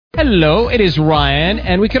Hello, it is Ryan,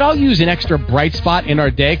 and we could all use an extra bright spot in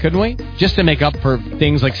our day, couldn't we? Just to make up for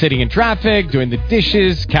things like sitting in traffic, doing the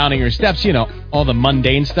dishes, counting your steps, all the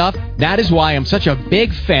mundane stuff. That is why I'm such a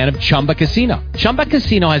big fan of Chumba Casino. Chumba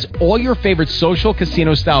Casino has all your favorite social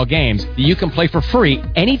casino-style games that you can play for free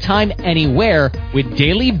anytime, anywhere with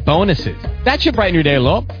daily bonuses. That should brighten your day a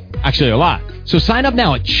little. Actually, a lot. So sign up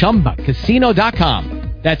now at ChumbaCasino.com.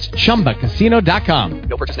 That's ChumbaCasino.com.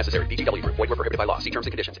 No purchase necessary. VGW Group. Void where prohibited by law. See terms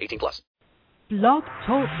and conditions. 18+. Blog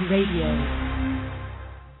Talk Radio.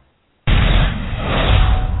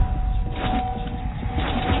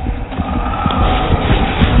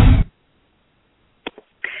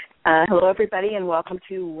 Hello, everybody, and welcome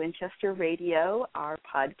to Winchester Radio, our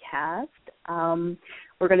podcast.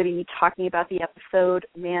 We're going to be talking about the episode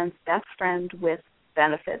Man's Best Friend with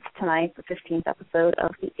Benefits tonight, the 15th episode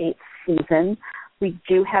of the 8th season. We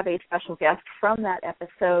do have a special guest from that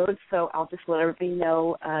episode, so I'll just let everybody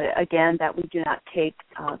know again that we do not take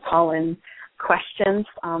call-in questions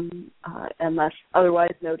unless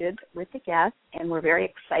otherwise noted with the guest, and we're very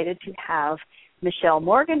excited to have Mishael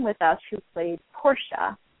Morgan with us, who played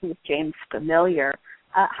Portia, who's James' familiar.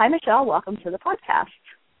 Hi, Mishael. Welcome to the podcast.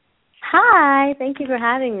 Hi. Thank you for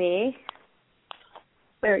having me.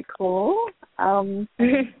 Very cool.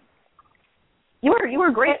 You were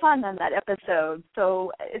great fun on that episode,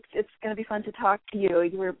 so it's going to be fun to talk to you.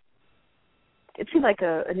 It seemed like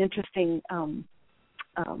an interesting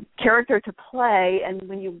character to play, and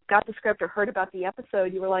when you got the script or heard about the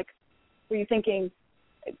episode, were you thinking,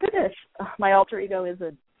 goodness, my alter ego is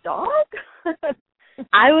a dog?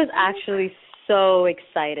 I was actually so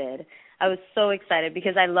excited. I was so excited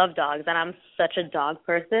because I love dogs, and I'm such a dog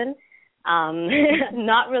person.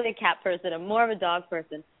 Not really a cat person. I'm more of a dog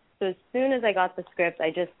person. So as soon as I got the script,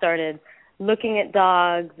 I just started looking at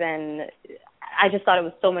dogs, and I just thought it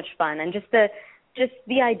was so much fun. And just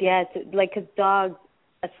the idea, because dogs,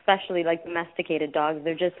 especially like domesticated dogs,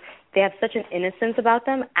 they have such an innocence about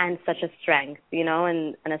them and such a strength,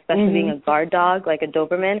 and especially being a guard dog, like a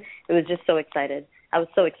Doberman, it was just so excited. I was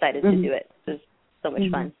so excited to do it. It was so much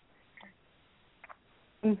fun.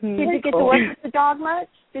 Mm-hmm. Did you get to work with the dog much?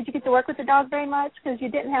 Did you get to work with the dog very much? Because you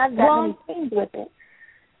didn't have that many scenes with it.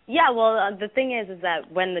 Yeah, well, the thing is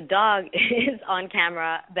that when the dog is on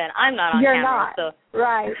camera, then I'm not on You're camera. Not. So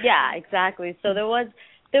right. Yeah, exactly. So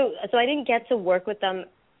so I didn't get to work with them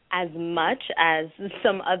as much as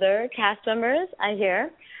some other cast members, I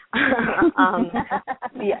hear. A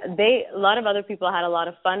lot of other people had a lot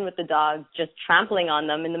of fun with the dogs, just trampling on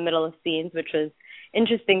them in the middle of scenes, which was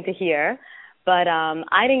interesting to hear. But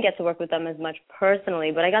I didn't get to work with them as much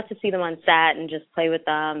personally, but I got to see them on set and just play with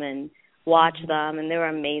them and watch them, and they were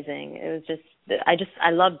amazing. It was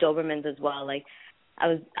I love Dobermans as well. Like I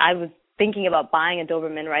was thinking about buying a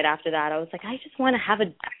Doberman right after that. I was like, I just want to have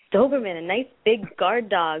a Doberman, a nice big guard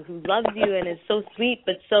dog who loves you and is so sweet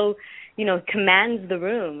but so, commands the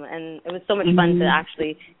room. And it was so much fun to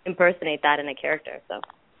actually impersonate that in a character. So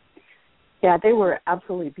yeah, they were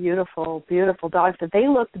absolutely beautiful, beautiful dogs. But they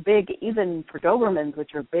looked big even for Dobermans,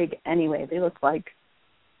 which are big anyway. They looked like...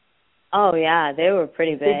 Oh, yeah, they were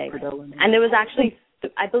pretty big. And there was actually,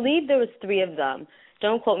 I believe there was 3 of them.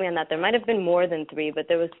 Don't quote me on that. There might have been more than 3, but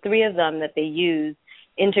there was 3 of them that they used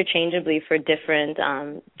interchangeably for different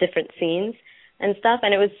scenes and stuff.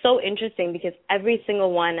 And it was so interesting because every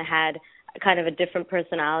single one had kind of a different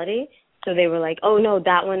personality. So they were like, oh, no,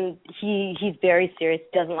 that one, he's very serious,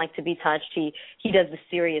 doesn't like to be touched. He does the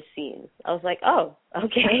serious scenes. I was like, oh,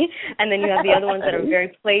 okay. And then you have the other ones that are very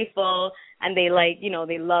playful, and they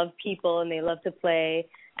they love people and they love to play.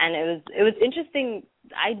 And it was interesting.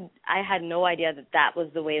 I had no idea that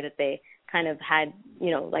was the way that they kind of had,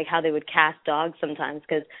 like how they would cast dogs sometimes,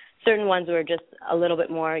 because certain ones were just a little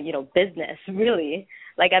bit more, business, really.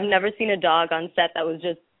 Like I've never seen a dog on set that was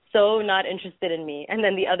just so not interested in me. And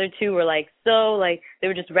then the other 2 were they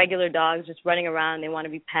were just regular dogs just running around. They want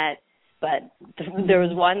to be pet. But there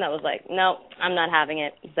was one that was like, no, I'm not having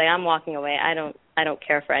it. He's like, I'm walking away. I don't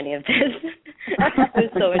care for any of this. It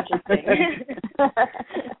was so interesting.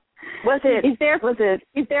 He's there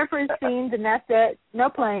for his scenes, and that's it. No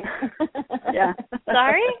playing. Yeah.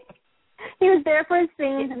 Sorry? He was there for his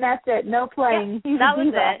scenes, and that's it. No playing. Yeah, that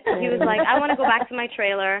was it. He was like, I want to go back to my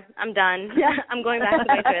trailer. I'm done. Yeah. I'm going back to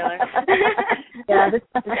my trailer. Yeah, this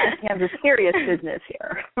has a serious business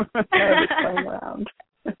here. Going around.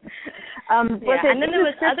 And then there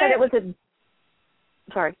was other...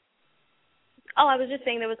 Sorry. Oh, I was just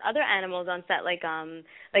saying there was other animals on set, like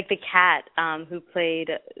the cat who played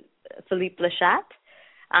Philippe Lachat.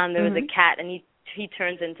 There was a cat, and he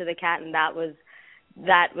turns into the cat, and that was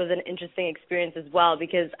an interesting experience as well,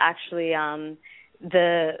 because actually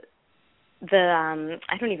the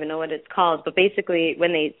I don't even know what it's called, but basically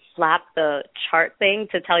when they slap the chart thing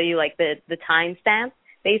to tell you like the timestamp,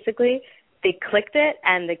 basically they clicked it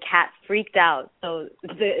and the cat freaked out. So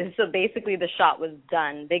basically the shot was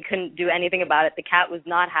done. They couldn't do anything about it. The cat was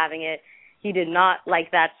not having it. He did not like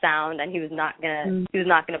that sound, and he was not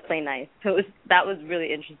gonna play nice. So that was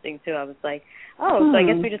really interesting too. I was like, so I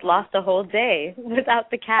guess we just lost a whole day without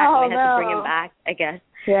the cat. We had to bring him back, I guess,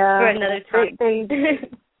 for another time.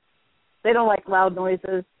 They don't like loud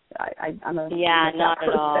noises. I'm a not at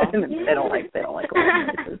all. They don't like loud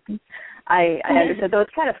noises. I understand. Though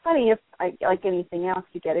it's kind of funny, if like anything else,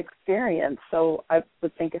 you get experience. So I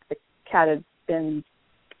would think if the cat had been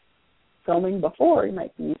filming before, you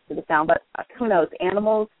might be used to the sound. But who knows?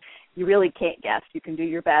 Animals, you really can't guess. You can do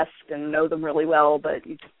your best and know them really well, but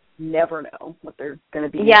you just never know what they're going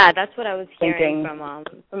to be. Yeah, that's what I was hearing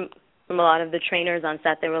thinking. from a lot of the trainers on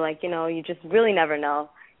set. They were like, you just really never know.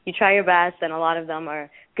 You try your best, and a lot of them are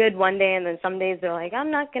good one day, and then some days they're like,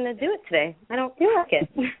 I'm not going to do it today. I don't feel like it.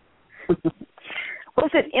 Was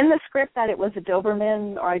it in the script that it was a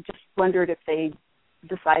Doberman, or I just wondered if they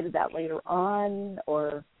decided that later on,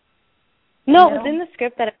 or... No, it was in the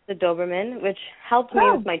script that it was a Doberman, which helped me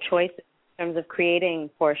with my choice in terms of creating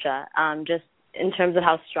Portia, just in terms of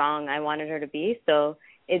how strong I wanted her to be. So,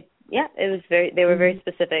 they were very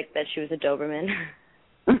specific that she was a Doberman.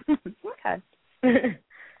 Okay.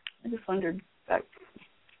 I just wondered.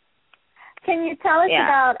 Can you tell us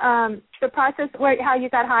about the process, how you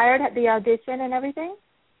got hired, at the audition and everything?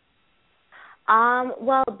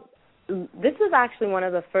 Well, this was actually one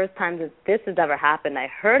of the first times that this has ever happened. I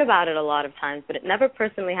heard about it a lot of times, but it never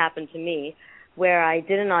personally happened to me, where I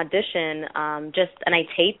did an audition and I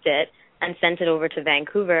taped it and sent it over to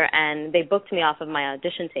Vancouver, and they booked me off of my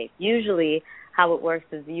audition tape. Usually how it works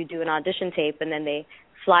is you do an audition tape, and then they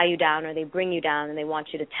fly you down or they bring you down and they want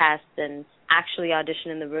you to test and actually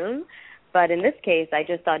audition in the room. But in this case, I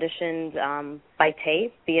just auditioned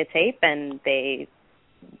via tape, and they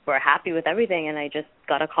were happy with everything, and I just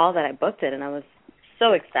got a call that I booked it, and I was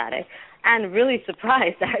so ecstatic and really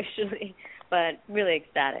surprised, actually, but really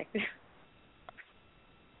ecstatic.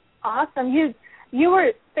 Awesome. You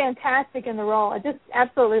were fantastic in the role. I just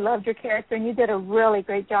absolutely loved your character, and you did a really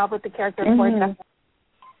great job with the character of Portia.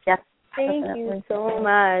 Yes. Thank you so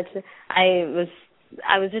much. I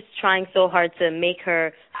was just trying so hard to make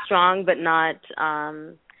her strong, but not,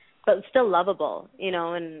 but still lovable, in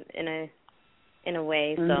a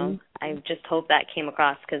way. So I just hope that came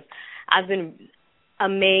across, because I've been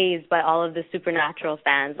amazed by all of the Supernatural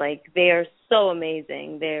fans. Like, they are so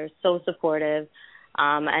amazing. They're so supportive,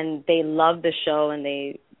 and they love the show, and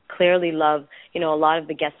they clearly love, a lot of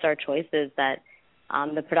the guest star choices that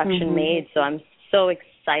the production made. So I'm so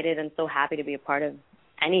excited and so happy to be a part of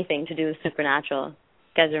anything to do with Supernatural. You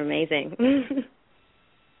guys are amazing.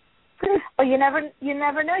 Well, you never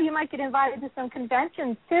know. You might get invited to some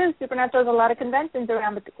conventions too. Supernatural has a lot of conventions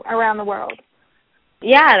around the world.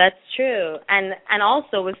 Yeah, that's true. And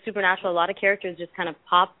also with Supernatural, a lot of characters just kind of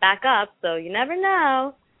pop back up, so you never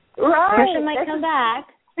know. Right. Portia might come back.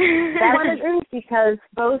 That is true, because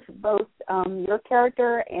both your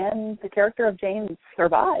character and the character of James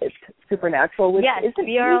survived Supernatural, which isn't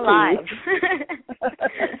we are alive.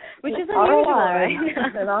 Which is unusual,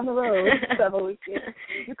 right? And on the road, so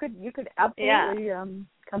you could absolutely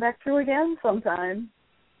come back through again sometime.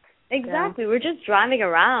 Exactly. Yeah. We're just driving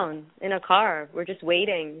around in a car. We're just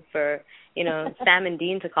waiting for, Sam and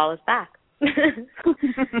Dean to call us back.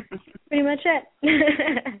 Pretty much it.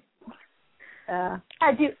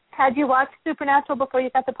 Had you watched Supernatural before you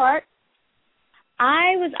got the part?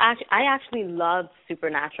 I actually loved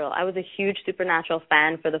Supernatural. I was a huge Supernatural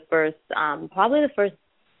fan for the first, probably the first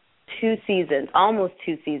 2 seasons, almost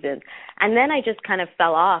 2 seasons. And then I just kind of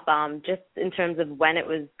fell off, just in terms of when it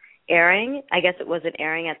was airing. I guess it wasn't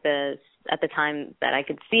airing at the time that I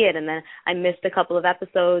could see it, and then I missed a couple of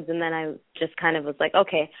episodes, and then I just kind of was like,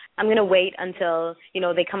 okay, I'm going to wait until,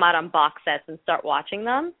 they come out on box sets and start watching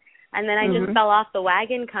them. And then I just fell off the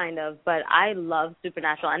wagon, kind of, but I love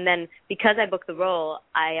Supernatural. And then because I booked the role,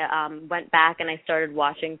 I went back and I started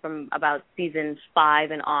watching from about season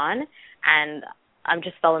 5 and on, and I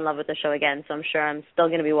just fell in love with the show again, so I'm sure I'm still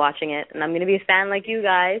going to be watching it, and I'm going to be a fan like you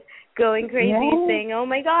guys, going crazy, saying, oh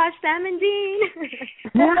my gosh, Sam and Dean,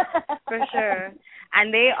 for sure.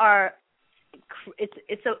 And they are,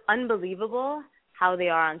 it's so unbelievable how they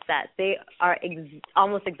are on set. They are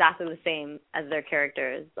almost exactly the same as their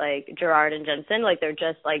characters, like Gerard and Jensen. Like, they're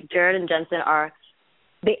just like, Gerard and Jensen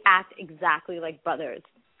they act exactly like brothers,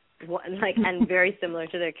 and very similar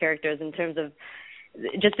to their characters in terms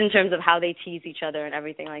of how they tease each other and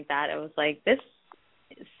everything like that. It was like, this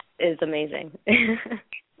is amazing.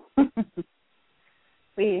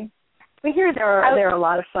 we hear they're a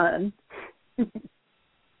lot of fun.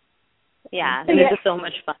 Yeah, and it's so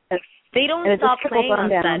much fun. They don't stop playing on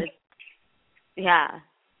set.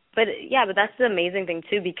 But that's the amazing thing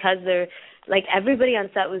too, because they're like, everybody on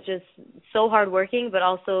set was just so hardworking, but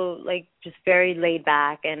also like just very laid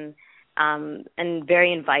back and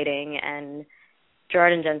very inviting. And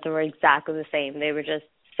Gerard and Jensen were exactly the same. They were just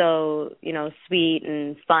so, sweet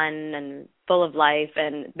and fun and full of life,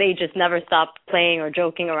 and they just never stopped playing or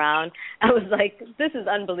joking around. I was like, this is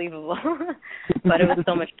unbelievable. But it was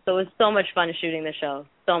so much fun shooting the show.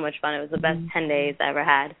 So much fun. It was the best 10 days I ever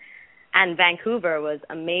had. And Vancouver was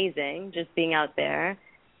amazing, just being out there,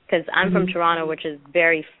 because I'm from Toronto, which is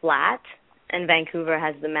very flat, and Vancouver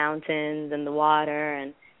has the mountains and the water,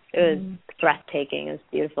 and it was breathtaking. It was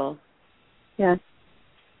beautiful. Yeah,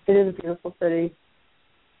 it is a beautiful city.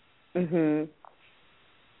 Mhm.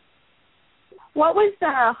 What was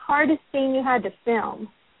the hardest scene you had to film?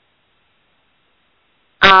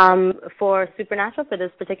 For Supernatural, for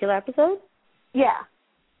this particular episode? Yeah.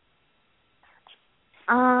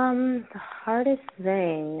 The hardest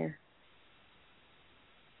thing.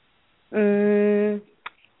 I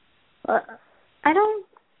don't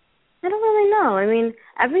really know. I mean,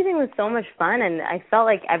 everything was so much fun, and I felt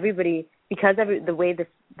like everybody, because the way the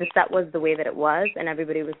set was the way that it was, and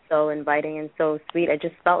everybody was so inviting and so sweet, I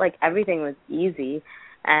just felt like everything was easy,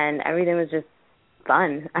 and everything was just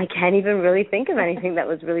fun. I can't even really think of anything that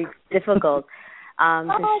was really difficult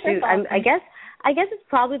to shoot. I guess it's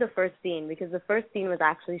probably the first scene, because the first scene was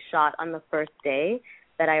actually shot on the first day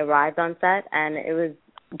that I arrived on set, and it was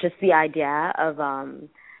just the idea of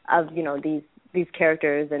these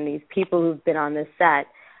characters and these people who've been on this set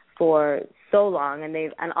for so long, and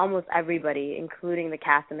almost everybody, including the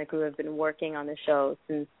cast and the crew, have been working on the show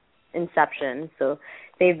since inception. So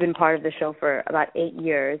they've been part of the show for about 8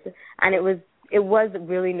 years, and it was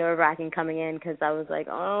really nerve-wracking coming in, because I was like,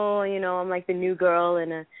 I'm like the new girl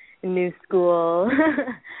in a new school,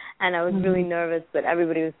 and I was really nervous, but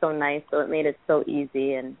everybody was so nice, so it made it so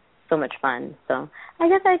easy and so much fun. So I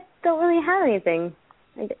guess I don't really have anything.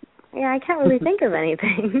 I can't really think of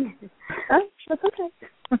anything. That's okay.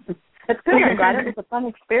 That's good. I'm glad it was a fun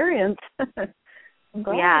experience.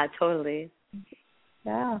 Yeah, totally.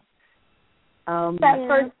 Yeah.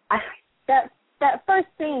 That first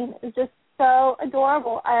scene is just so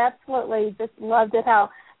adorable. I absolutely just loved it.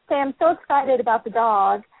 How Sam's so excited about the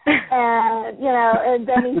dog, and and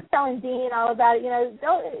then he's telling Dean all about it.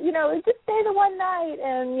 Just stay the one night,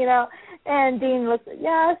 and Dean looks,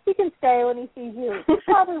 she can stay when he sees you. It's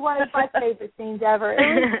probably one of my favorite scenes ever. It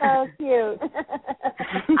was so cute.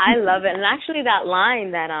 I love it, and actually that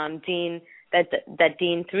line that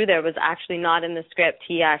Dean threw there was actually not in the script.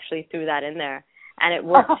 He actually threw that in there, and it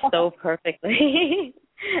worked so perfectly.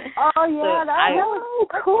 Oh yeah, that was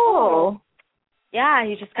cool. Yeah,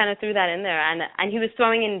 he just kind of threw that in there, and he was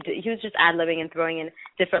just ad-libbing and throwing in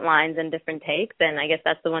different lines and different takes, and I guess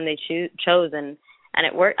that's the one they chose, and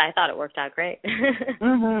it worked. I thought it worked out great.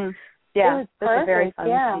 Yeah, it was a very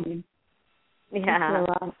fun scene. Yeah.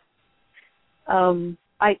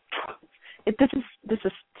 This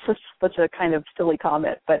is such a kind of silly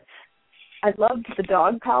comment, but I loved the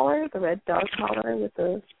dog collar, the red dog collar with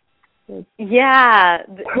the. Yeah,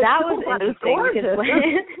 that was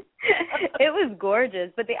interesting. It was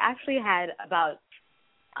gorgeous, but they actually had about,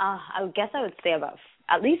 I guess I would say about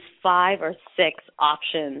at least 5 or 6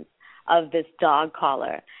 options of this dog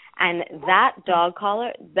collar. And that dog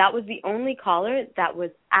collar, that was the only collar that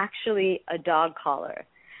was actually a dog collar.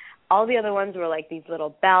 All the other ones were like these little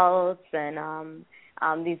belts and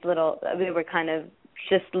they were kind of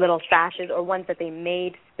just little sashes, or ones that they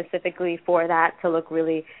made specifically for that to look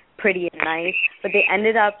really pretty and nice. But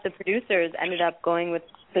the producers ended up going with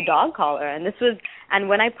the dog collar, and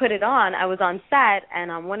when I put it on, I was on set,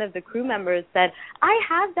 and one of the crew members said, I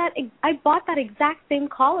bought that exact same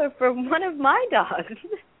collar for one of my dogs.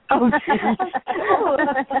 So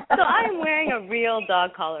I am wearing a real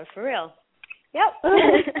dog collar, for real. Yep.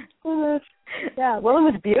 Yeah, well, it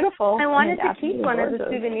was beautiful. I wanted to keep one as a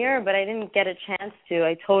souvenir, but I didn't get a chance to.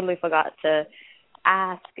 I totally forgot to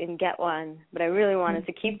ask and get one, but I really wanted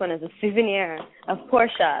to keep one as a souvenir of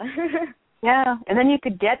Portia. Yeah, and then you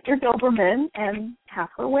could get your Doberman and have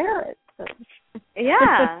her wear it. So.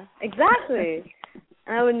 Yeah, exactly.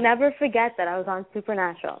 And I would never forget that I was on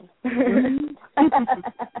Supernatural.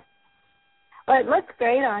 Well, it looks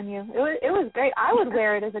great on you. It was great. I would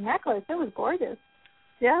wear it as a necklace. It was gorgeous.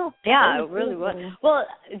 Yeah. Yeah, it really was. Well,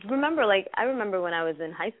 I remember when I was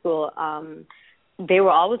in high school, they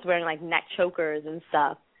were always wearing like neck chokers and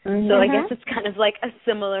stuff. Mm-hmm. So I guess it's kind of like a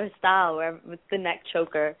similar style where with the neck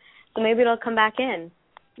choker. So maybe it'll come back in.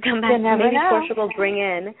 Maybe Portia will bring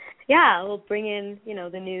in. Yeah, we'll bring in,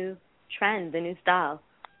 the new trend, the new style.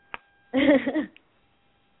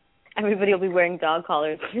 Everybody will be wearing dog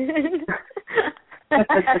collars.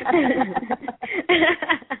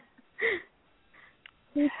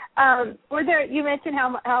 Were there? You mentioned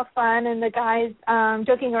how fun and the guys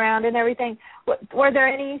joking around and everything. Were there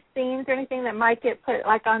any scenes or anything that might get put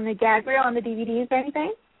like on the gag reel on the DVDs or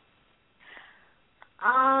anything?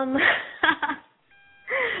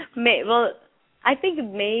 Well, I think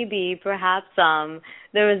maybe perhaps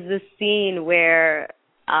there was this scene where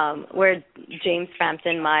James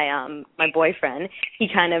Frampton, my boyfriend, he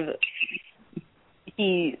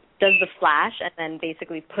does the flash and then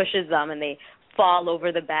basically pushes them and they fall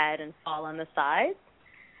over the bed and fall on the sides.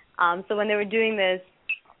 So when they were doing this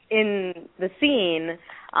in the scene,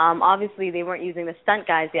 obviously they weren't using the stunt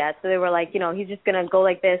guys yet, so they were like, he's just going to go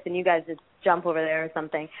like this and you guys just jump over there or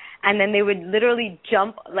something. And then they would literally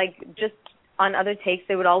jump, like just on other takes,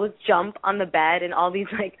 they would always jump on the bed in all these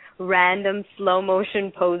like random slow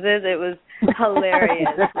motion poses. It was hilarious.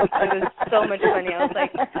 It was so much funny.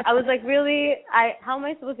 I was like, really? How am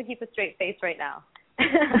I supposed to keep a straight face right now?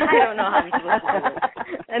 I don't know how I'm supposed to do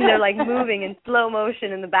it. And they're like moving in slow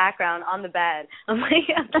motion in the background on the bed. I'm like,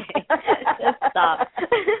 okay, just stop.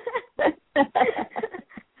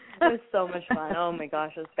 It was so much fun. Oh my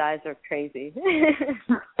gosh, those guys are crazy.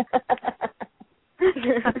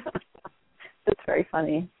 That's very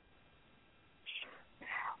funny.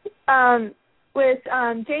 With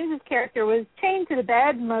James's character was chained to the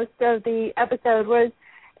bed most of the episode. Was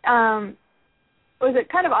it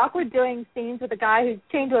kind of awkward doing scenes with a guy who's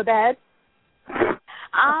chained to a bed? It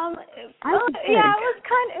was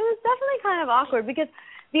definitely kind of awkward because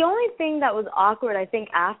the only thing that was awkward, I think,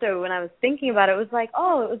 after when I was thinking about it was like,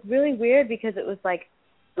 it was really weird because it was like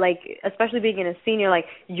especially being in a scene,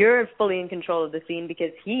 you're fully in control of the scene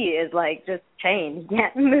because he is like just chained, he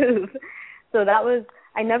can't move. So that was,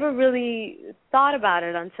 I never really thought about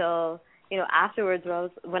it until, afterwards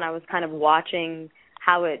when I was kind of watching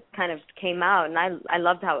how it kind of came out, and I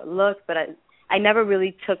loved how it looked, but I never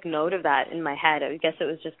really took note of that in my head. I guess it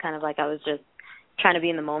was just kind of like I was just trying to be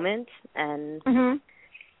in the moment and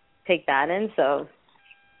take that in. So,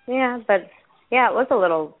 it was a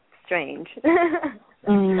little strange.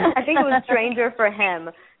 I think it was stranger for him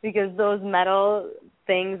because those metal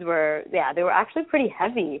things they were actually pretty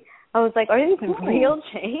heavy. I was like, are these real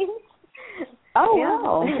chains? Oh,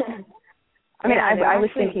 wow. I mean, I was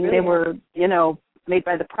thinking they were, made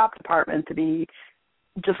by the prop department to be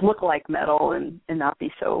just look like metal and not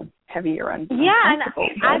be so heavy or uncomfortable. Yeah, and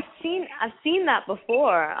I've seen that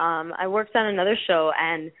before. I worked on another show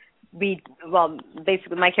and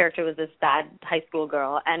basically my character was this bad high school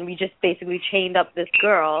girl, and we just basically chained up this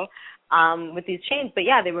girl with these chains. But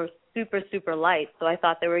they were super, super light, so I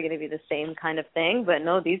thought they were going to be the same kind of thing. But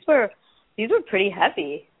no, these were pretty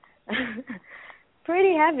heavy.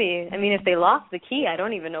 Pretty heavy. I mean, if they lost the key, I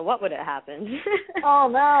don't even know what would have happened. Oh,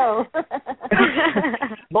 no.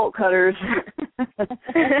 Bolt cutters.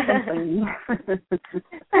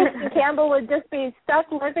 Christian Campbell would just be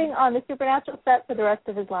stuck living on the Supernatural set for the rest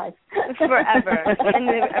of his life. Forever.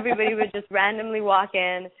 And everybody would just randomly walk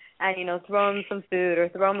in and, throw him some food or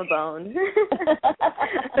throw him a bone.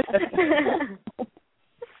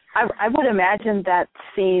 I would imagine that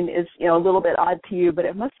scene is, a little bit odd to you, but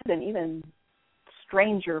it must have been even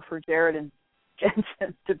stranger for Jared and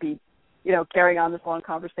Jensen to be, carrying on this long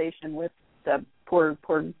conversation with the poor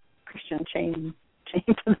Christian chained to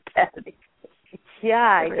the bed. Yeah,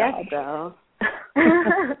 I guess so.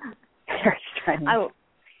 Very strange.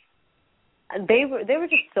 They were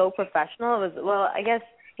just so professional. It was, I guess,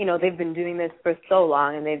 they've been doing this for so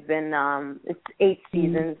long, and they've been it's 8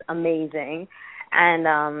 seasons, amazing, and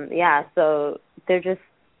so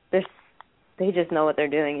they just know what they're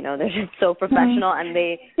doing. They're just so professional, and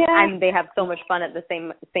they have so much fun at the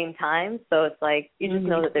same time. So it's like you just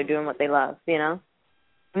know that they're doing what they love. In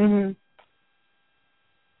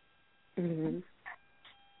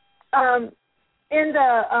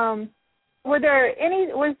the was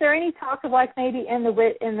there any talk of like maybe in the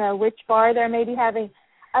witch bar there maybe having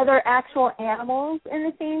other actual animals in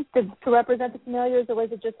the scenes to represent the familiars, or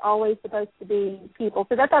was it just always supposed to be people?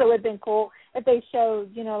 Because I thought it would have been cool if they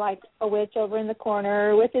showed, like a witch over in the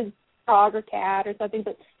corner with his dog or cat or something,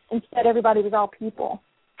 but instead everybody was all people.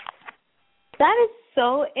 That is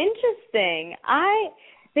so interesting.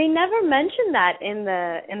 They never mentioned that in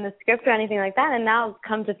the script or anything like that, and now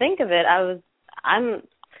come to think of it, I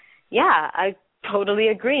totally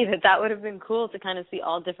agree that would have been cool to kind of see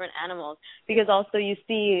all different animals, because also you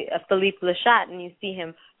see Philippe Lechat and you see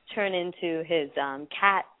him turn into his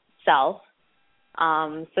cat self.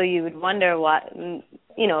 So you would wonder what, if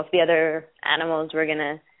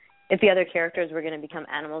the other characters were gonna become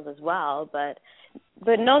animals as well. But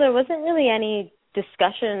no, there wasn't really any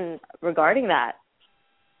discussion regarding that.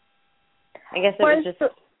 I guess it was just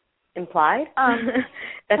implied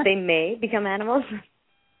that they may become animals.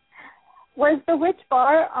 Was the witch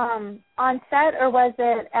bar on set, or was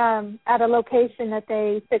it at a location that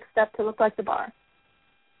they fixed up to look like the bar?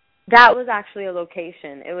 That was actually a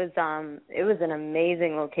location. It was an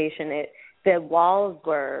amazing location. The walls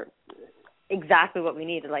were exactly what we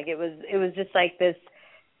needed. Like it was just like this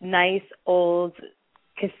nice old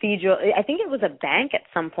cathedral. I think it was a bank at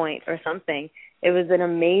some point or something. It was an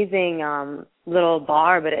amazing little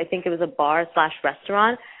bar, but I think it was a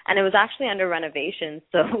bar/restaurant, and it was actually under renovation,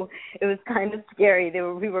 so it was kind of scary.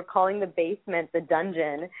 We were calling the basement the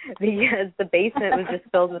dungeon because the basement was just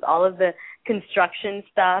filled with all of the construction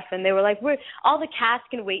stuff, and they were like, all the cats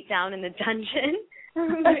can wait down in the dungeon.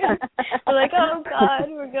 We're like, oh God,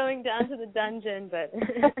 we're going down to the dungeon, but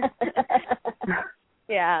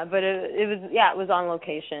yeah, but it was on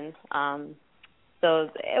location. So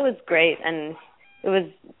it was great, and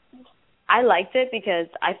I liked it because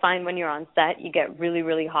I find when you're on set, you get really,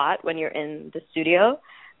 really hot when you're in the studio,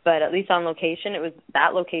 but at least on location,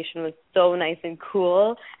 that location was so nice and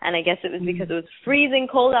cool, and I guess it was because it was freezing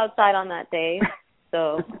cold outside on that day,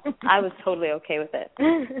 so I was totally okay with it.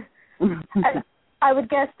 I would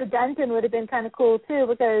guess the dungeon would have been kind of cool too,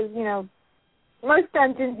 because most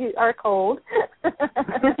dungeons are cold.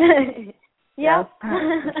 Yeah,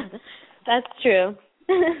 that's true.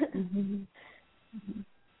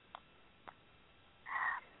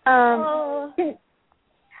 I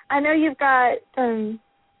know you've got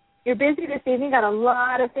you're busy this evening. Got a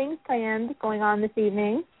lot of things planned going on this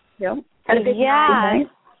evening. Yep. Yeah.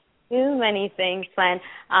 Too many things planned.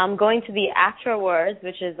 Going to the ACTRA Awards,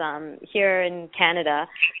 which is here in Canada.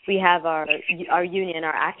 We have our union,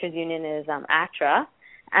 our actors union is ACTRA,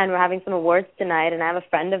 and we're having some awards tonight. And I have a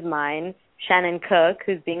friend of mine, Shannon Cook,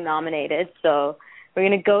 who's being nominated. So we're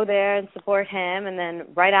going to go there and support him. And then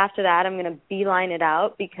right after that, I'm going to beeline it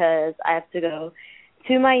out because I have to go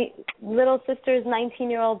to my little sister's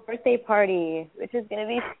 19-year-old birthday party, which is going to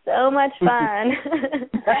be so much fun.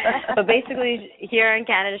 But basically, here in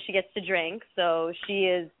Canada, she gets to drink, so she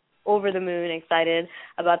is over the moon excited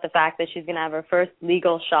about the fact that she's going to have her first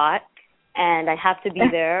legal shot, and I have to be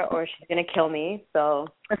there or she's going to kill me. So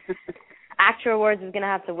ACTRA Awards is going to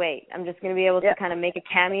have to wait. I'm just going to be able to kind of make a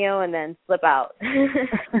cameo and then slip out.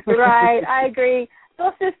 Right, I agree.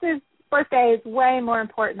 Little sister's birthday is way more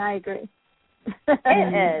important, I agree. It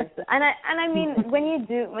is, and I mean,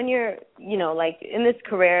 when you're like in this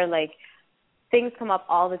career, like things come up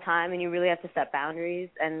all the time, and you really have to set boundaries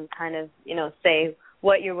and kind of say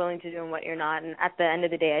what you're willing to do and what you're not. And at the end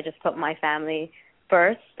of the day, I just put my family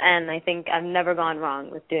first, and I think I've never gone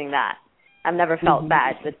wrong with doing that. I've never felt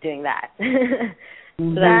bad with doing that. So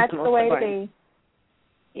that's the the way important. to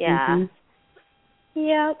be. Yeah.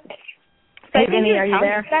 Yep. So hey, Vinny, are you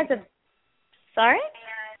there? Sorry?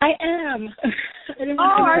 I am.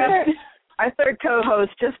 Our third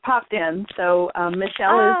co-host just popped in, so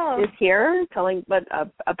Michelle is here,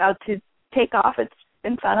 about to take off. It's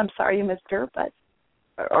been fun. I'm sorry you missed her, but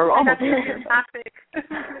or almost. Topic.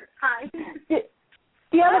 Hi. Do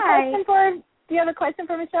you have a question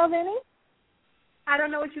for Michelle, Vinny? I don't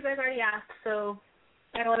know what you guys already asked, so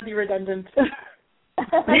I don't want to be redundant.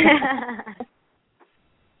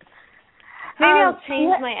 Maybe I'll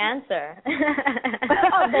change my answer.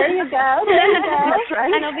 Oh, there you go. That's right.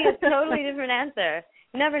 And it'll be a totally different answer.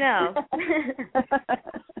 You never know.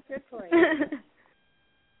 Good point.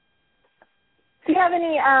 Do you have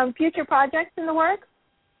any future projects in the works?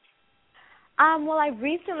 Well, I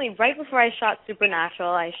recently, right before I shot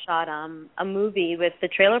Supernatural, I shot a movie with the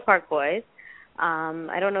Trailer Park Boys.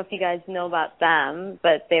 I don't know if you guys know about them,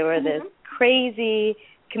 but they were this crazy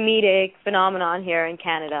comedic phenomenon here in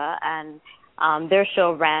Canada, and their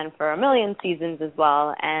show ran for 1 million seasons as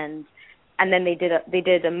well, and then they did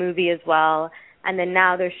a movie as well, and then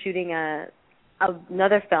now they're shooting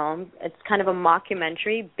another film. It's kind of a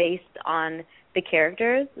mockumentary based on the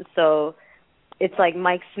characters. So it's like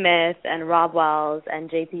Mike Smith and Rob Wells and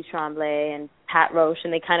J.P. Tremblay and Pat Roche,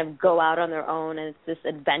 and they kind of go out on their own, and it's this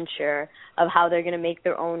adventure of how they're going to make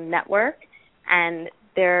their own network, and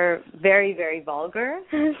they're very, very vulgar.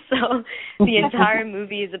 So the entire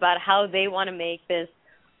movie is about how they want to make this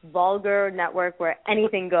vulgar network where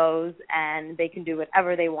anything goes and they can do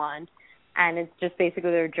whatever they want. And it's just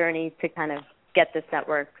basically their journey to kind of get this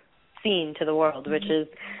network seen to the world, which is,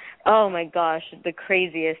 oh my gosh, the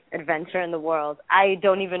craziest adventure in the world. I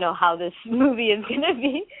don't even know how this movie is going to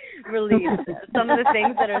be released. Some of the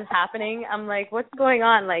things that are happening, I'm like, what's going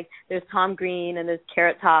on? Like, there's Tom Green and there's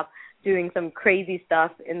Carrot Top doing some crazy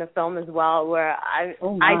stuff in the film as well, where I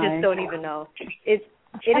just don't even know. It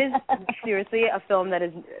is seriously a film that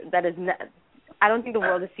is I don't think the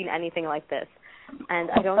world has seen anything like this. And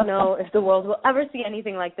I don't know if the world will ever see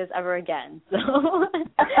anything like this ever again. So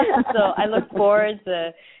I look forward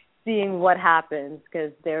to seeing what happens,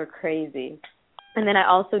 because they're crazy. And then I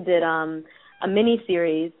also did a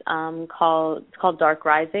mini-series called Dark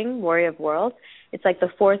Rising, Warrior of Worlds. It's like the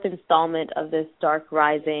 4th installment of this Dark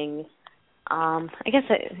Rising. I guess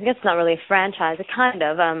it's not really a franchise. It kind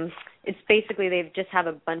of. It's basically they just have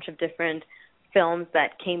a bunch of different films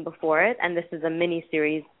that came before it, and this is a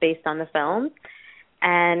mini-series based on the films.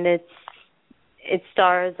 And it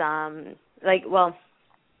stars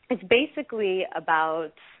it's basically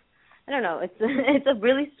about, I don't know, it's a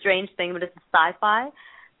really strange thing, but it's a sci-fi.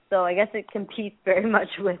 So I guess it competes very much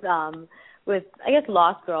with I guess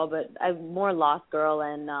Lost Girl, but more Lost Girl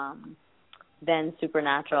than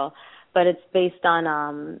Supernatural. But it's based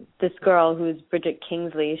on this girl who's Bridget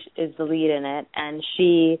Kingsley is the lead in it, and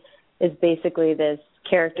she is basically this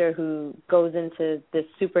character who goes into this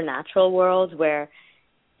supernatural world where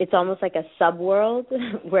it's almost like a sub-world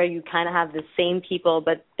where you kind of have the same people,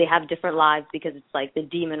 but they have different lives because it's like the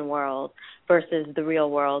demon world versus the real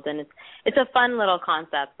world. And it's a fun little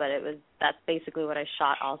concept, but that's basically what I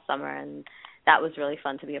shot all summer, and that was really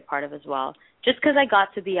fun to be a part of as well. Just because I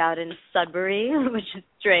got to be out in Sudbury, which is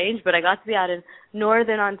strange, but I got to be out in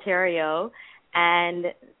Northern Ontario,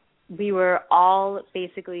 and we were all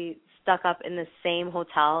basically stuck up in the same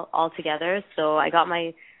hotel all together. So I got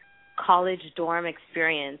my college dorm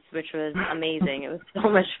experience, which was amazing. It was so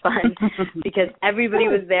much fun because everybody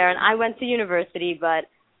was there, and I went to university, but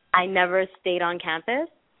I never stayed on campus.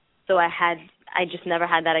 So I just never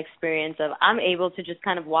had that experience of I'm able to just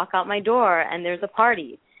kind of walk out my door and there's a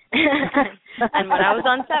party. And when I was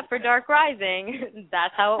on set for Dark Rising,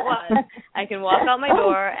 that's how it was. I can walk out my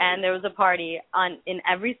door and there was a party in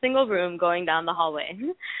every single room going down the hallway.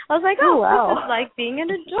 I was like, wow. This is like being in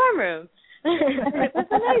a dorm room.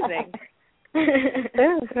 That's amazing.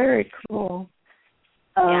 That was very cool.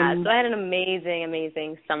 Yeah, so I had an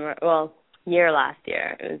amazing year last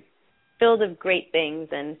year. It was filled with great things,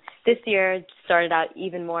 and this year started out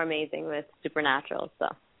even more amazing with Supernatural. So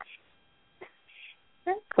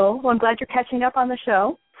that's cool. Well, I'm glad you're catching up on the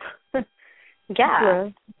show. Yeah.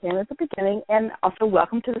 And at the beginning, and also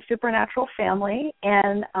welcome to the Supernatural family.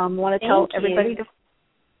 And want to tell everybody to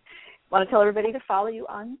follow you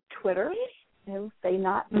on Twitter if they're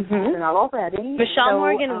not already. Mishael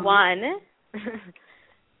Morgan 1.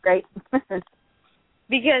 Great.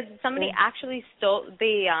 Because somebody actually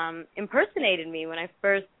impersonated me when I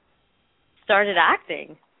first started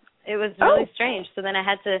acting. It was really strange. So then I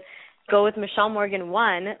had to go with Mishael Morgan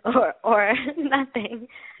 1 or nothing.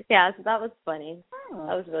 Yeah, so that was funny. Oh.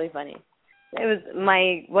 That was really funny. It was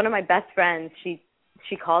one of my best friends. She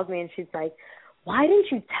calls me and she's like, "Why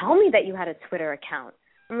didn't you tell me that you had a Twitter account?"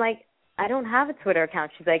 I'm like, "I don't have a Twitter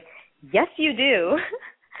account." She's like, "Yes, you do."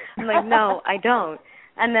 I'm like, "No, I don't."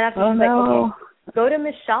 And then after she's like, "Okay, go to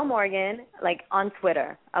Mishael Morgan, like, on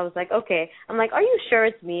Twitter." I was like, "Okay." I'm like, "Are you sure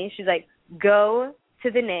it's me?" She's like, "Go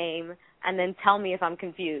to the name and then tell me if I'm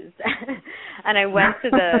confused." And I went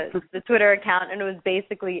to the Twitter account, and it was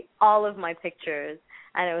basically all of my pictures,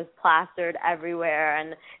 and it was plastered everywhere,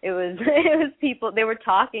 and it was people, they were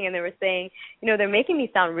talking, and they were saying, they're making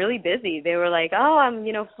me sound really busy. They were like, "Oh, I'm,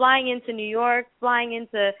 flying into New York, flying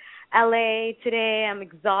into LA today, I'm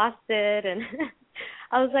exhausted," and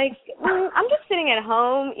I was like, I'm just sitting at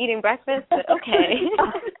home eating breakfast, but okay.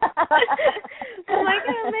 I'm like,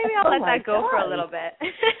 maybe I'll let that go for a little bit.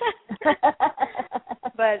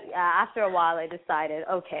 But after a while, I decided,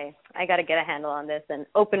 okay, I got to get a handle on this and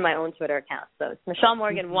open my own Twitter account. So it's Mishael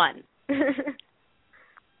Morgan 1.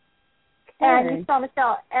 And you spell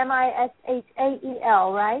Mishael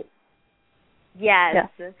Mishael, right? Yes.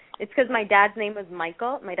 It's because my dad's name was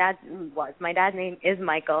Michael. My dad's name is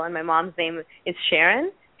Michael, and my mom's name is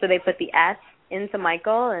Sharon. So they put the S into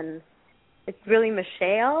Michael, and it's really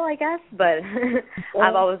Mishael, I guess. But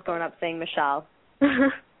I've always grown up saying Mishael.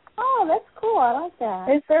 Oh, that's cool. I like that.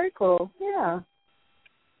 It's very cool. Yeah.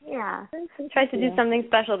 Yeah. Tries to do something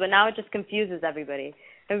special, but now it just confuses everybody.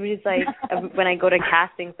 Everybody's like, when I go to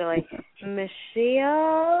castings, they're like,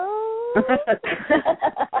 "Mishael?"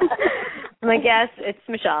 I'm like, "Yes, it's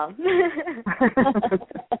Mishael."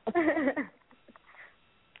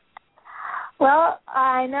 Well,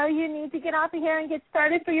 I know you need to get off of here and get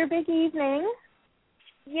started for your big evening.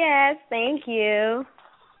 Yes, thank you.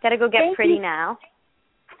 Got to go get pretty now.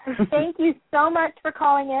 Thank you so much for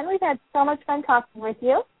calling in. We've had so much fun talking with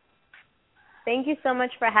you. Thank you so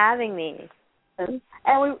much for having me. And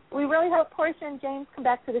we really hope Portia and James come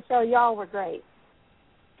back to the show. Y'all were great.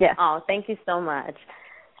 Yes. Oh, thank you so much.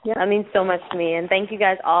 Yep. That means so much to me. And thank you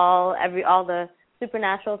guys all the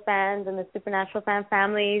Supernatural fans and the Supernatural fan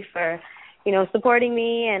family for, supporting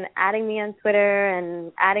me and adding me on Twitter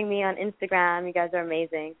and adding me on Instagram. You guys are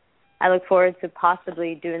amazing. I look forward to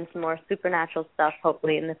possibly doing some more Supernatural stuff,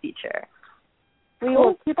 hopefully, in the future. We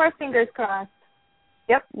will keep our fingers crossed.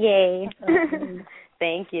 Yep. Yay.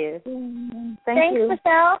 Thank you. Thanks,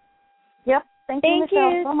 Michelle. Yep. Thank you,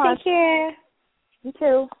 Michelle, so much. Take care. You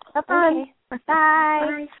too. Have fun. Okay.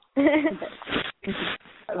 Bye.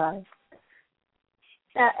 Bye.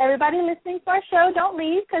 Everybody listening to our show, don't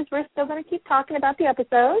leave because we're still going to keep talking about the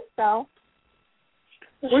episode. So.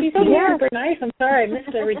 She's so super nice. I'm sorry, I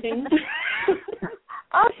missed everything.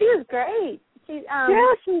 Oh, she was great. She's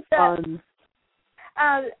fun.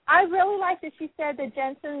 I really liked that she said that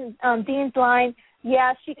Jensen, Dean's line,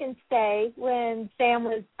 yeah, she can stay, when Sam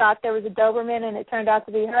thought there was a Doberman and it turned out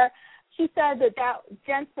to be her. She said that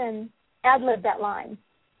Jensen ad-libbed that line.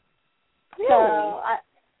 Really? So, I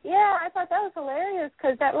thought that was hilarious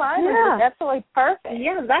because that line was absolutely perfect.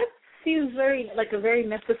 Yeah, that seems like a very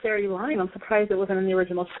necessary line. I'm surprised it wasn't in the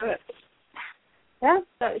original script. Yeah,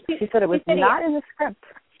 she said it was not in the script.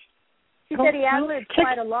 She said he ad-libbed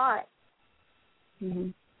quite a lot. Mm-hmm.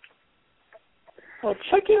 Well,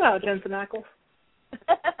 check you out, Jensen Ackles.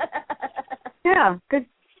 Yeah, good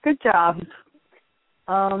job.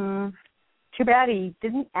 Too bad he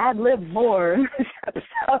didn't ad-lib more in this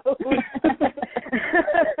episode.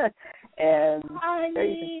 And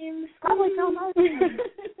probably so much.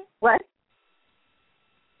 What?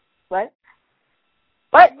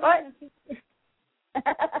 I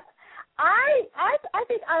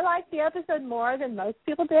think I liked the episode more than most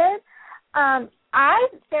people did. There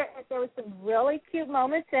was some really cute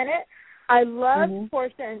moments in it. I loved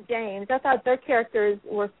Portia and James. I thought their characters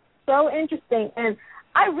were so interesting, and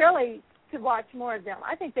I really could watch more of them.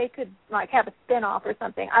 I think they could have a spin-off or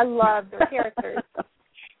something. I love their characters.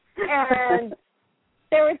 And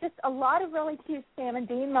there were just a lot of really cute Sam and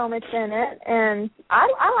Dean moments in it, and I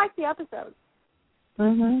liked the episode.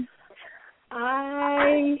 Mhm.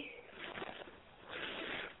 I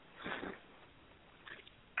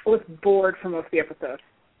was bored for most of the episode.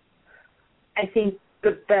 I think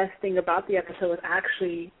the best thing about the episode was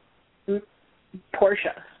actually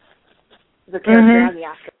Portia, the character and the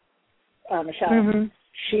actress, Michelle. Mm-hmm.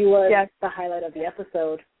 She was the highlight of the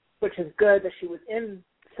episode, which is good that she was in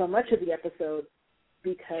so much of the episode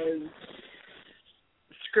because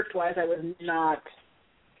script-wise I was not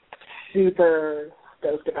super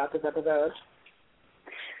stoked about this episode.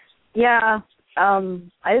 Yeah,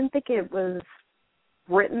 I didn't think it was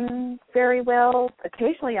written very well.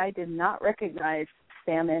 Occasionally I did not recognize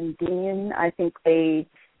Sam and Dean. I think they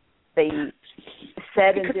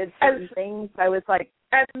said and did certain things. I was like,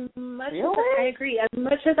 as much as I agree, as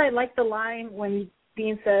much as I like the line when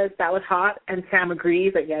Dean says that was hot and Sam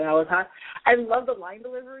agrees that that was hot, I love the line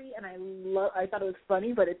delivery and I thought it was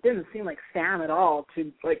funny, but it didn't seem like Sam at all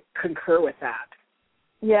to concur with that.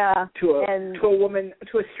 Yeah. To a woman,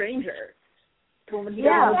 to a stranger, to a woman whose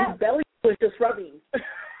belly was just rubbing.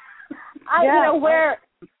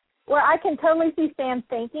 Where I can totally see Sam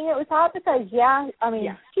thinking it was hot because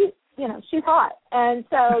she's hot, and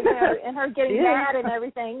so and her getting mad and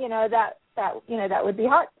everything, that would be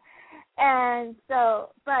hot, and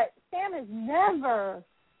so but Sam has never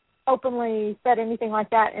openly said anything like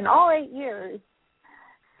that in all 8 years.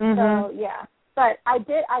 So but I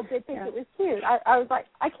did think it was cute. I was like,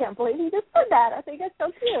 I can't believe he just said that. I think it's so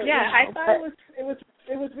cute. Yeah, I thought it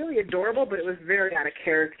was really adorable, but it was very out of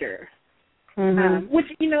character. Which,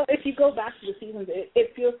 if you go back to the seasons,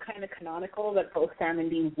 it feels kind of canonical that both Sam and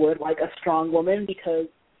Dean would like a strong woman because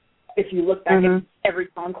if you look back at every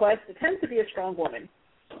conquest, it tends to be a strong woman.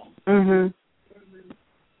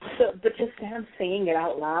 So, but just Sam saying it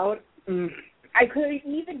out loud, I could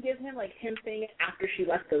even give him him saying it after she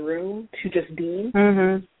left the room to just Dean,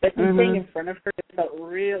 but him saying in front of her felt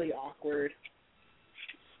really awkward.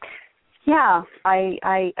 Yeah, I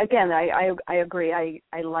agree. I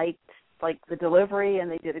liked the delivery,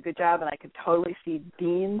 and they did a good job, and I could totally see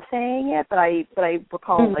Dean saying it. But I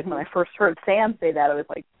recall when I first heard Sam say that, I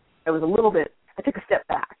was a little bit. I took a step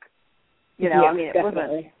back. It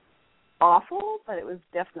wasn't awful, but it was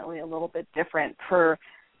definitely a little bit different. For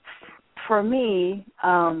me,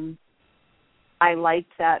 I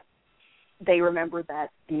liked that they remember that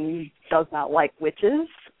Dean does not like witches.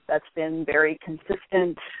 That's been very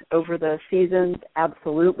consistent over the seasons,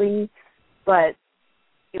 absolutely. But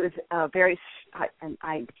it was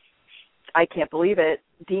I can't believe it,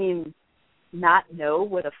 Dean not know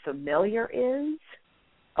what a familiar is?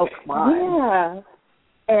 Oh, come on. Yeah.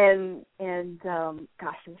 And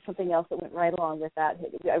gosh, there was something else that went right along with that.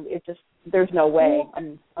 It just, there's no way.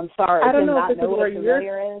 I'm sorry. I don't know if this know is what where a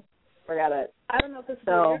familiar is. Forget it. I don't know if this is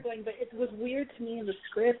where you're going, but it was weird to me in the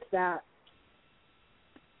script that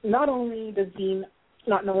not only does Dean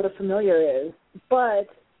not know what a familiar is, but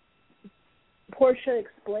Portia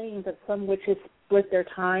explains that some witches split their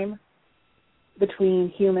time between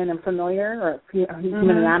human and familiar, or human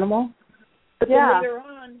and animal. But then later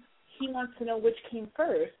on, he wants to know which came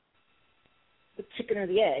first, the chicken or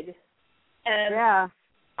the egg. And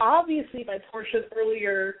obviously, by Portia's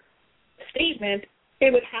earlier statement,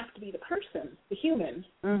 it would have to be the person, the human.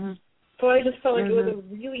 Mm-hmm. So I just felt like it was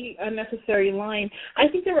a really unnecessary line. I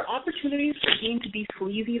think there were opportunities for Dean to be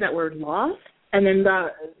sleazy that were lost, and then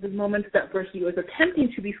the moments that where he was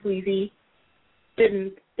attempting to be sleazy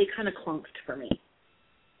they kind of clunked for me.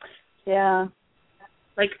 Yeah.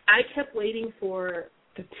 Like, I kept waiting for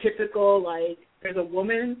the typical, like, there's a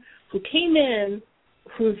woman who came in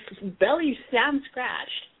whose belly Sam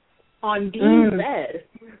scratched on Dean's bed.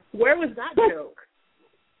 Where was that joke?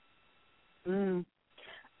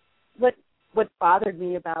 What bothered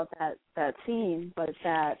me about that scene was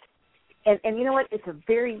that, and you know what, it's a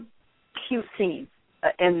very cute scene,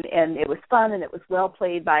 and it was fun, and it was well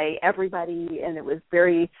played by everybody, and it was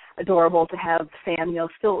very adorable to have Sam,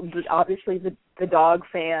 still obviously the dog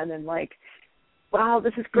fan, and like, wow,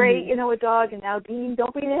 this is great, a dog, and now Dean,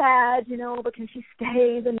 don't be mad, but can she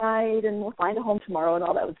stay the night, and we'll find a home tomorrow, and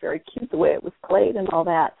all that was very cute, the way it was played and all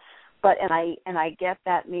that. But, and I get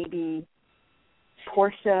that maybe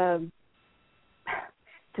Portia,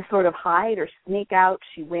 to sort of hide or sneak out,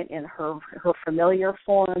 she went in her familiar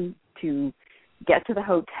form to get to the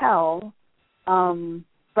hotel,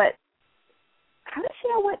 but how did she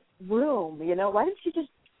know what room, Why didn't she just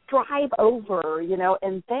drive over,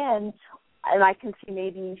 and then, and I can see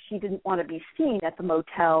maybe she didn't want to be seen at the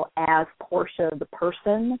motel as Portia the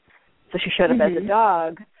person, so she showed up as a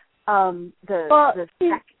dog.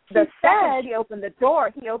 The second he opened the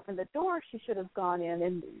door, she should have gone in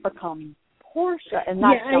and become Portia and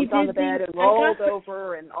not jumped on the bed and rolled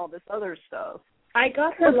over and all this other stuff. I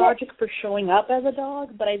got her logic for showing up as a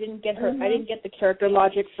dog, but I didn't get her. I didn't get the character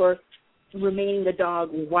logic for remaining the dog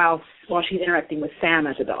while she's interacting with Sam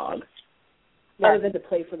as a dog, other than to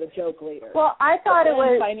play for the joke later. Well, I thought it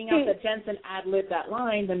was finding out that Jensen ad-libbed that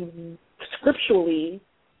line. Then scripturally,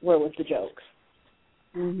 where was the jokes?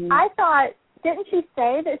 I thought, didn't she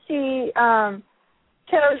say that she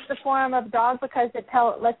chose the form of dog because it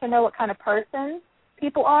lets her know what kind of person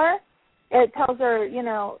people are? It tells her,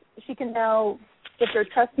 she can know if they're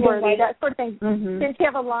trustworthy, that sort of thing. Didn't she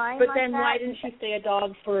have a line But like then that? Why didn't she say a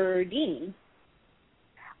dog for Dean?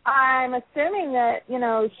 I'm assuming that,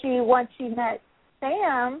 once she met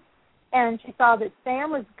Sam and she saw that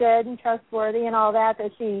Sam was good and trustworthy and all that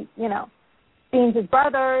she, Dean's his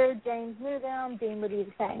brother, James knew them, Dean would be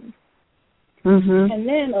the same. And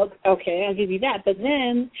then, okay, I'll give you that. But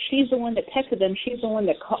then she's the one that texted them. She's the one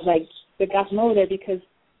that that got them over there because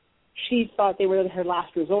she thought they were her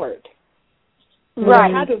last resort.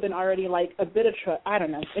 Right. It had to have been already like a bit of I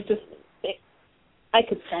don't know. I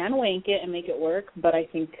could fan wank it and make it work, but I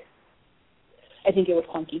think it was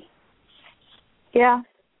clunky. Yeah.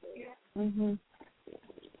 And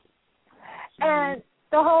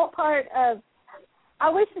the whole part of, I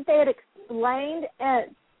wish that they had explained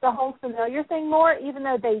the whole familiar thing more, even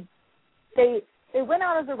though they went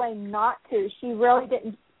out of their way not to. She really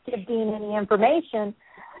didn't give Dean any information.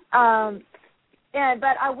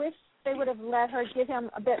 But I wish they would have let her give him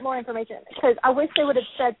a bit more information, because I wish they would have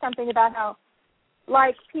said something about how,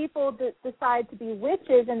 like, people decide to be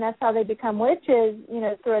witches, and that's how they become witches,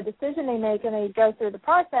 through a decision they make, and they go through the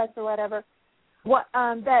process or whatever.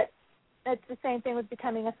 That's the same thing with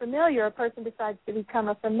becoming a familiar. A person decides to become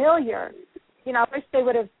a familiar. I wish they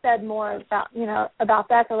would have said more about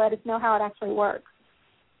that to let us know how it actually works.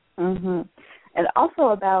 And also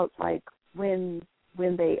about, like, when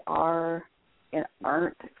they are and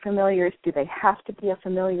aren't familiars, do they have to be a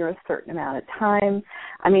familiar a certain amount of time?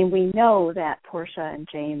 I mean, we know that Portia and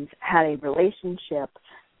James had a relationship,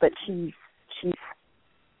 but she's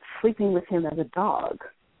sleeping with him as a dog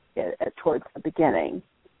towards the beginning.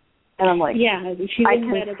 And I'm like, she's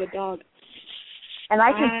in bed as a dog. And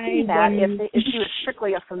I can see that if she was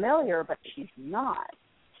strictly a familiar, but she's not.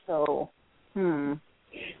 So,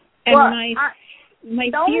 my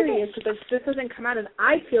theory is, because this doesn't come out, and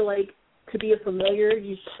I feel like to be a familiar,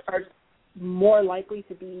 you are more likely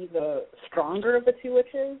to be the stronger of the two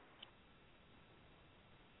witches.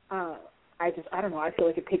 I don't know. I feel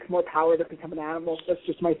like it takes more power to become an animal. That's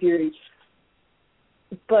just my theory.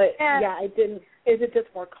 But is it just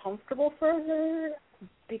more comfortable for her?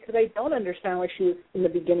 Because I don't understand why she was, in the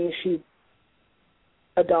beginning, she's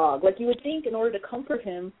a dog. Like, you would think in order to comfort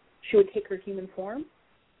him, she would take her human form.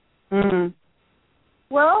 Mm-hmm.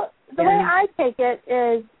 Well, the way I take it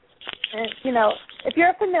is, if you're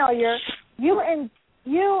a familiar,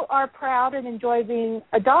 you are proud and enjoy being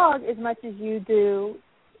a dog as much as you do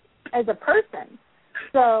as a person.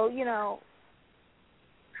 So,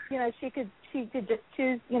 she could just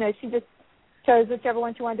choose, she just chose whichever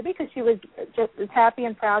one she wanted to be, because she was just as happy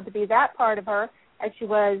and proud to be that part of her as she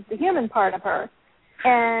was the human part of her.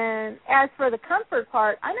 And as for the comfort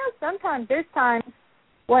part, I know sometimes there's times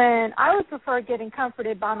when I would prefer getting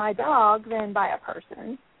comforted by my dog than by a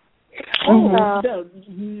person. Oh,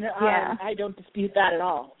 no, I don't dispute that at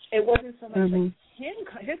all. It wasn't so much like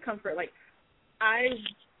his comfort. Like, I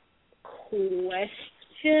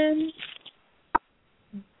question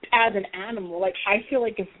as an animal. Like, I feel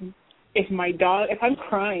like if my dog, if I'm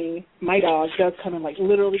crying, my dog does come and, like,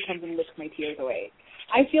 literally comes and licks my tears away.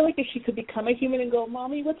 I feel like if she could become a human and go,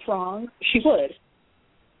 "Mommy, what's wrong?" she would.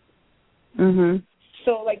 Mhm.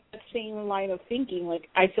 So, like, the same line of thinking, like,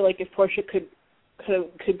 I feel like if Portia could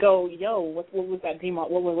go, "Yo, what was that demon?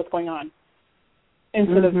 What's going on?"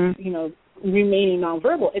 Instead of remaining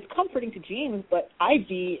nonverbal, it's comforting to James. But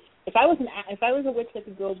if I was a witch that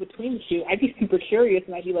could go between the two, I'd be super curious,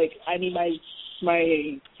 and I'd be like, I need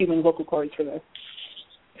my human vocal cords for this.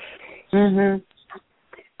 Mhm.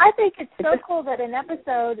 I think it's so cool that an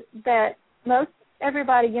episode that most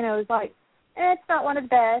everybody, is like, it's not one of the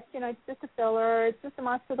best, it's just a filler, it's just a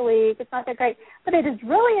monster of the week, it's not that great, but it has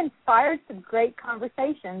really inspired some great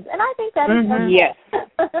conversations, and I think that is so cool. Yes.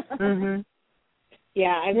 Mhm.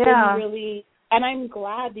 Yeah, I've been really, and I'm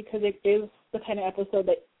glad, because it is the kind of episode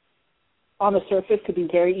that on the surface could be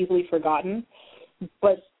very easily forgotten,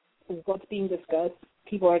 but what's being discussed,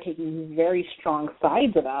 people are taking very strong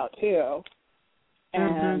sides about, too.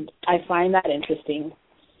 And I find that interesting.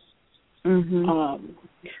 There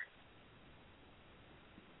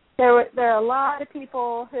are a lot of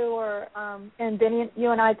people who are, and Benny,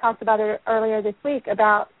 you and I talked about it earlier this week,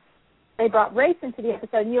 about they brought race into the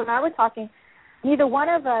episode. And you and I were talking, neither one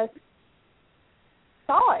of us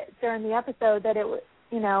saw it during the episode that it was,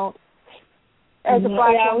 as a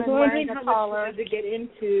black woman wearing a collar. I was wondering how much to get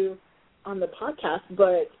into on the podcast,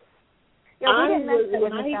 but we didn't mention it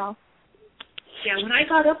with Michelle. Yeah, when I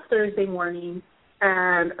got up Thursday morning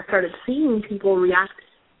and started seeing people react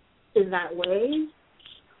in that way,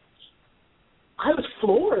 I was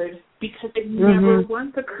floored, because it never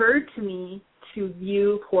once occurred to me to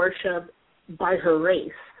view Portia by her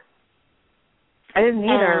race. I didn't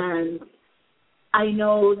either. And I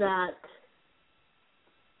know that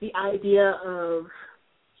the idea of,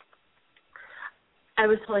 I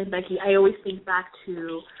was telling Becky, I always think back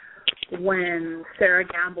to when Sarah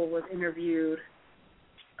Gamble was interviewed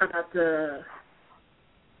about the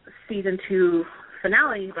season 2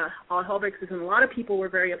 finale, about All Hell Breaks Loose, and a lot of people were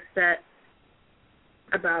very upset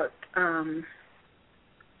about, I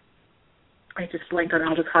just blanked on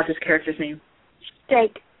Aldous Hodge's character's name.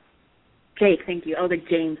 Jake, thank you. Oh,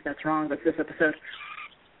 James, that's wrong. That's this episode.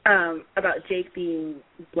 About Jake being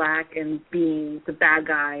black and being the bad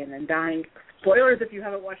guy and then dying. Spoilers if you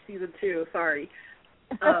haven't watched season 2. Sorry.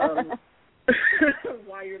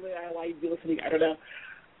 Why you'd be listening, I don't know.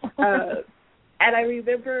 And I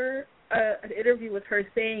remember an interview with her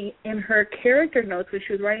saying in her character notes when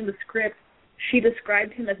she was writing the script, she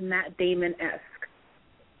described him as Matt Damon-esque,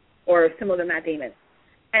 or similar to Matt Damon.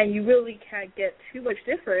 And you really can't get too much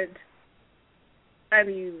different. I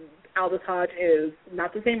mean, Aldous Hodge is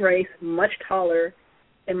not the same race, much taller,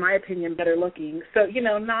 in my opinion, better looking. So,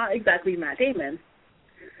 not exactly Matt Damon.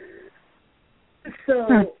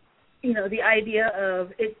 So, the idea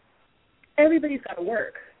of it, everybody's got to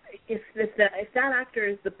work. If that actor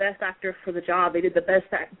is the best actor for the job, they did the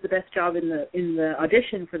best job in the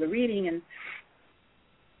audition for the reading, and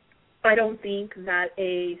I don't think that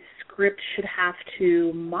a script should have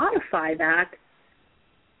to modify that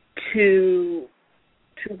to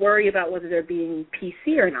worry about whether they're being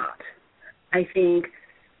PC or not. I think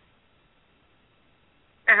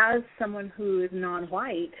as someone who is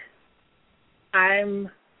non-white, and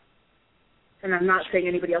I'm not saying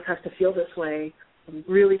anybody else has to feel this way, I'm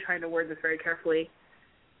really trying to word this very carefully,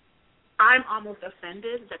 I'm almost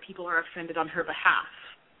offended that people are offended on her behalf.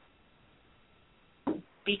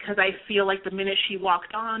 because I feel like the minute she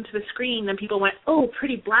walked on to the screen, then people went, "Oh,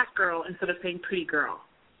 pretty black girl," instead of saying pretty girl.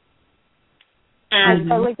 And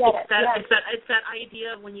totally get it's that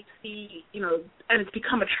idea of when you see, and it's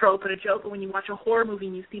become a trope and a joke, but when you watch a horror movie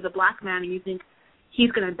and you see the black man and you think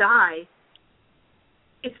he's going to die,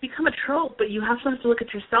 it's become a trope, but you also have to look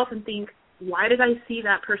at yourself and think, why did I see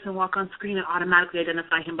that person walk on screen and automatically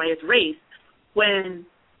identify him by his race when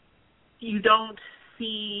you don't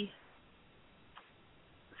see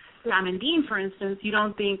Sam and Dean, for instance, you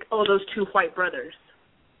don't think, oh, those two white brothers.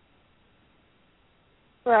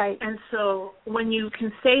 Right. And so when you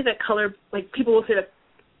can say that color, like people will say that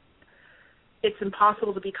it's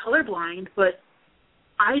impossible to be colorblind, but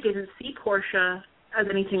I didn't see Portia as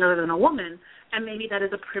anything other than a woman, and maybe that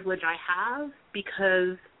is a privilege I have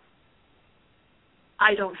because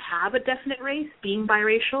I don't have a definite race, being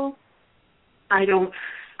biracial. I don't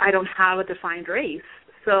have a defined race,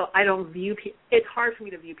 so I don't view it's hard for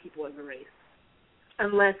me to view people as a race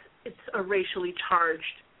unless it's a racially charged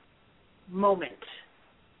moment.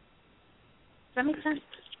 Does that make sense?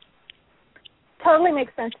 Totally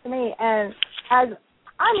makes sense to me. And as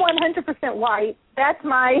I'm 100% white, that's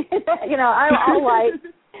my, I'm all white.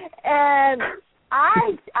 And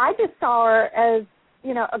I just saw her as,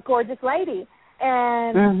 a gorgeous lady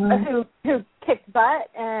and who kicked butt.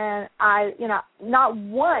 And I, not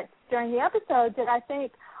once during the episode did I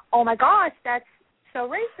think, oh my gosh, that's so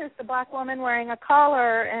racist, a black woman wearing a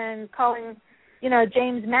collar and calling,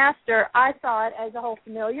 James master. I saw it as a whole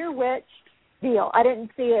familiar witch deal. I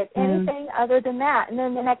didn't see it anything other than that. And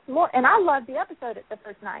then the next morning, and I loved the episode at the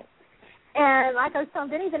first night. And like I was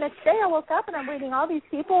telling Denny, the next day I woke up and I'm reading all these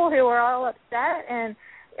people who were all upset and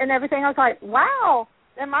everything. I was like, wow,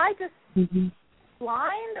 am I just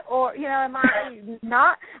blind or, am I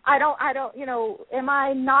not, am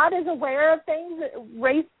I not as aware of things,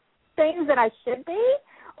 race things that I should be?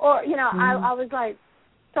 Or, I was like,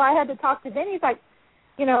 so I had to talk to Denny. He's like,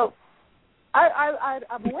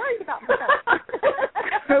 I'm worried about myself.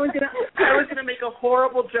 I was gonna make a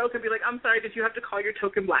horrible joke and be like, I'm sorry, did you have to call your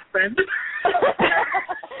token black friend?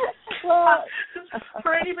 Well,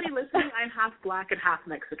 for anybody listening, I'm half black and half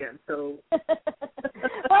Mexican, so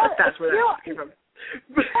that's where that came from.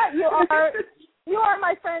 You are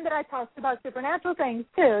my friend that I talked about supernatural things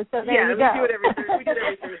too. So there you go. We do it every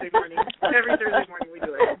Thursday morning. Every Thursday morning we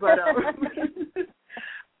do it. But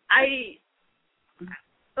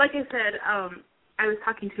like I said, I was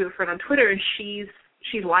talking to a friend on Twitter, and she's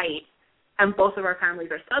white, and both of our families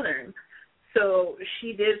are Southern. So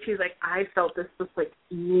she's like, I felt this was like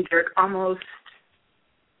knee-jerk, almost,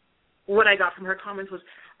 what I got from her comments was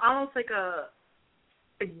almost like a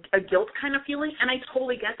guilt kind of feeling, and I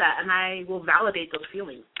totally get that, and I will validate those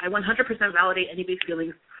feelings. I 100% validate anybody's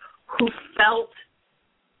feelings who felt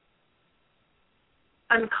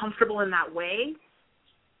uncomfortable in that way.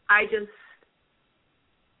 I just,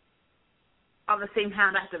 on the same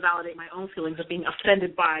hand, I have to validate my own feelings of being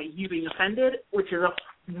offended by you being offended, which is a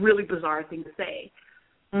really bizarre thing to say.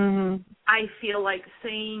 I feel like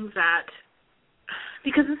saying that,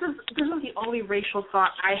 because this was the only racial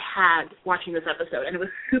thought I had watching this episode, and it was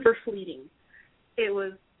super fleeting. It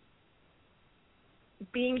was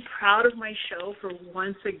being proud of my show for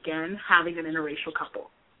once again having an interracial couple.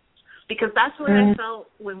 Because that's what I felt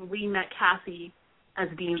when we met Cassie as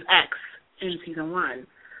Dean's ex in season 1.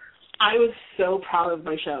 I was so proud of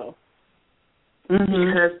my show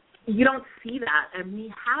because you don't see that, and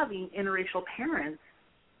me having interracial parents,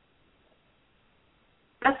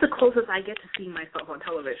 that's the closest I get to seeing myself on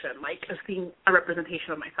television, like seeing a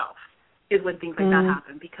representation of myself, is when things like that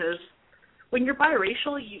happen. Because when you're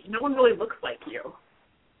biracial, no one really looks like you.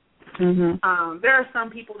 There are some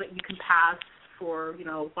people that you can pass for,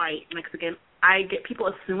 white, Mexican. People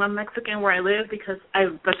assume I'm Mexican where I live because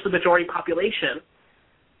that's the majority population.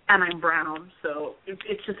 And I'm brown, so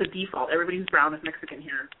it's just a default. Everybody's brown is Mexican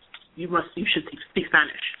here. You should speak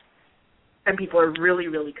Spanish. And people are really,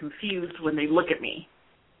 really confused when they look at me.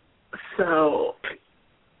 So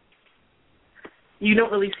you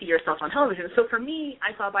don't really see yourself on television. So for me,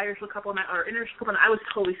 I saw a biracial couple or interracial couple, and I was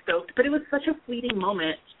totally stoked. But it was such a fleeting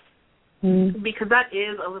moment because that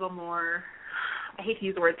is a little more, I hate to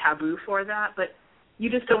use the word taboo for that, but you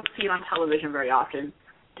just don't see it on television very often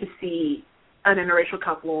to see an interracial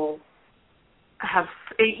couple have,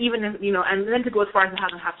 even, and then to go as far as to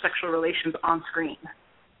have them have sexual relations on screen.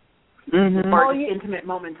 Or intimate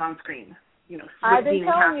moments on screen. I've been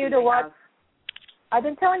telling you to watch. Yes, you've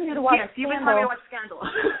been telling me to watch Scandal.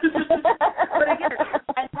 But again,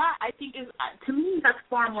 and that I think is, to me, that's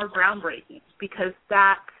far more groundbreaking because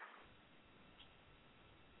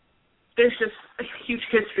there's just a huge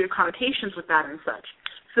history of connotations with that and such.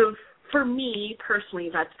 So for me, personally,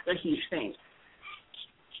 that's a huge thing.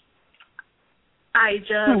 I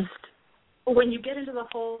just, when you get into the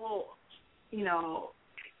whole,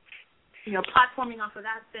 platforming off of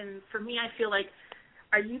that, then for me, I feel like,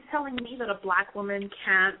 are you telling me that a black woman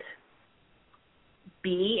can't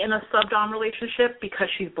be in a sub-dom relationship because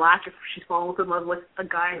she's black if she's fallen in love with a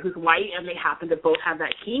guy who's white and they happen to both have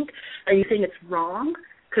that kink? Are you saying it's wrong?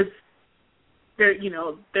 Because there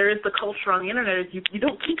is the culture on the internet. You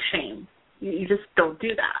don't kink shame. You just don't do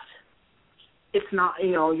that. It's not,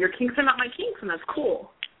 your kinks are not my kinks, and that's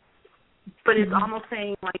cool. But it's almost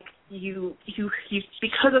saying, like, you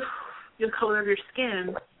because of the color of your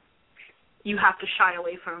skin, you have to shy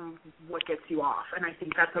away from what gets you off. And I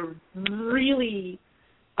think that's a really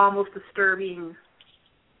almost disturbing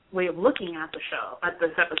way of looking at the show, at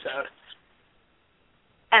this episode.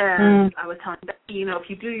 And I was telling Becky, if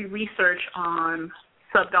you do your research on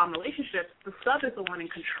sub-dom relationships, the sub is the one in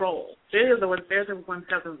control. They're the ones that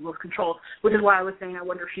have the most control, which is why I was saying I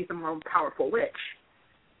wonder if she's the more powerful witch.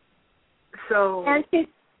 So, and she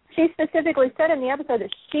specifically said in the episode that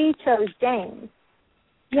she chose James.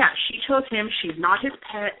 Yeah, she chose him. She's not his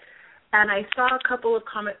pet. And I saw a couple of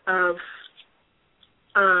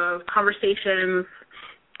conversations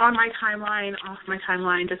on my timeline, off my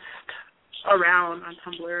timeline, just around on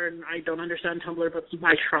Tumblr. And I don't understand Tumblr, but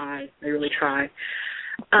I try. I really try.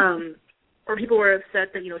 Or people were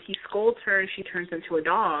upset that, he scolds her and she turns into a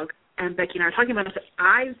dog. And Becky and I were talking about it.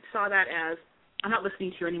 I saw that as, I'm not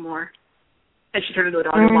listening to you anymore. And she turned into a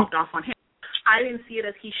dog and walked off on him. I didn't see it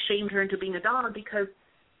as he shamed her into being a dog because,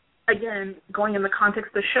 again, going in the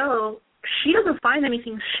context of the show, she doesn't find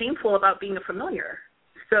anything shameful about being a familiar.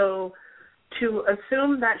 So to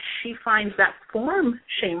assume that she finds that form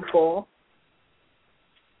shameful,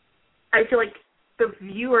 I feel like the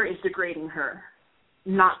viewer is degrading her,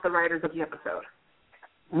 not the writers of the episode.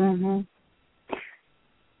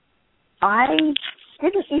 I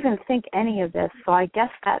didn't even think any of this, so I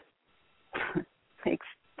guess that makes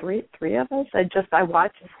three of us. I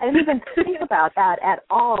watched. I didn't even think about that at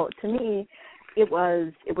all. To me, it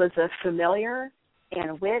was a familiar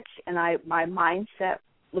and a witch, and my mindset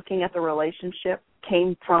looking at the relationship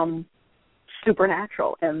came from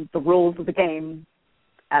Supernatural and the rules of the game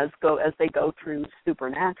as they go through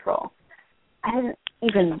Supernatural. I didn't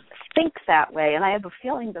even think that way, and I have a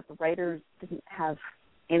feeling that the writers didn't have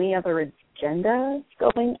any other agenda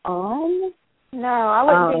going on. No, I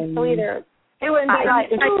wouldn't think so either. It wouldn't be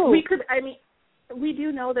right. We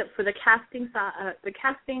do know that for the casting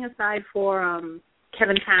aside for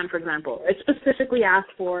Kevin Tan, for example, it specifically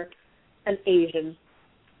asked for an Asian,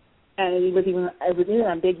 and it was even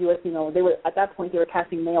ambiguous. They were at that point they were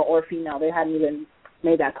casting male or female. They hadn't even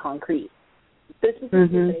made that concrete. This was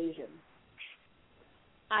Asian.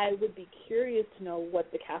 I would be curious to know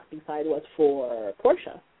what the casting side was for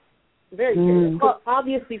Portia. Very curious. Well,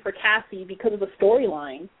 obviously for Cassie, because of the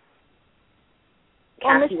storyline,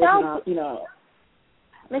 Cassie was not,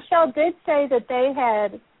 Michelle did say that they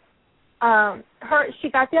had she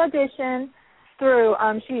got the audition through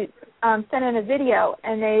she sent in a video,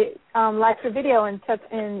 and they liked the video and accepted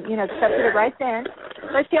it right then.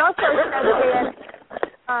 But she also said that they had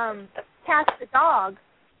cast the dog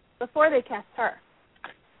before they cast her.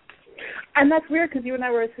 And that's weird because you and I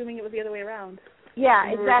were assuming it was the other way around. Yeah,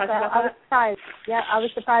 exactly. I was surprised. Yeah, I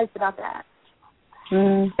was surprised about that.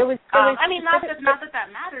 It was not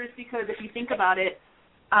that matters, because if you think about it,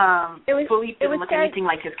 Philippe didn't look anything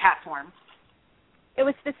like his cat form. It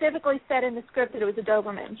was specifically said in the script that it was a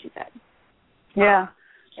Doberman, she said. Yeah.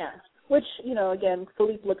 Yeah. Which, again,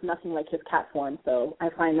 Philippe looked nothing like his cat form, so I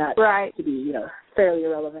find that to be, fairly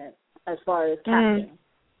irrelevant as far as casting.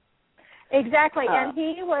 Exactly, and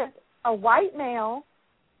he was a white male,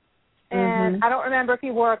 and I don't remember if he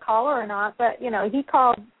wore a collar or not, but, he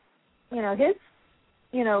called, his,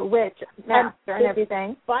 witch master and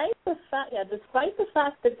everything. Despite the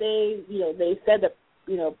fact that they said that,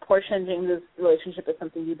 Portia and James's relationship is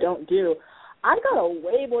something you don't do, I got a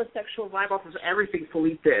way more sexual vibe off of everything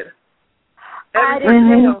Philippe did. I did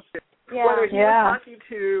too. Yeah. Whether he was talking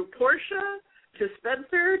to Portia, to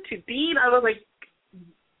Spencer, to Dean, I was like,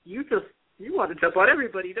 you want to jump on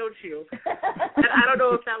everybody, don't you? And I don't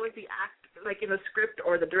know if that was the act, like in the script,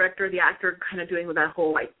 or the director or the actor kind of doing with that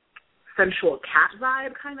whole, like, sensual cat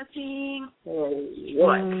vibe kind of thing, or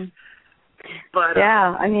what. But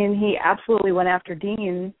yeah, he absolutely went after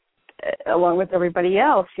Dean along with everybody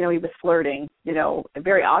else. He was flirting,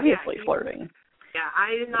 very obviously flirting. Yeah,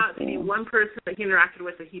 I did not see one person that he interacted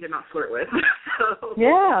with that he did not flirt with. So,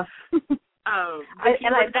 yeah. I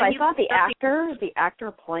thought the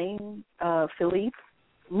actor playing Philippe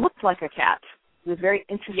looked like a cat. It was a very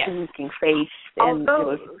interesting looking face, and it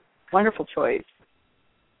was a wonderful choice.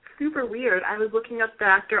 Super weird. I was looking up the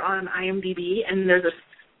actor on IMDb, and there's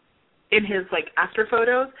in his actor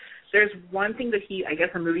photos, there's one thing that I guess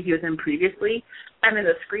a movie he was in previously, and in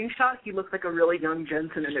the screenshot he looks like a really young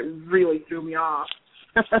Jensen, and it really threw me off.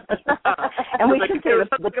 And we should say there was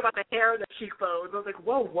something about the hair and the cheekbones. I was like,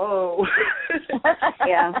 whoa.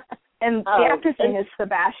 Yeah. And the actor's name is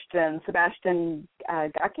Sebastian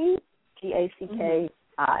Gacki, Gacki.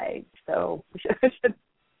 So we should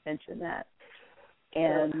mention that.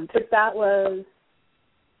 And but that was,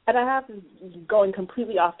 and I have going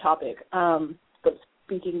completely off topic, but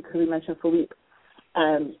speaking, because we mentioned Philippe,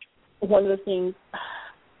 one of the things,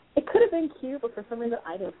 it could have been cute, but for some reason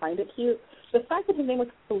I didn't find it cute. The fact that his name was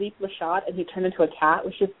Philippe Lachot and he turned into a cat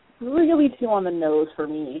was just really too on the nose for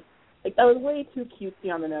me. That was way too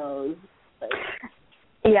cutesy on the nose.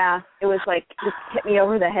 Yeah, it was just hit me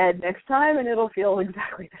over the head next time and it'll feel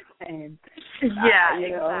exactly the same. Yeah,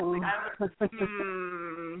 exactly. I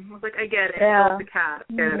was like, I get it. Yeah. It's a cat.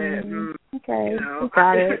 I get it. Okay,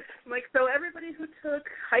 got it. So everybody who took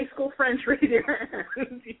high school French readers.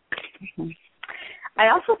 I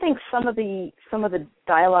also think some of the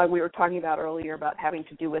dialogue we were talking about earlier about having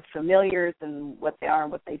to do with familiars and what they are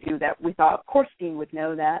and what they do, that we thought, of course, Dean would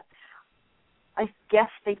know that. I guess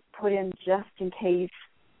they put in just in case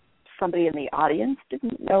somebody in the audience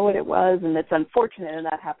didn't know what it was, and it's unfortunate, and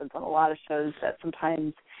that happens on a lot of shows, that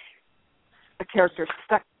sometimes a character's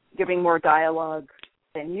stuck giving more dialogue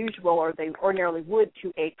than usual, or they ordinarily would,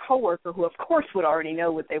 to a coworker who, of course, would already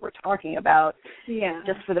know what they were talking about,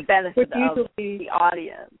 just for the benefit of the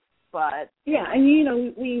audience. But yeah, and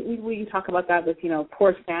we talk about that with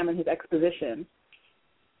poor Sam and his exposition.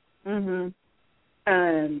 Mhm.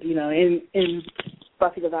 And in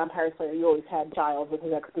Buffy the Vampire Slayer, you always had Giles with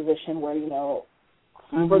his exposition, where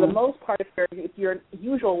for the most part, if you're a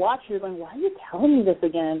usual watcher, you're going, why are you telling me this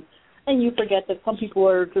again? And you forget that some people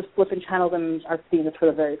are just flipping channels and are seeing this for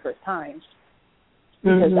the very first time.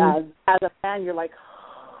 Because as a fan, you're like,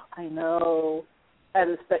 oh, I know.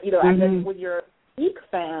 And then when you're a geek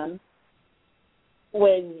fan,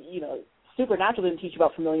 when Supernatural didn't teach you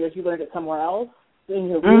about familiars, you learned it somewhere else. And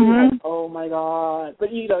you're really like, oh my God.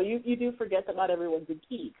 But you do forget that not everyone's a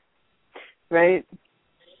geek. Right.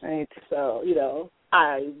 So,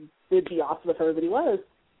 I did be awesome if everybody was.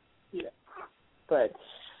 But,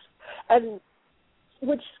 and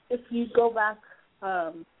which, if you go back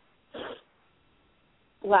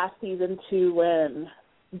last season to when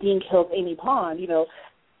Dean kills Amy Pond,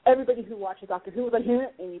 everybody who watches Doctor Who was like,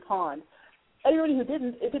 Amy Pond. Everybody who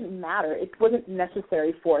didn't, it didn't matter. It wasn't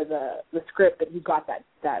necessary for the script that you got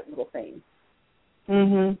that little thing.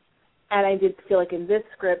 Mhm. And I did feel like in this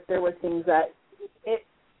script there were things that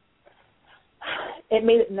it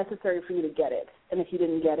made it necessary for you to get it. And if you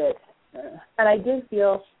didn't get it, and I did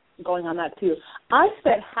feel, going on that too, I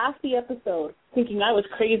spent half the episode thinking I was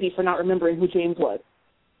crazy for not remembering who James was.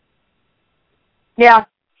 Yeah.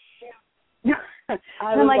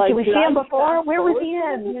 I'm like, did we see him before? Where was he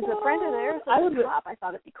in? He was a friend of theirs. I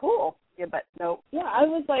thought it'd be cool. Yeah, but no. Yeah, I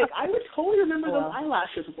was like, I would totally remember those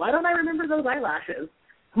eyelashes. Why don't I remember those eyelashes?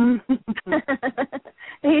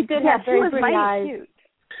 He did have very pretty eyes. Cute.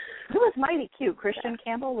 He was mighty cute. Christian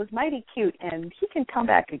Campbell was mighty cute, and he can come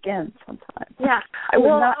back again sometime. Yeah. I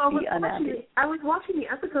would not be unhappy. I was watching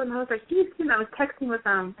the episode, and I was like, he's cute. I was texting with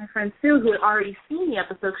my friend Sue, who had already seen the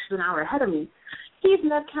episode. She's an hour ahead of me. He's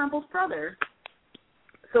Ned Campbell's brother.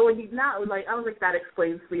 So when he's not, I was like, that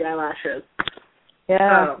explains the eyelashes.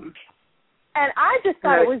 Yeah. And I just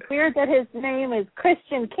thought it was weird that his name is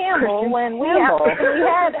Christian Campbell when we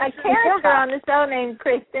had a character on the show named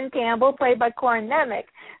Christian Campbell, played by Corin Nemec.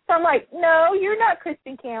 So I'm like, no, you're not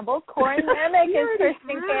Christian Campbell. Corin Nemec is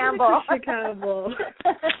Christian Campbell. Christian Campbell.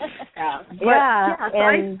 So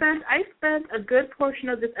I spent a good portion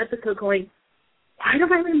of this episode going, why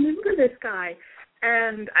don't I remember this guy?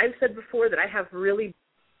 And I've said before that I have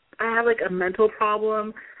like a mental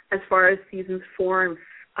problem as far as seasons 4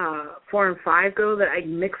 and 5 go, that I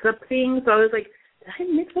mix up things. So I was like, did I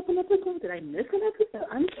mix up an episode? Did I miss an episode?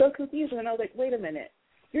 I'm so confused. And I was like, wait a minute.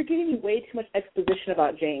 You're giving me way too much exposition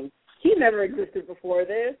about James. He never existed before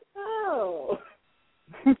this. Oh.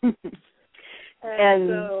 and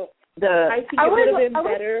so I think it would have been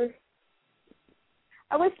better.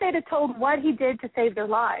 I wish they'd have told what he did to save their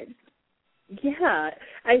lives. Yeah.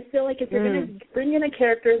 I feel like if you're going to bring in a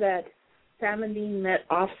character that Sam and Dean met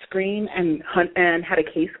off screen and had a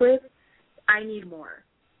case with, I need more.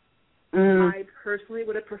 I personally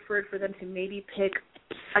would have preferred for them to maybe pick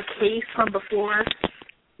a case from before.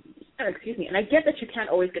 Excuse me. And I get that you can't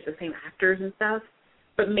always get the same actors and stuff,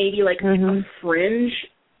 but maybe like a fringe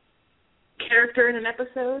character in an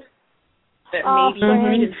episode that maybe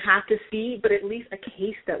we didn't have to see, but at least a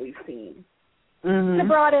case that we've seen. Mm-hmm.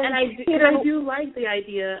 Brought in, and I do like the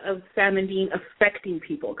idea of Sam and Dean affecting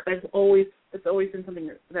people, because it's always been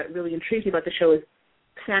something that really intrigues me about the show is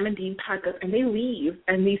Sam and Dean pack up and they leave,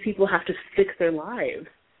 and these people have to fix their lives.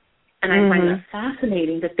 And I find that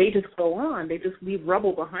fascinating that they just go on. They just leave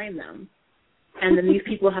rubble behind them. And then these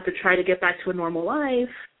people have to try to get back to a normal life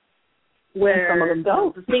where some of them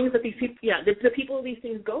don't. The things that these people, the people these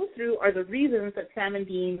things go through are the reasons that Sam and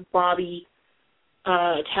Dean, Bobby,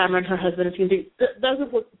 Tamara and her husband, those are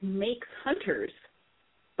what makes hunters.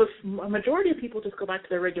 But a majority of people just go back to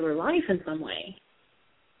their regular life in some way.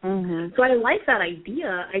 Mm-hmm. So I like that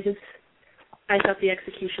idea. I thought the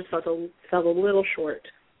execution fell a little short.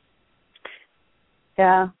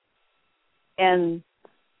 Yeah. And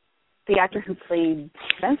the actor who played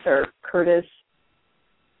Spencer, Curtis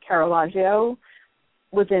Caravaggio,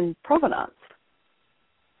 was in Provenance.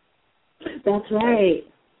 That's right.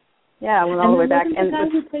 Yeah, I went all the way back. And the guy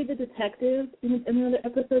who played the detective in another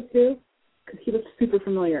episode too? Because he looks super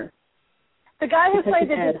familiar. The guy who played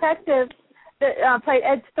the detective, that played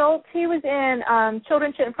Ed Stoltz, he was in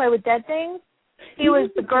Children Shouldn't Play with Dead Things. He was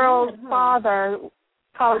the girl's father,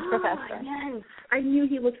 college professor. Yes. I knew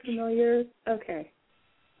he looked familiar. Okay.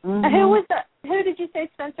 Mm-hmm. Who did you say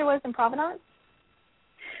Spencer was in Provenance?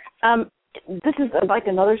 This is like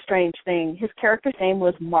another strange thing. His character's name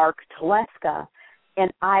was Mark Teleska,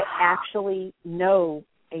 and I actually know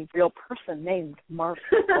a real person named Mark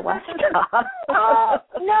Teleska.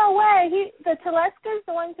 No way. The Teleskas,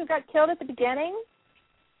 the ones who got killed at the beginning?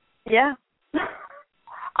 Yeah.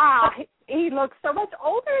 He looks so much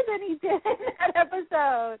older than he did in that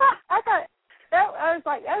episode. I was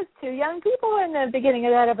like, that was two young people in the beginning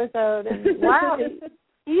of that episode. And wow,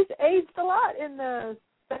 he's aged a lot in the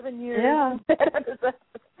 7 years. Yeah. That episode.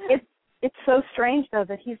 It's so strange though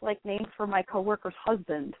that he's like named for my coworker's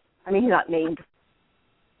husband. I mean, he's not named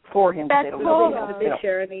for him. That's cool. They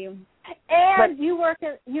share a name. And you work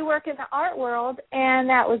in the art world, and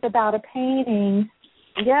that was about a painting.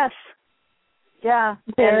 Yes. Yeah.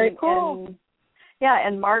 Very cool.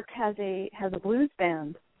 And Mark has a blues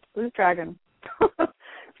band, Blues Dragon.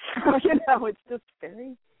 So, it's just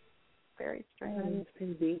very, very strange. That's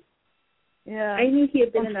crazy. Yeah. I knew he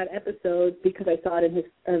had been in that episode because I saw it in his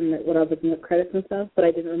when I was looking at credits and stuff, but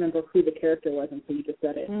I didn't remember who the character was until you just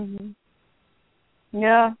said it. Mm-hmm.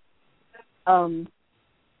 Yeah. And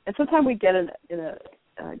sometimes we get a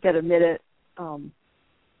minute.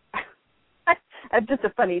 Just a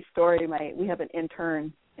funny story. We have an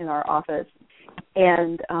intern in our office,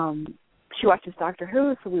 and she watches Doctor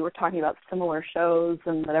Who, so we were talking about similar shows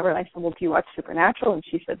and whatever, and I said, well, do you watch Supernatural? And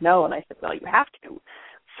she said, no, and I said, well, you have to.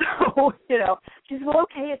 So, she said, well,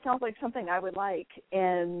 okay, it sounds like something I would like,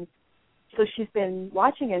 and so she's been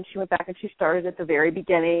watching it, and she went back and she started at the very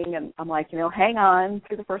beginning, and I'm like, hang on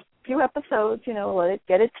through the first few episodes, let it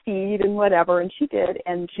get its feed and whatever, and she did,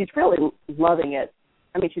 and she's really loving it.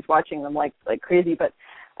 I mean, she's watching them like crazy, but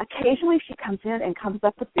occasionally she comes in and comes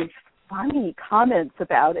up with these funny comments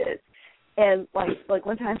about it. And like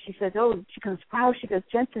one time she says, she goes,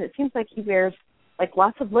 Jensen, it seems like he wears like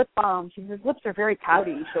lots of lip balm. She says, his lips are very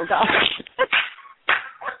pouty. She'll go.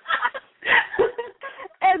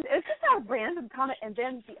 And it's just a random comment. And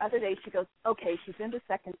then the other day she goes, okay, she's in the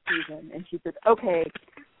second season. And she says, okay.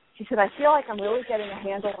 She said, I feel like I'm really getting a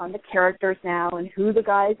handle on the characters now and who the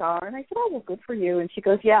guys are. And I said, well, good for you. And she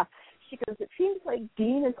goes, yeah. She goes, it seems like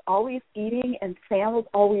Dean is always eating and Sam is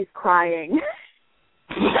always crying.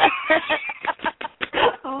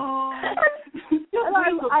 Oh.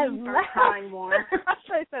 I laughed. Crying more.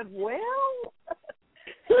 I said, well,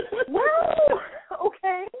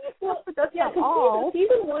 okay. Well, that's not all.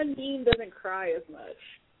 Season 1, Dean doesn't cry as much.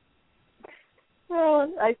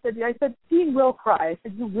 Well, I said, Dean will cry. I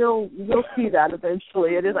said, you'll see that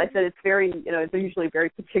eventually. It is. I said, it's very, it's usually very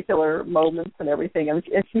particular moments and everything. And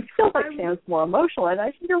she feels like Sam's more emotional. And I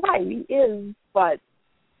said, you're right, he is. But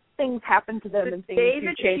things happen to them and things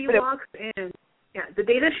do change. The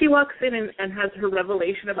day that she walks in and has her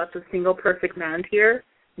revelation about the single perfect man tier,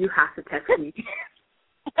 you have to text me.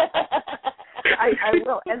 I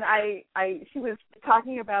will. And she was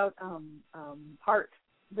talking about heart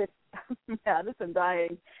with Madison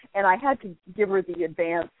dying, and I had to give her the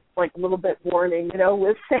advance, like a little bit warning,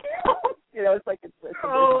 with Sam. It's like it's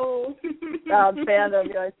fandom.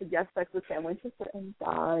 I said yes, sex with Sam Winchester and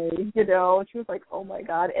die. And she was like, oh my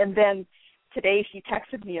god. And then today she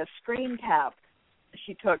texted me a screen cap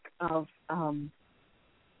she took of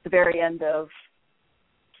the very end of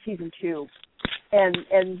season 2, and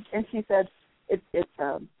she said, it's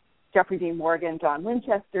Jeffrey Dean Morgan, John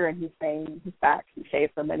Winchester, and he's saying he's back. He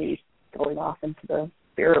saved them, and he's going off into the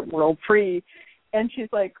spirit world free. And she's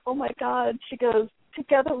like, "Oh my God!" She goes,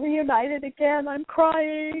 "Together, reunited again. I'm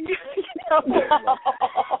crying."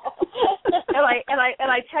 and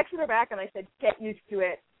I texted her back and I said, "Get used to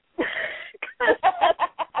it."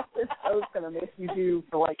 This show's gonna make you do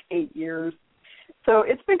for like 8 years. So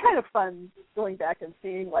it's been kind of fun going back and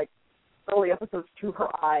seeing like early episodes through her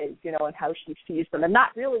eyes, you know, and how she sees them, and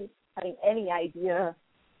not really having any idea,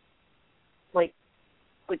 like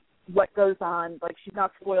what goes on. Like, she's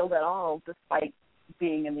not spoiled at all, despite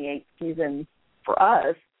being in the 8th season. For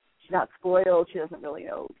us, she's not spoiled. She doesn't really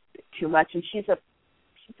know too much, and she's a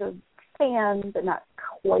fan, but not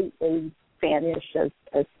quite as fanish as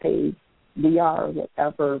say we are, or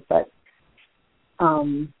whatever. But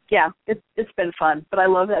yeah, it's been fun. But I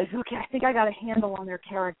love that. I said, okay, I think I got a handle on their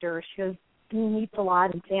character. She goes, Dean eats a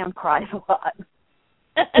lot and Sam cries a lot.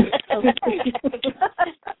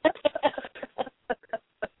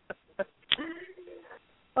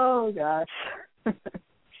 Oh gosh.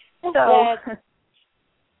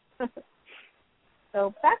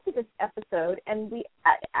 So back to this episode, and we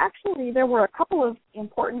actually, there were a couple of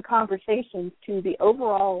important conversations to the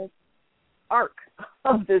overall arc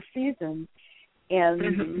of this season and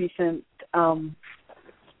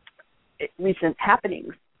recent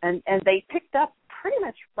happenings, and they picked up pretty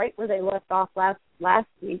much right where they left off last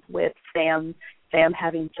week with Sam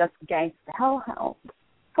having just ganked the Hellhound.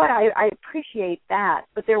 So I appreciate that,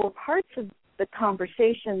 but there were parts of the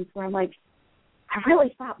conversations where I'm like, I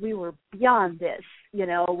really thought we were beyond this, you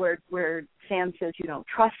know, where Sam says, you don't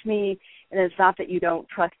trust me, and it's not that you don't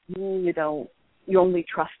trust me, you only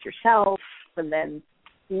trust yourself, and then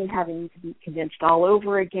Dean having to be convinced all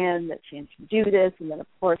over again that Sam can do this, and then of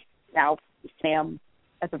course now Sam,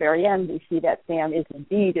 at the very end, we see that Sam is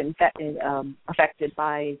indeed affected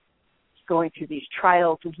by going through these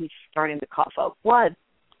trials, and he's starting to cough out blood.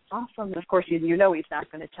 Awesome. And of course, you know he's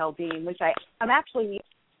not going to tell Dean, which I'm actually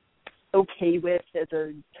okay with as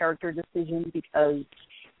a character decision, because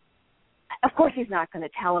of course he's not going to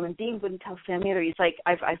tell him, and Dean wouldn't tell Sam either. He's like,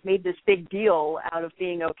 I've made this big deal out of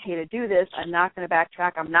being okay to do this. I'm not going to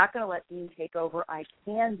backtrack. I'm not going to let Dean take over. I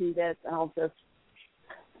can do this, and I'll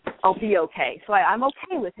be okay. So I'm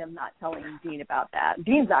okay with him not telling Dean about that.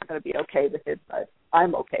 Dean's not going to be okay with it, but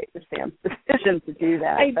I'm okay with Sam's decision to do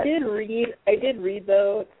that. I did read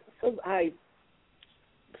though.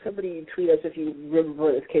 Somebody tweet us if you remember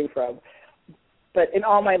where this came from. But in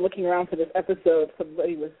all my looking around for this episode,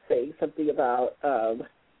 somebody was saying something about,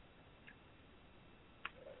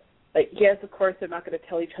 like, yes, of course, they're not going to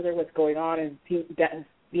tell each other what's going on, and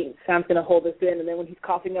Sam's going to hold this in, and then when he's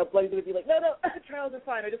coughing up blood, he's going to be like, no, trials are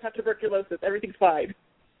fine. I just have tuberculosis. Everything's fine.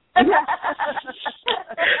 I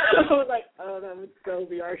was like, oh, that would go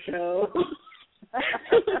be our show.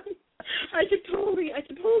 I could totally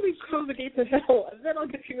close the gates of hell, and then I'll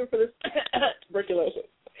get treatment for this tuberculosis.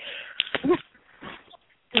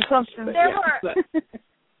 There were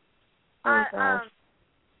on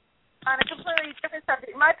a completely different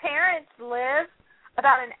subject. My parents live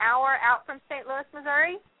about an hour out from St. Louis,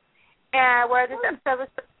 Missouri, and where this episode was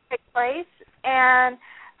supposed to take place. And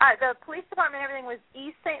the police department and everything was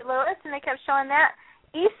East St. Louis, and they kept showing that.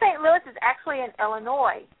 East St. Louis is actually in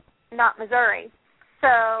Illinois, not Missouri. So,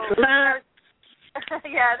 there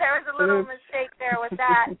was a little mistake there with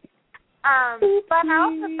that. But I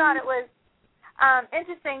also thought it was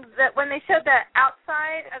interesting that when they showed the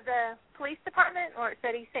outside of the police department, or it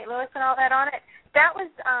said East St. Louis and all that on it, that was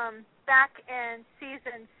back in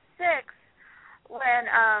season 6 when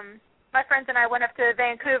my friends and I went up to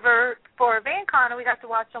Vancouver for VanCon, and we got to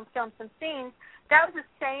watch them film some scenes. That was the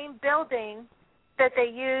same building that they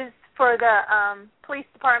used for the police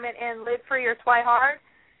department in Live Free or Try Hard,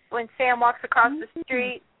 when Sam walks across the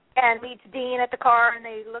street and meets Dean at the car, and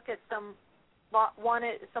they look at some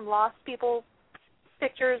lost people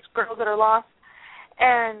pictures, girls that are lost,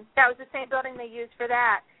 and that was the same building they used for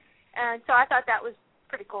that. And so I thought that was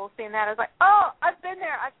pretty cool, seeing that. I was like, oh, I've been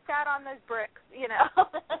there. I've sat on those bricks, you know.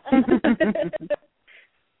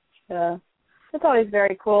 Yeah. It's always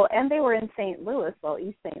very cool. And they were in St. Louis,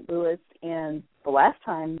 East St. Louis, and the last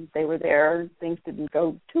time they were there, things didn't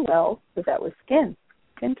go too well, because that was Skin.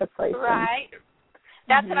 Skin took place. Right.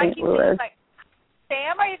 That's what I keep thinking, like,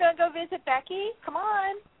 Sam, are you going to go visit Becky? Come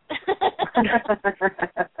on.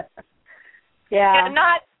 Yeah.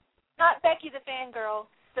 Not Becky the fangirl,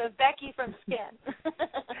 so Becky from Skin.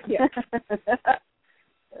 Yeah.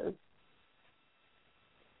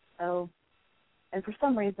 So, and for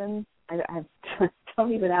some reason, I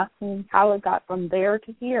don't even ask me how it got from there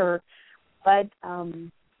to here, but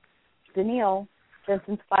Danielle,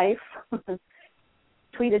 Jensen's wife,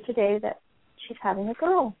 tweeted today that she's having a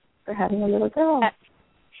girl. They're having a little girl.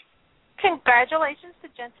 Congratulations to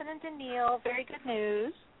Jensen and Danielle. Very good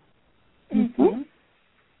news. Mm-hmm.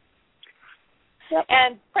 Yep.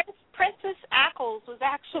 And Princess Ackles was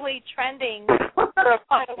actually trending for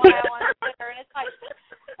quite a while on Twitter, and it's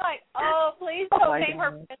like, oh, please don't name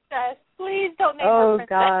her Princess. Please don't name her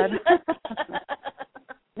Princess. Oh God.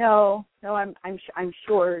 No, I'm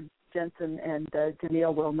sure Jensen and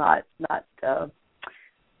Danielle will not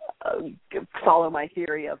follow my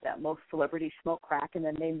theory of that most celebrities smoke crack and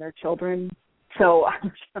then name their children. So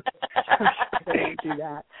I'm sure they won't do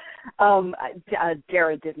that.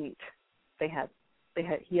 Jared didn't.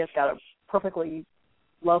 He has got a perfectly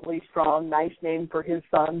lovely, strong, nice name for his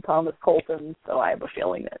son, Thomas Colton. So I have a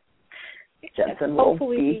feeling that Jensen will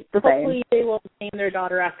be the same. Hopefully they will name their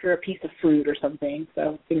daughter after a piece of fruit or something.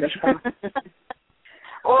 So fingers crossed.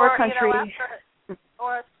 or country.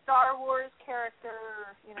 Or a Star Wars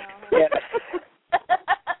character, Yeah.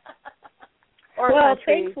 Or well,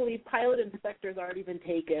 country. thankfully, pilot inspector's already been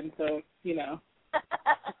taken, so.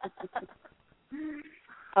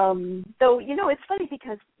 Though, it's funny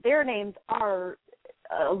because their names are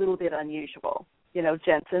a little bit unusual.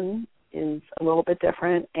 Jensen is a little bit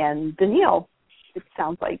different, and Danielle, it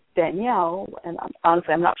sounds like Danielle, and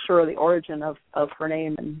honestly, I'm not sure of the origin of her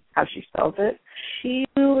name and how she spells it. She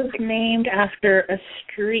was named after a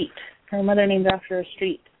street. Her mother named after a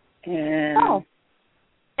street. And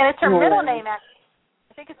it's her middle name, actually.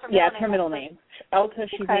 I think it's her middle name. Yeah, it's her middle name. Elta,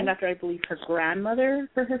 she's named after, I believe, her grandmother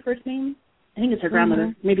for her first name. I think it's her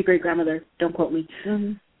grandmother, maybe great-grandmother. Don't quote me.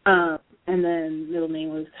 Mm-hmm. And then middle name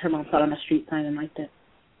was, her mom saw it on a street sign and liked it.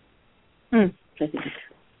 I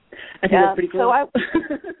think that's pretty cool.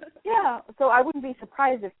 So I wouldn't be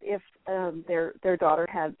surprised if their daughter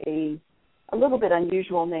had a little bit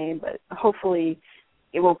unusual name, but hopefully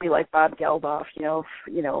it won't be like Bob Geldof,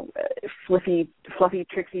 Fluffy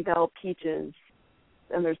Trixie Belle Peaches,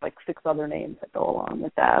 and there's like 6 other names that go along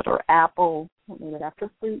with that, or Apple, name it after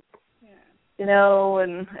fruit,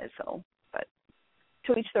 and so, but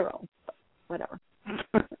to each their own, but whatever.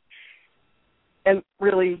 And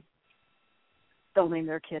really, they'll name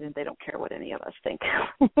their kid and they don't care what any of us think.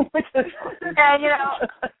 And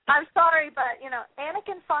I'm sorry, but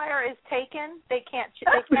Anakin Fire is taken. They can't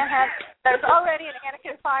have. There's already an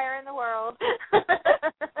Anakin Fire in the world.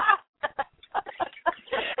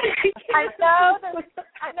 I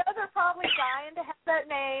know they're probably dying to have that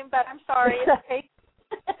name, but I'm sorry, it's taken.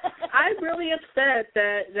 I'm really upset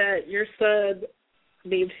that your son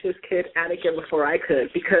named his kid Anakin before I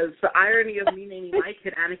could, because the irony of me naming my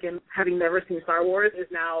kid Anakin, having never seen Star Wars, is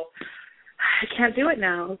now I can't do it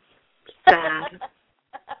now. Sad.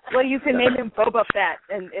 Well, you can name him Boba Fett,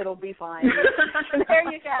 and it'll be fine.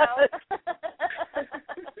 There you go.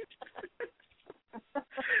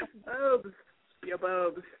 Bobes. Yeah,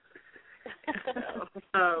 Bobes.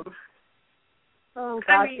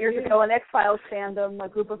 Gosh, years ago in X-Files fandom, a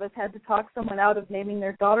group of us had to talk someone out of naming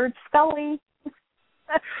their daughter Scully.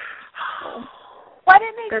 Why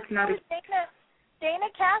didn't they choose Dana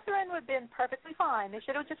Catherine would have been perfectly fine. They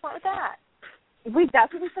should have just went with that.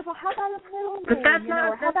 That's what we said. Well, how about a middle name? But that's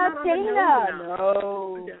not. How about Dana?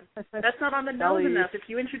 No. That's not on the nose enough. If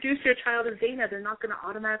you introduce your child as Dana, they're not going to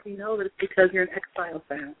automatically know that it's because you're an X-Files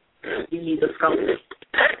fan. You need the Scully.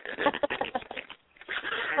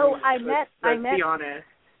 So I met. Be honest.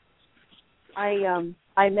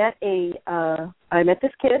 I met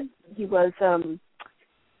this kid. He was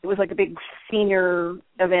it was like a big senior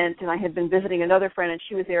event, and I had been visiting another friend, and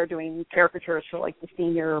she was there doing caricatures for like the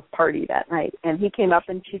senior party that night. And he came up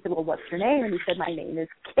and she said, "Well, what's your name?" And he said, "My name is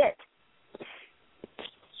Kit."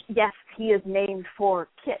 Yes, he is named for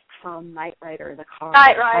Kit from Knight Rider, the car.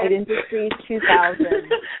 Knight Rider. Knight Industries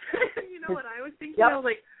 2000. You know what I was thinking? Yep. I was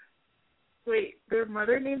like, wait, their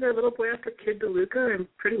mother named their little boy after Kid DeLuca and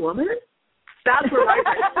Pretty Woman? That's where my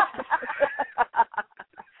brain was.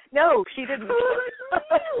 No, she didn't.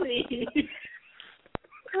 Really?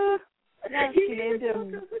 Yeah, she named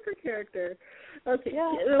him. What's her character? Okay,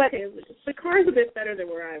 yeah, okay. The car is a bit better than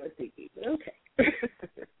where I was thinking, but okay.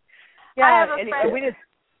 Yeah, I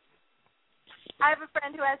have a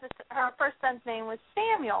friend who has her first son's name was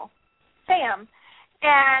Sam.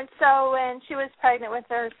 And so when she was pregnant with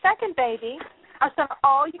her second baby, I said,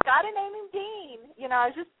 "Oh, you got to name him Dean." I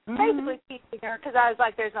was just basically teasing her because I was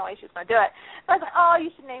like, "There's no way she's going to do it." So I was like, "Oh, you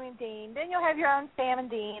should name him Dean. Then you'll have your own Sam and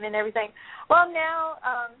Dean and everything." Well, now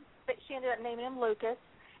she ended up naming him Lucas,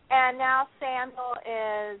 and now Samuel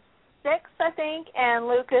is 6, I think, and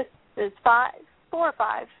Lucas is 4 or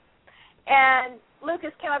 5. And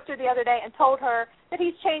Lucas came up to her the other day and told her that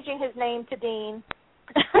he's changing his name to Dean.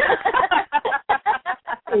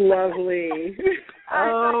 Lovely.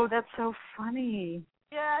 Oh, that's so funny.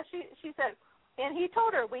 Yeah, she said, and he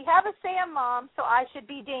told her, we have a Sam, Mom, so I should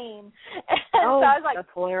be Dean. And Oh, so I was like, that's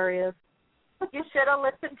hilarious. You should have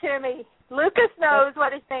listened to me. Lucas knows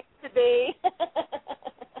what his name should be.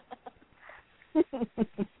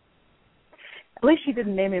 At least she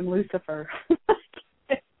didn't name him Lucifer.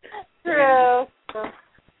 True.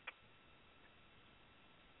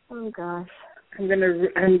 Oh gosh. I'm gonna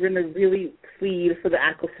really plead for the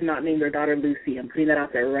Ackles to not name their daughter Lucy. I'm putting that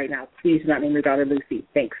out there right now. Please do not name your daughter Lucy.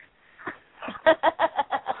 Thanks.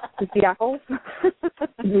 Lucy Ackles?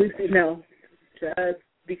 Lucy, no. Just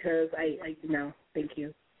because I no. Thank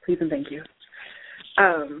you. Please and thank you.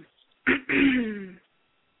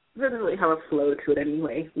 Doesn't really have a flow to it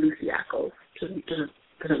anyway. Lucy Ackles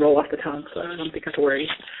doesn't roll off the tongue, so I don't think I have to worry.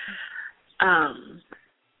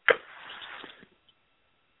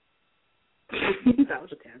 That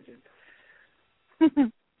was a tangent.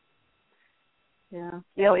 Yeah.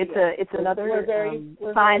 You know, it's another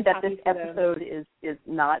sign that this episode is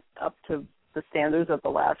not up to the standards of the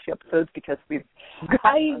last few episodes because we've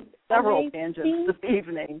got several tangents this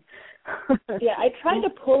evening. Yeah, I tried to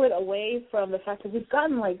pull it away from the fact that we've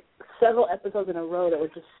gotten like several episodes in a row that were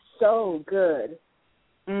just so good,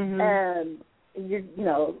 and you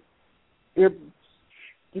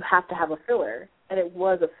have to have a filler, and it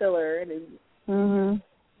was a filler, and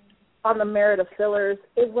on the merit of fillers,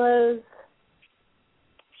 it was.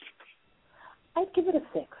 I'd give it a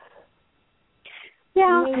 6. Yeah,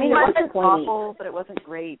 I mean, it wasn't awful, but it wasn't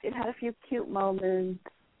great. It had a few cute moments,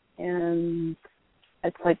 and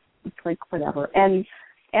it's like whatever. And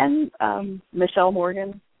Mishael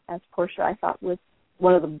Morgan as Portia, I thought was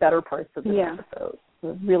one of the better parts of this episode.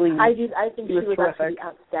 Really, I think she was actually the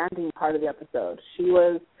outstanding part of the episode. She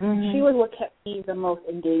was what kept me the most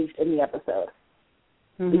engaged in the episode.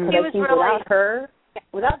 Because I think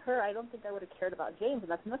without her, I don't think I would have cared about James, and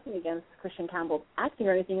that's nothing against Christian Campbell's acting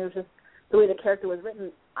or anything. It was just the way the character was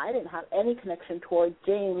written. I didn't have any connection towards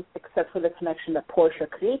James except for the connection that Portia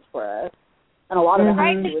creates for us, and a lot of it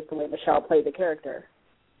has to do with the way Mishael played the character.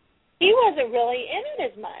 He wasn't really in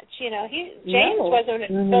it as much, James wasn't.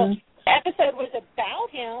 The episode was about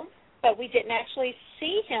him, but we didn't actually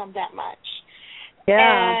see him that much.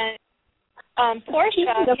 Yeah. And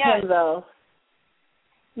Portia, him, though.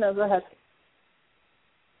 No, go ahead.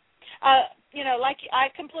 Like I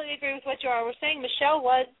completely agree with what you all were saying. Mishael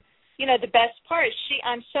was, the best part.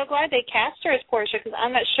 I'm so glad they cast her as Portia because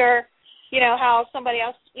I'm not sure, how somebody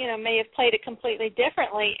else, may have played it completely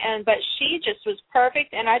differently. But she just was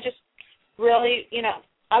perfect, and I just really,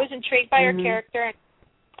 I was intrigued by her character, and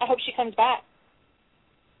I hope she comes back.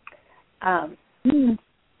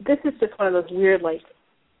 This is just one of those weird,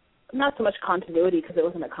 not so much continuity because it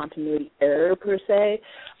wasn't a continuity error per se,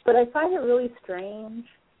 but I find it really strange.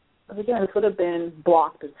 Again, this would have been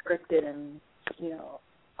blocked and scripted and,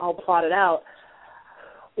 all plotted out.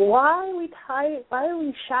 Why we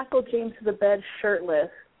shackle James to the bed shirtless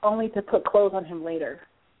only to put clothes on him later?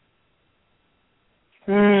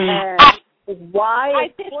 And why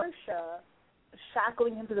is Portia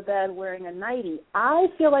shackling him to the bed wearing a nightie? I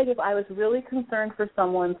feel like if I was really concerned for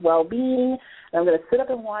someone's well-being and I'm going to sit up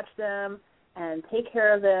and watch them and take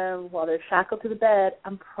care of them while they're shackled to the bed,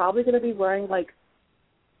 I'm probably going to be wearing,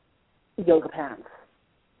 yoga pants.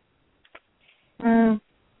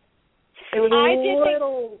 It was a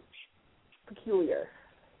little peculiar.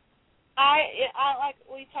 I like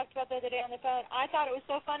we talked about the other day on the phone. I thought it was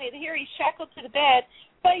so funny to hear he's shackled to the bed,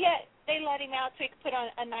 but yet they let him out so he could put on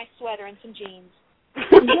a nice sweater and some jeans.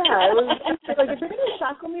 Yeah, it was just if they're going to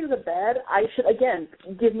shackle me to the bed, I should, again,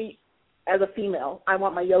 give me, as a female, I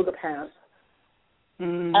want my yoga pants.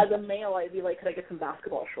 As a male, I'd be like, could I get some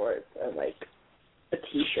basketball shorts and, a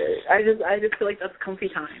T-shirt? I just feel like that's comfy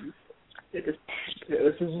time. It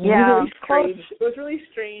was really strange. It was really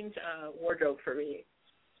strange wardrobe for me.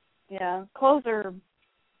 Yeah, clothes are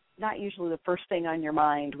not usually the first thing on your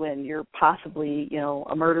mind when you're possibly,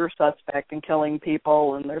 a murder suspect and killing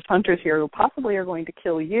people, and there's hunters here who possibly are going to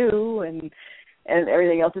kill you, and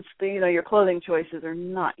everything else. It's your clothing choices are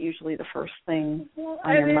not usually the first thing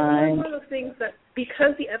on your mind. It was one of those things that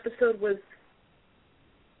because the episode was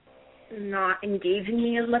not engaging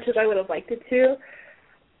me as much as I would have liked it to,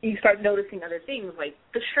 you start noticing other things, like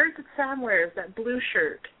the shirt that Sam wears, that blue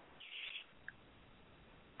shirt.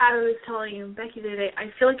 I was telling you, Becky, the other day,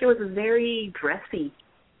 I feel like it was very dressy.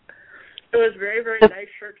 It was a very, very nice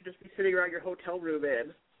shirt to just be sitting around your hotel room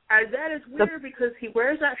in. And that is weird because he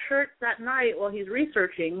wears that shirt that night while he's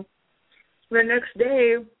researching. The next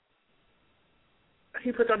day,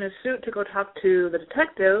 he puts on his suit to go talk to the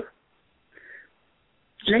detective,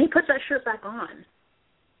 and then he puts that shirt back on.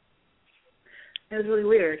 It was really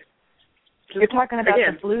weird. You're talking about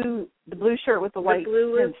the blue shirt with the white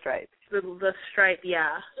pinstripes. The stripe,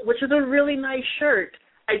 yeah, which is a really nice shirt.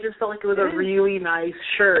 I just felt like it was a really nice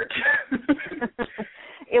shirt.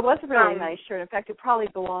 It was a really nice shirt. In fact, it probably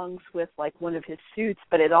belongs with like one of his suits.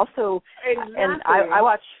 But it also, and I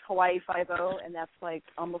watch Hawaii Five-0, and that's like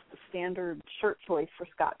almost the standard shirt choice for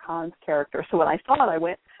Scott Kahn's character. So when I saw it, I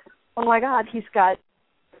went, "Oh my God, he's got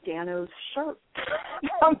Dano's shirt."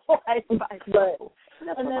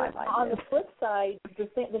 And then on the flip side,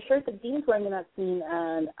 the shirt that Dean's wearing in that scene,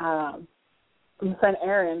 and my friend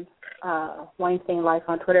Erin, Weinstein Life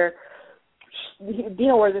on Twitter,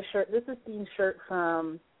 Dino wore this shirt. This is Dean's shirt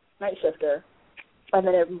from Night Shifter, and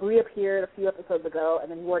then it reappeared a few episodes ago, and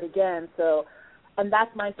then he wore it again. So, and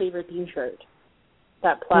that's my favorite Dean shirt.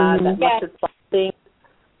 That plaid, that mustard plaid thing,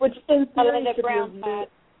 which in theory should be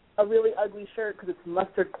a really ugly shirt because it's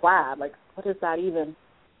mustard plaid. Like, what is that even?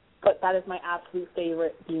 But that is my absolute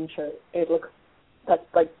favorite Dean shirt. That's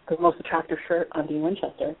like the most attractive shirt on Dean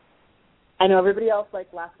Winchester. I know everybody else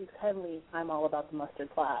like last week's Henley. I'm all about the mustard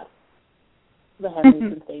plaid. The Henley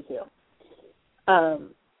can stay too.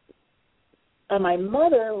 And my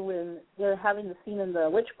mother, when they're having the scene in the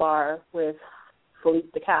witch bar with Philippe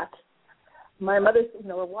the cat, my mother,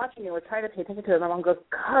 we're watching it, we're trying to pay attention to it, and my mom goes,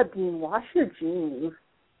 "God, Dean, wash your jeans."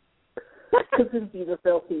 Because his jeans are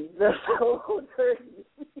filthy. They're so dirty.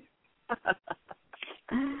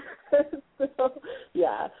 So,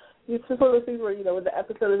 yeah. It's just one of those things where, when the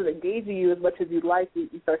episode isn't engaging you as much as you'd like, you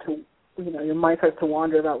start to, your mind starts to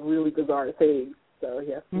wander about really bizarre things. So,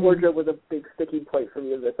 yeah, wardrobe was a big sticking point for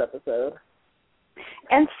me in this episode.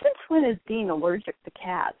 And since when is Dean allergic to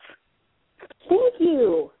cats? Thank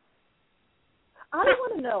you. I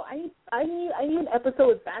want to know. I need an episode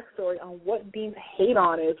with backstory on what Dean's hate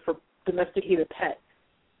on is for domesticated pets.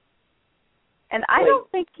 And I don't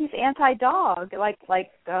think he's anti-dog, like they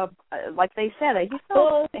said. I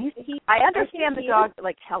understand the dog,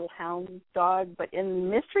 like hellhound dog, but in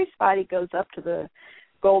Mystery Spot, he goes up to the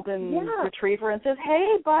golden retriever and says,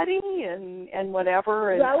 "Hey, buddy," and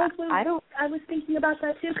whatever. And I was thinking about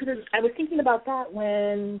that too, because I was thinking about that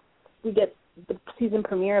when we get the season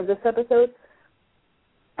premiere of this episode,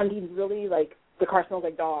 and he's really like the car smells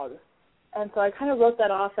like dog, and so I kind of wrote that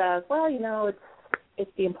off as, well, it's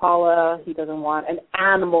the Impala. He doesn't want an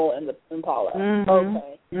animal in the Impala.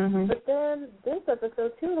 Okay. But then this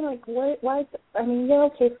episode, too, I'm like, why? I mean,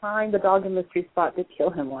 okay, fine. The dog in Mystery Spot did kill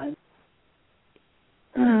him once.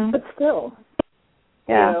 But still.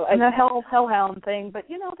 Yeah, and the hellhound thing. But,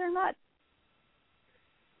 they're not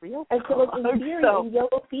real. And so, like, in theory, in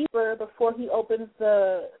Yellow Fever, before he opens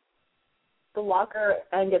the locker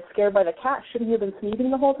and gets scared by the cat, shouldn't he have been sneezing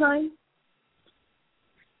the whole time?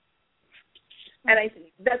 And I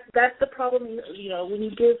think that's the problem, when you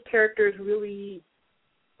give characters really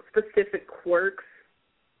specific quirks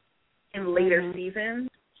in later seasons,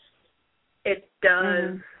 it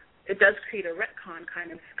does create a retcon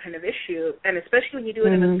kind of issue, and especially when you do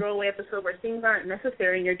it in a throwaway episode where things aren't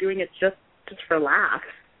necessary and you're doing it just for laughs.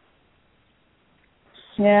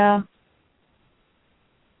 Yeah.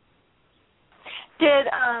 Did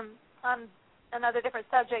on another different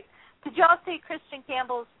subject, did y'all see Christian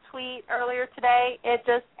Campbell's tweet earlier today? It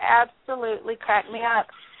just absolutely cracked me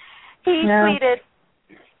up. He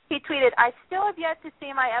tweeted, "I still have yet to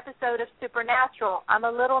see my episode of Supernatural. I'm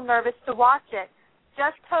a little nervous to watch it.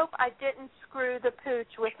 Just hope I didn't screw the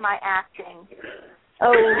pooch with my acting."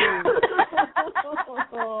 Oh man.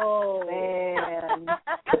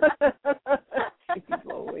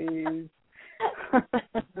 Louise.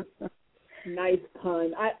 Nice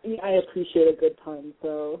pun. I appreciate a good pun,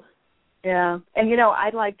 so. Yeah, and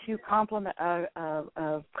I'd like to compliment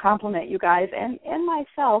you guys and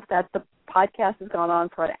myself that the podcast has gone on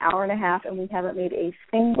for an hour and a half and we haven't made a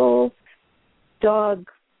single dog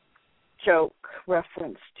joke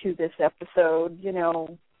reference to this episode.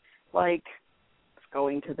 Like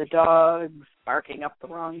going to the dogs, barking up the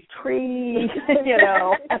wrong tree.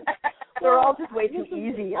 They're all just way too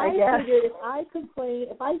easy. I guess. If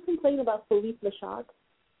I complain about Philippe Le Chat,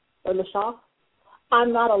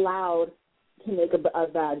 I'm not allowed to make a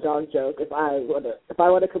bad dog joke if I want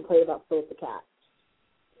to complain about Philip the cat.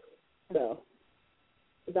 So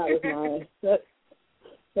that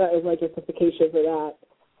was my justification for that.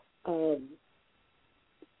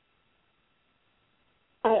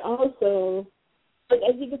 I also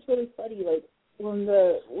I think it's really funny, like when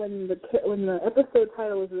the episode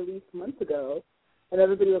title was released months ago, and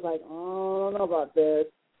everybody was like, "Oh, I don't know about this."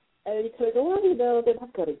 And you could go, well, they're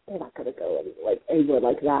not gonna go anywhere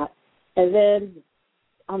like that. And then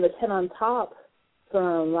on the 10 on top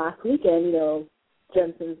from last weekend, during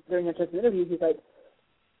a Jensen interview, he's like,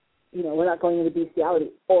 we're not going into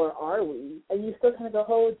bestiality, or are we? And you still kind of go,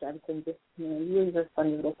 oh, Jensen, just, you and your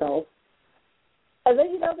funny little self. And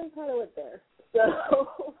then, they kind of went there. So,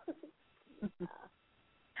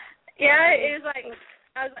 yeah, it was like,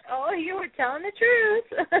 I was like, oh, you were telling the truth.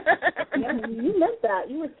 Yeah, you meant that.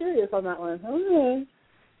 You were serious on that one. Okay.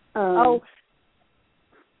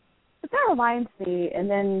 But that reminds me, and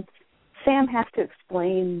then Sam has to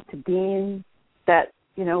explain to Dean that,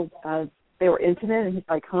 they were intimate, and he's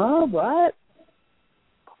like, huh, what?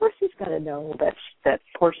 Of course he's got to know that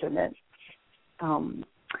Portia meant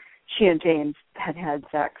she and James had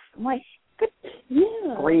sex. I'm like, good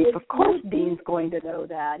grief, of course Dean's going to know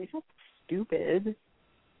that. He's not stupid.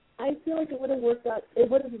 I feel like it would have worked out. It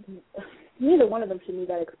would have. Neither one of them should need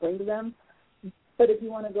that explained to them. But if you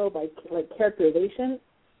want to go by characterization,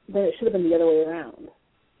 then it should have been the other way around.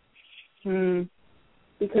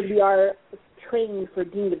 Because we are trained for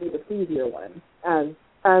Dean to be the sleazier one, as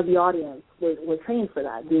the audience we're trained for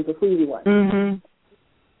that, Dean's the sleazy one. Mm-hmm.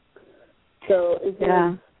 So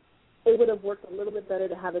it would have worked a little bit better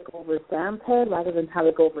to have it go over Sam's head rather than have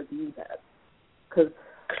it go over Dean's head. Because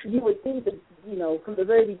you would think that, from the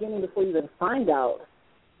very beginning, before you even find out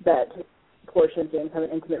that Portia and James have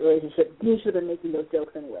an intimate relationship, Dean should have been making those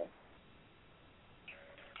jokes anyway.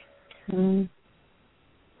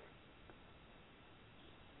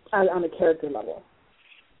 On a character level.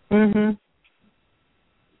 Mm-hmm.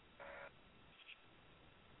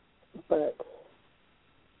 But,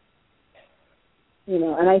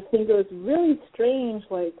 and I think it was really strange,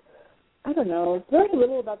 I don't know, very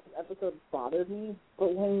little about this episode bothered me,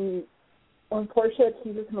 but when Portia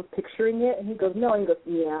accuses him of picturing it, and he goes, no, and he goes,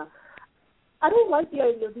 yeah, I don't like the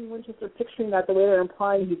idea of Dean Winchester picturing that the way they're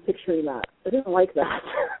implying he's picturing that. I didn't like that.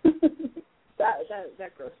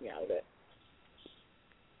 that grossed me out a bit.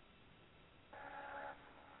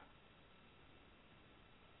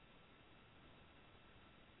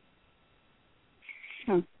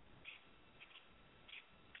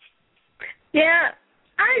 Yeah,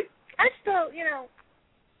 I still, a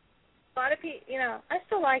lot of people, I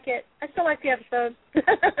still like it. I still like the episode.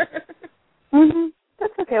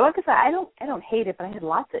 That's okay. Like I said, I don't hate it, but I had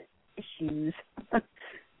lots of issues. I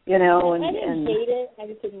didn't hate it. I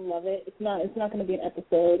just didn't love it. It's not going to be an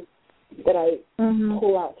episode that I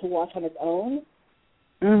pull out to watch on its own.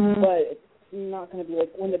 But it's not going to be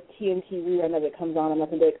like when the TNT rerun of it comes on. I'm not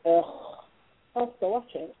going to be like, ugh, I'll still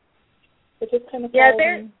watch it. It's just kind of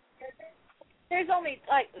There's only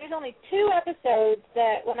 2 episodes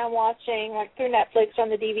that when I'm watching through Netflix on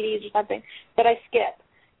the DVDs or something that I skip,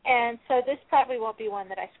 and so this probably won't be one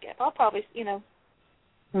that I skip. I'll probably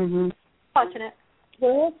watching it.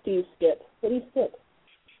 What else do you skip? What do you skip?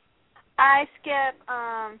 I skip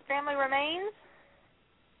Family Remains.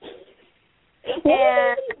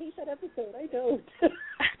 I hate that episode. I don't.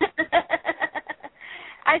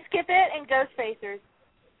 I skip it and Ghostfacers.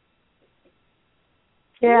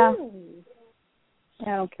 Yeah.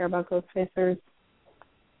 I don't care about Ghostfacers.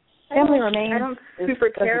 Family Remains. I don't super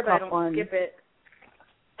care, but I don't skip it.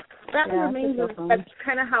 Family Remains. That's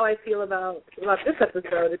kind of how I feel about this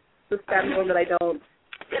episode. It's just that one that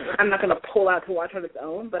I'm not going to pull out to watch on its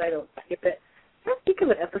own, but I don't skip it. I don't think of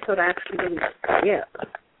an episode I actually really skip.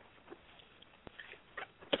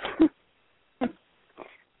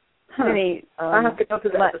 I'll have to go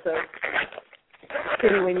through the episode.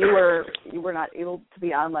 Kitty, when you were not able to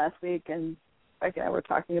be on last week, and Becky and I were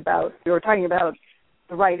talking about the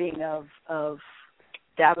writing of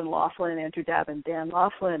Dab and Laughlin, Andrew Dab and Dan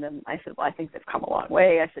Laughlin, and I said, well, I think they've come a long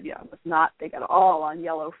way. I said, yeah, it was not. They got all on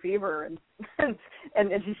Yellow Fever, and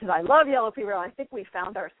she said, I love Yellow Fever. I think we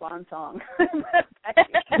found our swan song.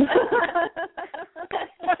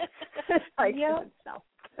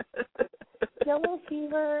 Yellow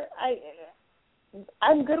Fever.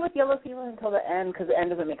 I'm good with Yellow Fever until the end because the end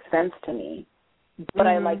doesn't make sense to me. But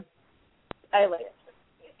I like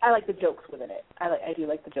the jokes within it. I do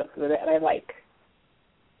like the jokes within it, and I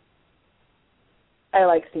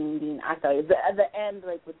like seeing Dean act out. The end,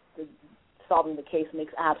 with the solving the case,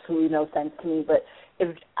 makes absolutely no sense to me. But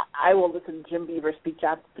if I will listen to Jim Beaver speak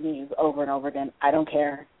Japanese over and over again, I don't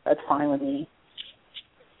care. That's fine with me.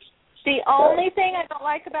 The only thing I don't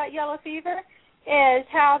like about Yellow Fever is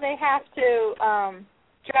how they have to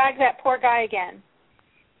drag that poor guy again.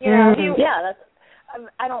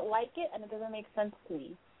 I don't like it, and it doesn't make sense to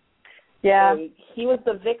me. Yeah. He was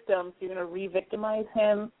the victim, so you're going to re-victimize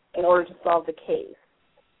him in order to solve the case.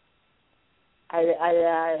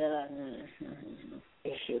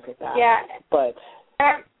 issues with that. Yeah. But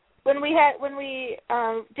when we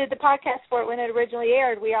did the podcast for it when it originally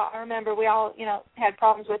aired, I remember we all had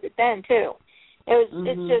problems with it then too. It's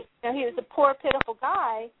just he was a poor, pitiful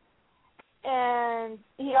guy, and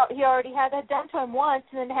he already had that done to him once,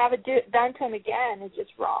 and then to have it done to him again is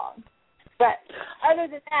just wrong. But other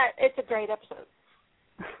than that, it's a great episode.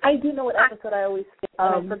 I do know what episode I always skip,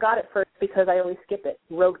 and I forgot it first because I always skip it.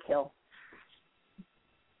 Roadkill.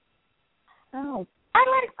 Oh. I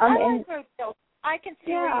like Roadkill. I can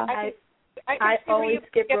see where I always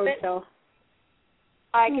skip Roadkill.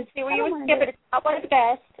 I can see where you would skip it. It's not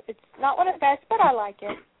one of the best. But I like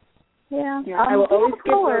it. Yeah. I will always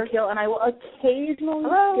skip Roadkill, and I will occasionally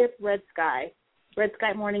skip Red Sky. Red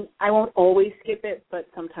Sky Morning. I won't always skip it, but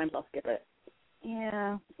sometimes I'll skip it.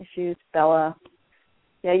 Yeah. Issues, Bella.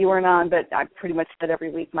 Yeah, you weren't on, but I pretty much said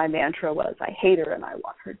every week my mantra was, I hate her and I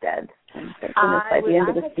want her dead. And thank goodness by the end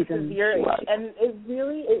of the season, she was. And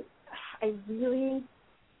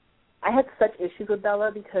I had such issues with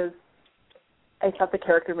Bella because I thought the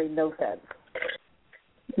character made no sense.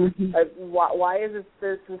 Mm-hmm. Like, why is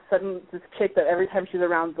this chick that every time she's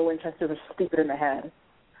around the Winchesters are stupid in the head?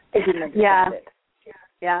 I didn't understand it.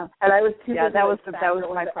 Yeah. And I was too busy that was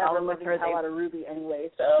my problem with her. The hell out of Ruby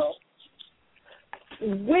anyway, so...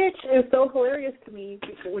 Which is so hilarious to me,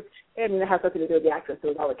 which, I mean, it has nothing to do with the actress, it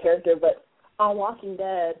was all the character, but on Walking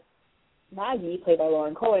Dead, Maggie, played by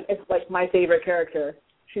Lauren Cohen, is like my favorite character.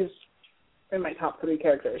 She's in my top 3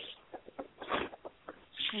 characters.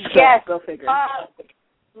 Yes. So, go figure.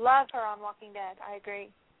 Love her on Walking Dead. I agree.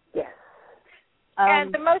 Yes.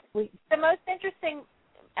 And the most interesting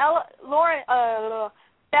Bella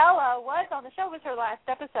was on the show was her last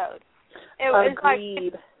episode. It was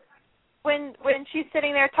Agreed. like when she's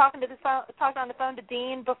sitting there talking on the phone to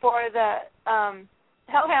Dean before the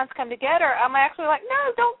Hellhounds come to get her. I'm actually like,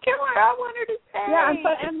 no, don't kill her. I want her to stay. Yeah, I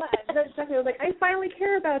was like, I finally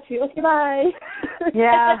care about you. Okay, bye.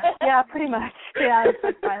 Yeah, pretty much. Yeah,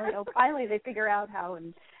 finally they figure out how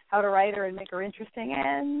to write her and make her interesting,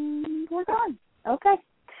 and we're done. Okay.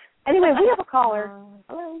 Anyway, we have a caller.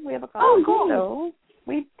 Hello, we have a caller. Oh, cool. So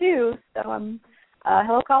we do. So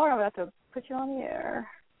hello, caller. I'm about to put you on the air.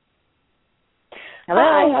 Hello.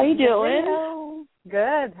 Hi, how you doing? Hello.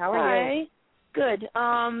 Good. How are you? Good.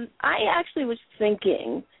 I actually was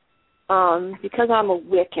thinking, because I'm a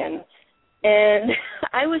Wiccan, and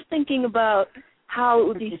I was thinking about how it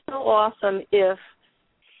would be so awesome if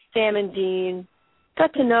Sam and Dean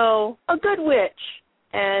got to know a good witch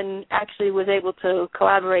and actually was able to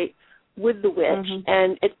collaborate with the witch. Mm-hmm.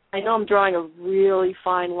 And I know I'm drawing a really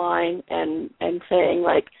fine line and saying,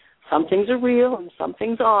 like, some things are real and some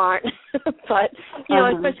things aren't. But, you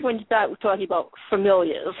know, especially when you start talking about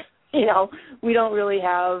familiars, you know, we don't really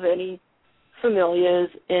have any familiars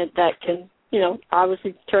that can, you know,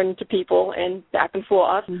 obviously turn into people and back and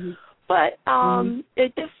forth. Mm-hmm. But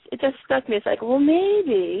it just struck me. It's like, well,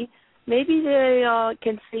 maybe they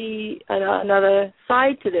can see another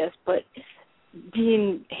side to this. But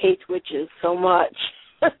Dean hates witches so much.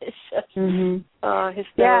 It's just hysterical.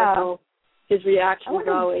 Yeah. His reaction was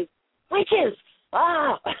always, witches!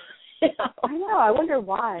 Ah! You know? I know. I wonder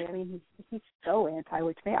why. I mean, he's so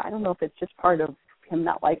anti-witch. I don't know if it's just part of him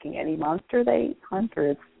not liking any monster they hunt, or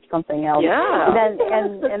it's something else. Yeah. And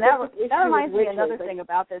that reminds me of another thing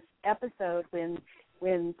about this episode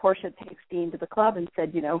when Portia takes Dean to the club and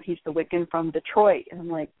said, you know, he's the Wiccan from Detroit. And I'm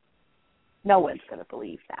like, no one's going to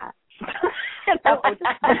believe that. No one's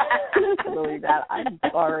going to believe that. I'm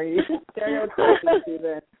sorry. Stereotyping,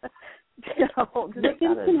 Susan.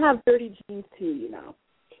 Wiccans can have dirty genes too, you know.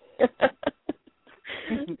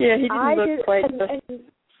 Yeah, he didn't look quite. And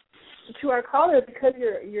to our caller, because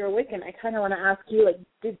you're a Wiccan, I kind of want to ask you, like,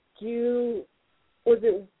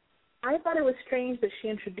 I thought it was strange that she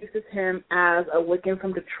introduces him as a Wiccan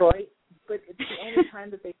from Detroit, but it's the only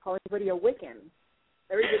time that they call anybody a Wiccan.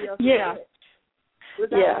 Everybody else is a witch. Was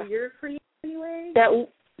that weird for you anyway?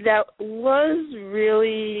 That was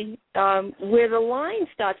really where the line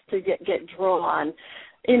starts to get drawn.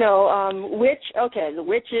 You know, the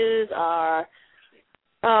witches are,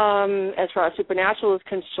 as far as supernatural is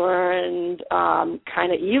concerned,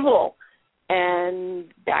 kind of evil and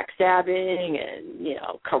backstabbing and, you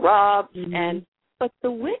know, corrupt. But the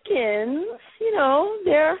Wiccans, you know,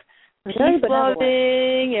 they're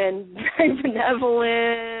peace-loving and very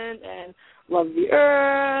benevolent and love the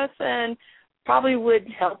earth and probably would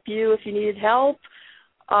help you if you needed help.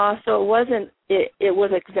 So it was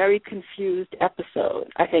a very confused episode,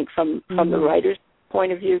 I think, from the writer's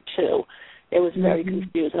point of view, too. It was very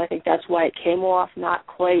confused, and I think that's why it came off not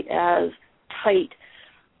quite as tight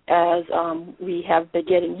as we have been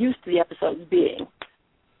getting used to the episodes being.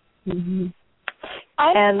 Mm-hmm.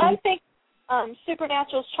 I think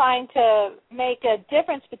Supernatural's trying to make a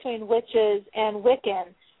difference between witches and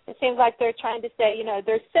Wiccan. It seems like they're trying to say,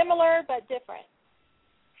 they're similar but different.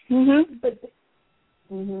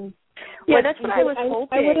 Yeah, that's what I was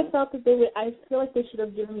hoping. I would have felt that I feel like they should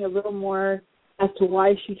have given me a little more as to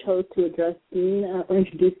why she chose to address Dean or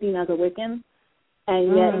introduce Dean as a Wiccan,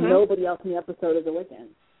 and yet nobody else in the episode is a Wiccan,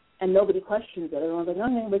 and nobody questions it. Everyone's like,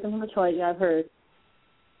 "Okay, Wiccan from Detroit, yeah, I've heard."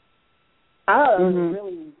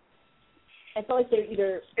 Really, I felt like was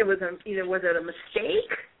it a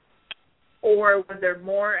mistake, or was there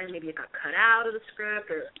more, and maybe it got cut out of the script,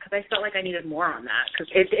 or because I felt like I needed more on that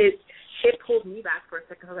because it pulled me back for a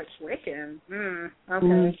second. I was like, Wiccan?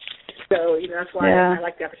 Okay. So, that's why I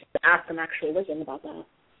like the opportunity to ask an actual Wiccan about that.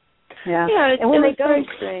 Yeah. And when they go, very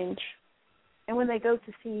strange. And when they go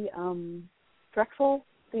to see Drexel,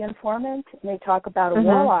 the informant, and they talk about a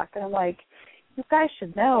warlock, and I'm like, you guys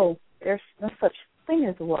should know there's no such thing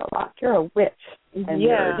as a warlock. You're a witch. And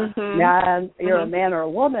you're a man or a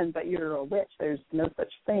woman, but you're a witch. There's no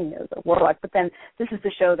such thing as a warlock. But then this is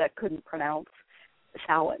the show that couldn't pronounce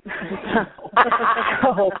Salad. I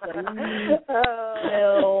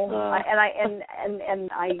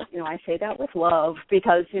say that with love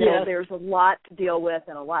because there's a lot to deal with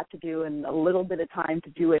and a lot to do and a little bit of time to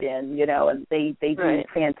do it in, and they do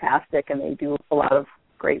fantastic and they do a lot of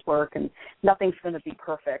great work and nothing's going to be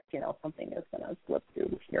perfect, something is going to slip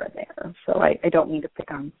through here and there. So I don't mean to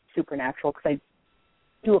pick on Supernatural because I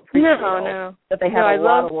do appreciate that they have a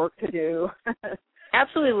lot of work to do.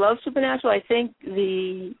 Absolutely love Supernatural. I think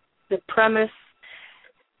the premise,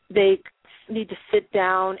 they need to sit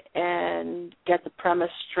down and get the premise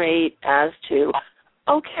straight as to,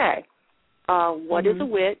 what is a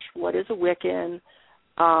witch? What is a Wiccan?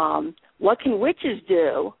 What can witches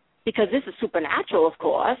do? Because this is supernatural, of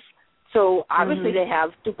course. So obviously they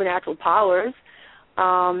have supernatural powers.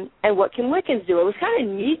 And what can Wiccans do? It was kind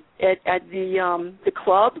of neat at the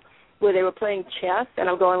club where they were playing chess, and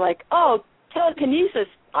I'm going like, telekinesis.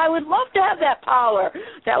 I would love to have that power.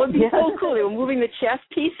 That would be so cool. They were moving the chess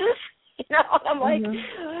pieces. I'm like,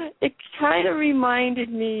 it kind of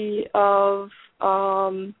reminded me of,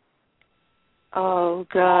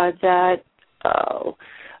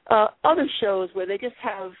 other shows where they just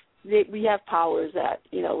have, we have powers that,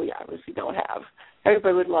 we obviously don't have.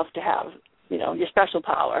 Everybody would love to have, your special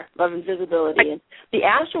power, love invisibility. And the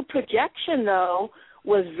astral projection, though,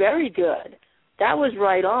 was very good. That was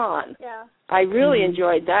right on. Yeah. I really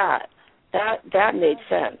enjoyed that. That made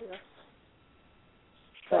sense.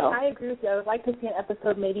 So I agree with you. I would like to see an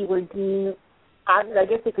episode maybe where Dean, I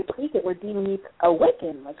guess they could tweak it, where Dean meets a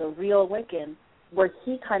Wiccan, like a real Wiccan, where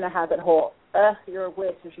he kind of has that whole, you're a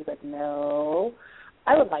witch, and she's like, no.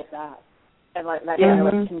 I would like that. And like that kind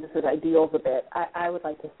of changes his ideals a bit. I would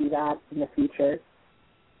like to see that in the future.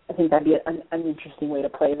 I think that'd be an interesting way to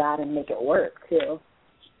play that and make it work, too.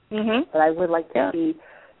 But I would like to see,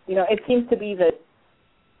 it seems to be that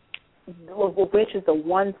witch is the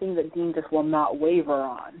one thing that Dean just will not waver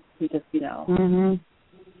on. He just,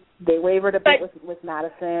 they wavered a bit with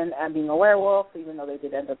Madison and being a werewolf, even though they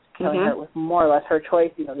did end up killing her. It was more or less her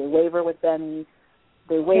choice. They waver with Benny.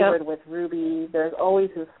 They wavered with Ruby. There's always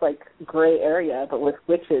this, gray area, but with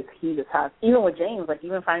witches, he just has, even with James,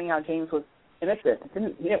 even finding out James was innocent,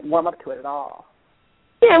 he didn't warm up to it at all.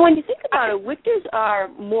 Yeah, when you think about it, witches are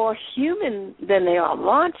more human than they are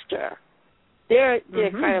monster. They're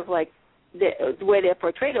kind of like, the way they're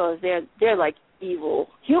portrayed is they're like evil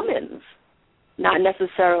humans, not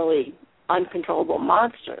necessarily uncontrollable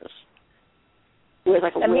monsters. Whereas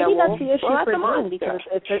like a and werewolf, maybe that's the issue for Dean, because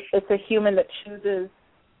it's a human that chooses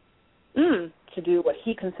to do what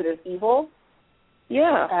he considers evil.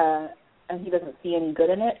 Yeah. And he doesn't see any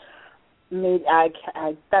good in it. Maybe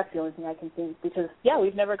that's the only thing I can think, because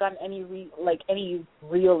we've never gotten any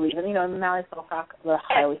real reason. Now I still talk.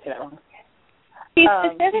 I always say that wrong.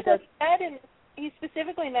 He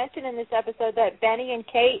specifically mentioned in this episode that Benny and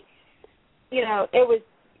Kate, it was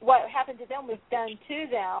what happened to them was done to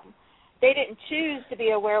them. They didn't choose to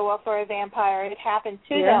be a werewolf or a vampire. It happened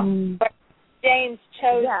to them. But James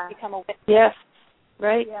chose to become a witch. Yes.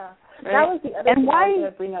 Right. Yeah. Right. That was the other thing I was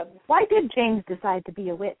going to bring up. Why did James decide to be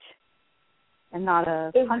a witch and not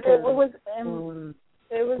a hunter? It was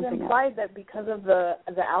implied that because of the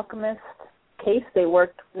alchemist case he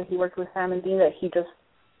worked with Sam and Dean, that he just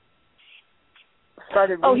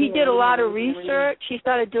started reading. He did a lot of research. He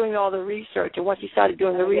started doing all the research, and once he started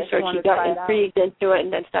doing the research, he got intrigued into it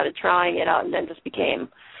and then started trying it out and then just became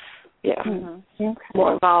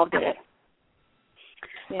more involved in it.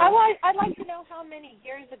 Yeah. I'd like to know how many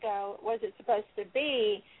years ago was it supposed to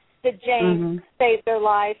be that James saved their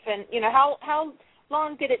life, and how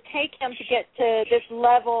long did it take him to get to this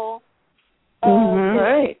level?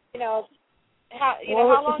 Right. How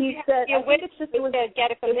long he said, you wait to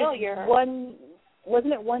get familiar?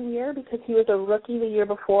 Wasn't it 1 year because he was a rookie the year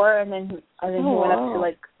before, and then he went up to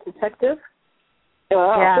like detective?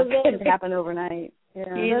 Yeah, So it didn't happen overnight.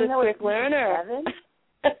 Yeah. He's a quick learner.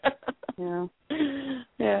 Yeah.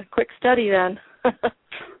 Yeah, quick study then.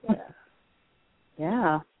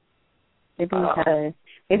 Yeah.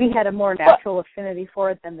 Maybe he had a more natural affinity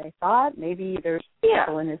for it than they thought. Maybe there's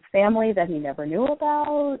people in his family that he never knew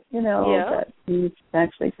about, that he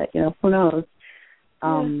actually said, who knows.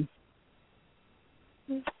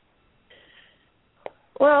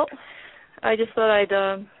 Well, I just thought I'd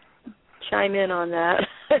chime in on that.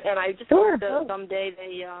 And I just hope that someday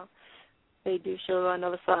they do show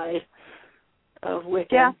another side of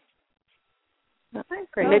Wiccan. Yeah.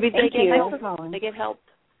 Great. Maybe they get help.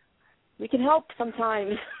 We can help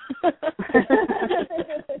sometimes.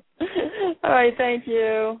 All right, thank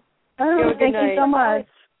you. Thank you so much.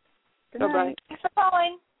 Bye-bye. Thanks for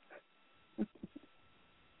calling.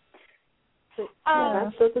 So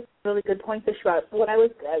that's a really good point to show out.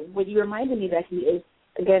 What you reminded me that he is,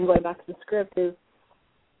 again, going back to the script, is,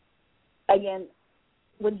 again,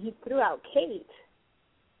 when he threw out Kate,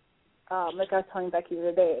 like I was telling Becky the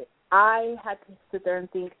other day, I had to sit there and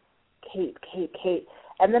think, Kate.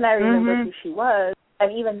 And then I remembered who she was.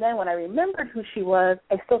 And even then, when I remembered who she was,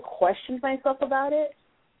 I still questioned myself about it.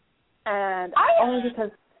 And only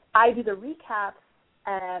because I do the recaps,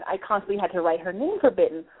 and I constantly had to write her name for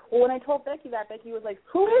Bitten. Well, when I told Becky that, Becky was like,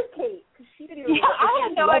 who is Kate? Because she didn't even know. I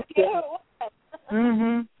had no idea who it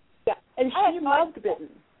was. Yeah, and she loved Bitten.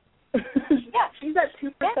 She's that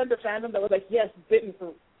 2% of fandom that was like, yes, Bitten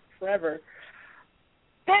forever.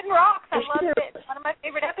 Bitten rocks. I loved it. One of my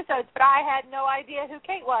favorite episodes, but I had no idea who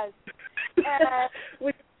Kate was.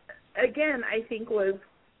 Which, again, I think was,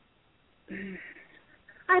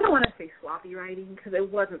 I don't want to say sloppy writing, because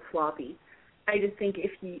it wasn't sloppy. I just think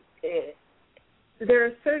there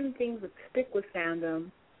are certain things that stick with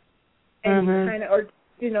fandom, and you kind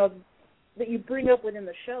of, that you bring up within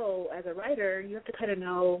the show as a writer, you have to kind of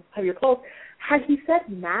have your pulse. Had he said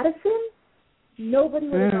Madison, nobody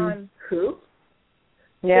would have gone, who?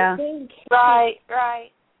 Yeah.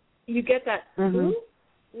 Right. You get that who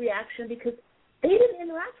reaction because they didn't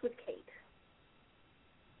interact with Kate.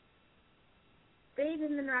 They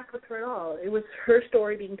didn't interact with her at all. It was her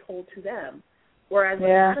story being told to them. Whereas with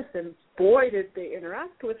Madison, boy, did they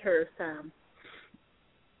interact with her, Sam.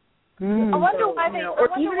 I wonder why they... Or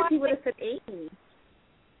even if he would have said Amy.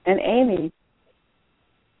 And Amy.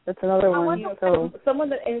 That's another one. Someone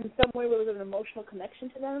that in some way there was an emotional connection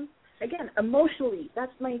to them. Again, emotionally,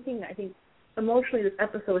 that's my thing. I think emotionally this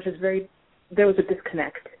episode was just there was a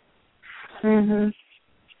disconnect. I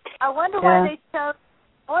wonder why they chose...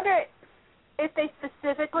 I wonder if they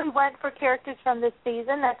specifically went for characters from this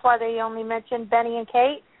season. That's why they only mentioned Benny and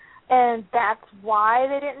Kate. And that's why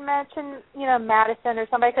they didn't mention, Madison or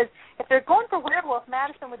somebody. Because if they're going for werewolf,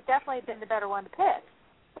 Madison would definitely have been the better one to pick.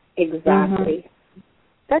 Exactly.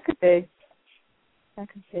 That could be.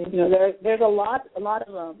 There's a lot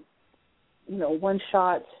of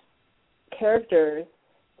one-shot characters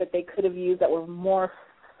that they could have used that were more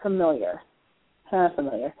familiar. That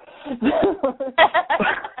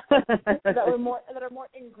are more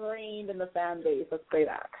ingrained in the fan base. Let's say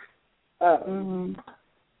that.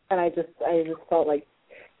 And I just felt like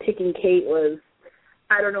picking Kate was,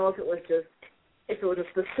 I don't know if it was a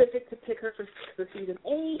specific to pick her for season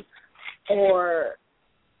 8, or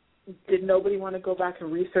did nobody want to go back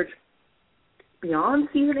and research beyond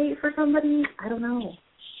season 8 for somebody? I don't know.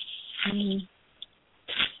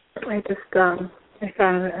 I just I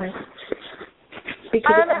found it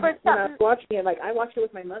because when I was watching it, like I watched it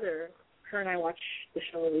with my mother. Her and I watched the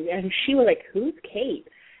show, and she was like, "Who's Kate?"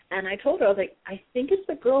 And I told her, I was like, "I think it's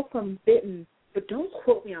the girl from Bitten, but don't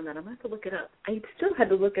quote me on that. I'm going to have to look it up." I still had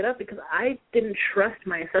to look it up because I didn't trust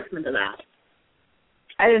my assessment of that.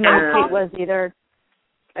 I didn't know who Kate was either.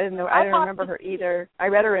 I didn't remember her either. I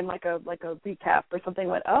read her in like a recap or something.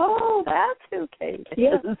 Went, oh, that's who Kate is.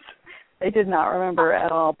 Yeah. They did not remember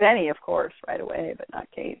at all. Benny, of course, right away, but not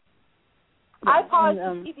Kate. I paused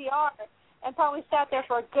the TVR and probably sat there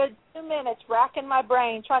for a good 2 minutes, racking my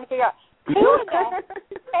brain, trying to figure out who is that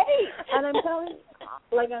Kate. And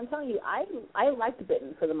I'm telling you, I liked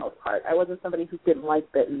Bitten for the most part. I wasn't somebody who didn't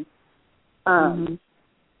like Bitten.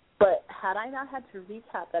 But had I not had to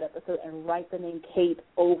recap that episode and write the name Kate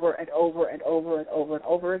over and over and over and over and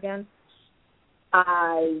over again,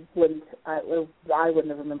 I wouldn't have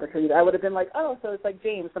remembered her either. I would have been like, oh, so it's like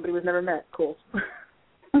James, somebody we've never met. Cool.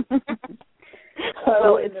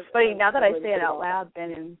 Well, it's funny now that I say it out loud.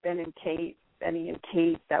 Benny and Kate.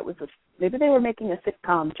 That was maybe they were making a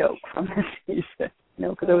sitcom joke from this season.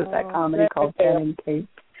 Because there was that comedy called Ben and Kate.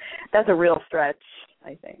 That's a real stretch,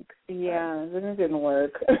 I think. Yeah, it didn't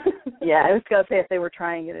work. Yeah, I was gonna say if they were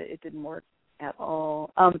trying it, it didn't work at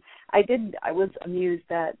all. I was amused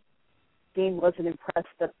that Dean wasn't impressed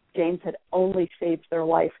that James had only saved their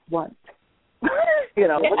life once. What is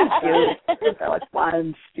saved their life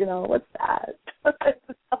once? What's that?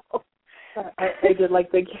 I did like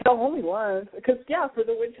the only once because for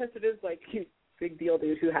the Winchester it is like big deal,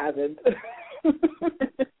 dude. Who hasn't?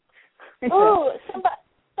 Oh,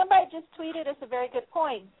 somebody just tweeted us a very good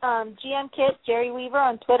point. GM Kit Jerry Weaver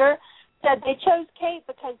on Twitter said they chose Kate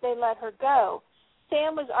because they let her go.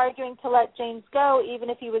 Sam was arguing to let James go even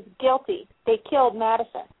if he was guilty. They killed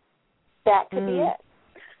Madison. That could be it.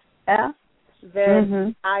 Yeah.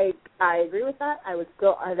 Then I agree with that. I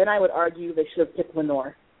would argue they should have picked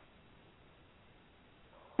Lenore.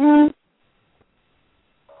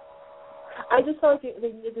 I just felt like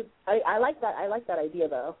they needed. I like that. I like that idea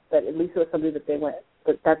though. That at least it was something that they went.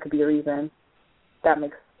 That could be a reason. That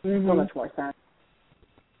makes so much more sense.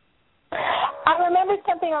 I remembered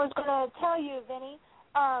something I was going to tell you, Vinny.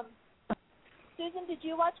 Susan, did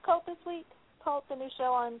you watch Cult this week? Cult, the new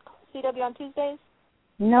show on CW on Tuesdays?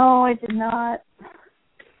 No, I did not.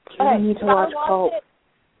 I need to watch Cult.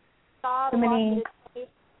 Too many.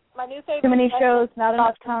 My new favorite. Too many shows, not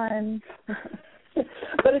enough time.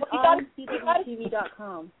 But it's on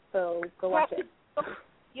CWTV.com, so go watch it.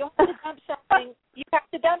 You have to dump something. You have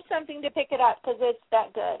to dump something to pick it up because it's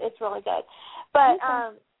that good. It's really good. But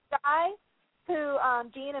the guy who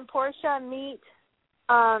Jean and Portia meet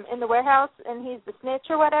in the warehouse, and he's the snitch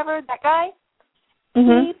or whatever. That guy,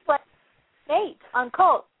 he played Nate on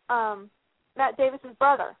Cult. Matt Davis's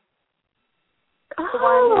brother.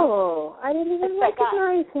 Oh, I didn't even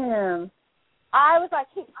recognize him. I was like,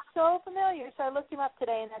 he's so familiar, so I looked him up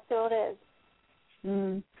today, and that's who it is.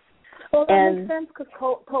 Well, that makes sense because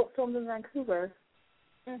Cult filmed in Vancouver.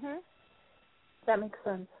 That makes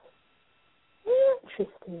sense.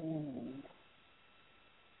 Interesting.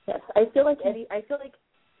 Yes, I feel like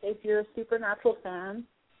if you're a Supernatural fan,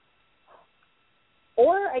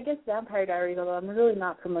 or I guess Vampire Diaries, although I'm really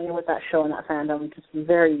not familiar with that show and that fandom, just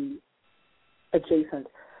very adjacent.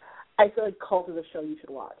 I feel like Cult is a show you should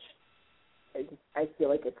watch. I feel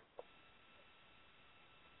like it's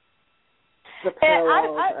the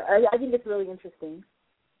parallels. I think it's really interesting.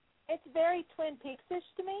 It's very Twin Peaks-ish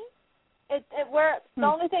to me. The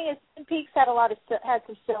only thing is Twin Peaks had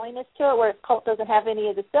some silliness to it, whereas Cult doesn't have any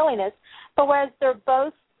of the silliness. But whereas they're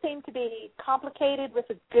both seem to be complicated with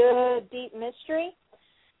a good, deep mystery,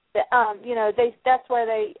 that's where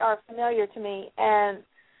they are familiar to me. And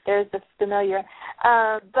there's the familiar.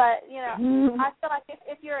 But I feel like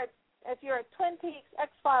if you're a Twin Peaks,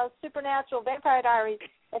 X-Files, Supernatural, Vampire Diaries,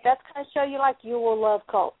 if that's the kind of show you like, you will love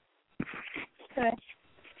Cult. Okay.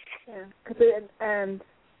 Yeah, and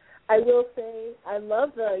I will say I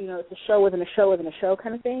love it's a show within a show within a show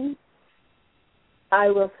kind of thing. I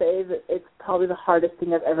will say that it's probably the hardest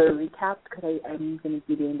thing I've ever recapped because I'm going to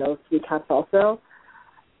be doing those recaps also.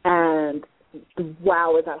 And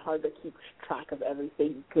wow, is that hard to keep track of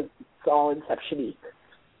everything because it's all Inception-y.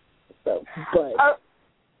 So, but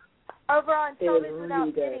over on Television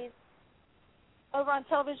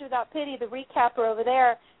Without Pity, the recapper over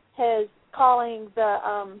there is calling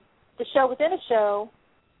the show within a show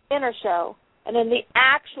inner show, and then the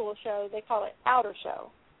actual show they call it outer show.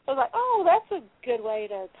 So I was like, oh, that's a good way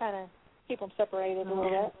to kind of keep them separated a little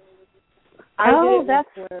bit.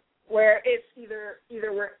 That's where it's either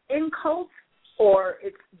we're in Cult or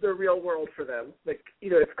it's the real world for them. Like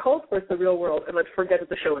either it's Cult or it's the real world, and let's forget that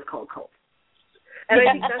the show is called Cult. And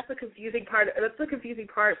I think that's the confusing part. That's the confusing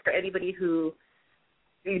part for anybody who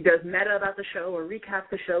does meta about the show or recaps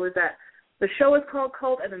the show is that the show is called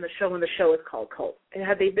Cult, and then the show in the show is called Cult. And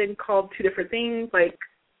had they been called two different things, like,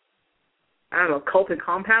 I don't know, Cult and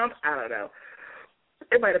Compound? I don't know.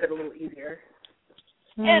 It might have been a little easier.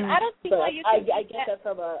 And I don't think I get that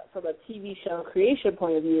from a TV show creation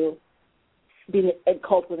point of view, being a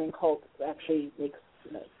Cult within Cult actually makes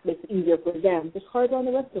it easier for them. Just hard on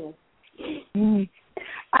the rest of them.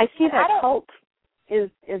 I see that Cult is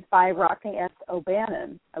by Rodney S.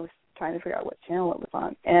 O'Bannon. I was trying to figure out what channel it was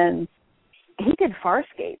on, and he did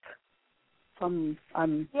Farscape. I'm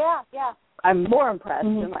more impressed,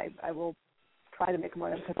 and I will try to make more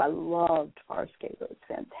of it because I loved Farscape. It was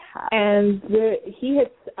fantastic. And he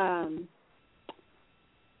had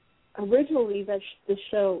originally the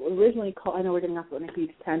show originally called. I know we're getting off on a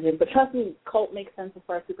huge tangent, but trust me, Cult makes sense as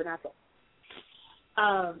far as Supernatural.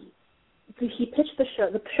 he pitched the show.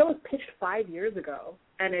 The show was pitched 5 years ago,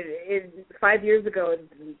 and it 5 years ago,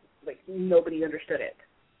 like nobody understood it.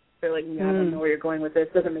 They're like, I don't know where you're going with this.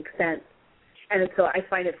 It doesn't make sense. And so I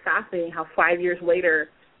find it fascinating how 5 years later,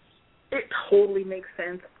 it totally makes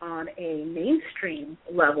sense on a mainstream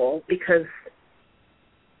level, because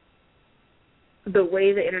the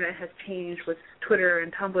way the internet has changed with Twitter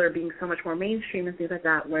and Tumblr being so much more mainstream and things like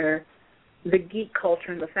that, where the geek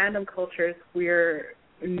culture and the fandom cultures, we're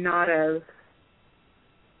not as,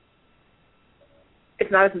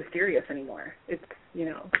 it's not as mysterious anymore. It's,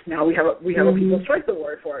 now we have a People's Choice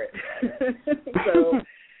Award for it. So,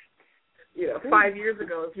 5 years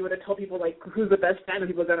ago, if you would have told people, like, who's the best fandom,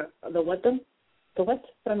 people are going to, the what? I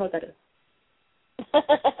don't know what that is.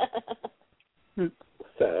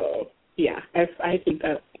 So, yeah, I think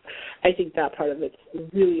that part of it's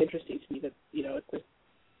really interesting to me, that, it's a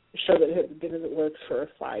show that has been in the works for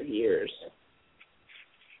 5 years.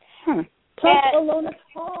 Plus, Alona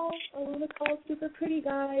Tall. Alona Tall is super pretty,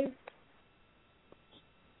 guys.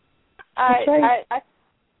 I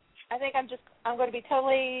think I'm going to be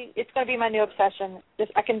totally, it's going to be my new obsession.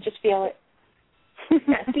 I can just feel it.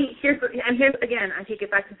 Yeah, see, here's again, I take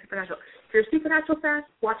it back to Supernatural. If you're a Supernatural fan,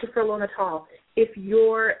 watch it for Alona Tall. If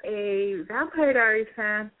you're a Vampire Diaries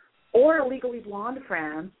fan or a Legally Blonde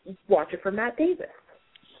fan, watch it for Matt Davis.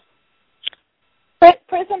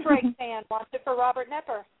 Prison Break fan, watch it for Robert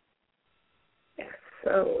Nepper. Yeah,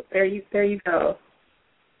 so there you go.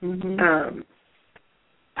 Mm-hmm.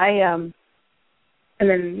 And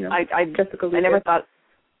then, Jessica Lucas. I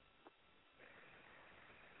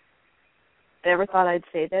never thought I'd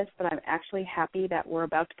say this, but I'm actually happy that we're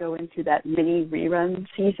about to go into that mini rerun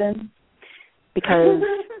season, because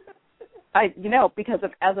as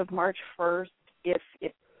of March 1st, if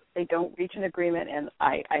they don't reach an agreement, and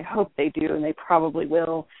I hope they do, and they probably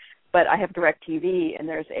will, but I have DirecTV, and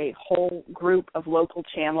there's a whole group of local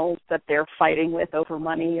channels that they're fighting with over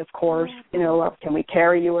money, of course. Can we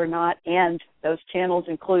carry you or not? And those channels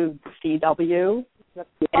include CW and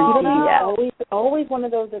CBS. Always one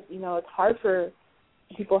of those that, it's hard for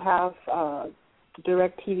people who have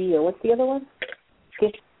DirecTV, or what's the other one?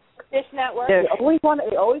 Dish Network. They always want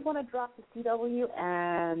to drop the CW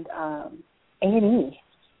and A&E.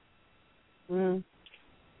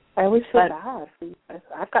 I always feel bad.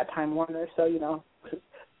 I've got Time Warner, so,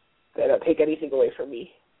 they don't take anything away from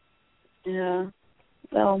me. Yeah.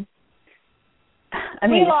 Well, I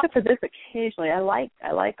mean, except for this, occasionally, I like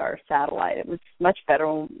our satellite. It was much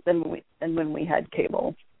better than when we had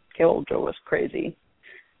cable. Cable was crazy.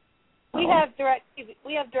 We have DirecTV.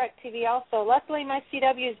 We have DirecTV also. Luckily, my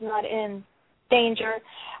CW is not in danger.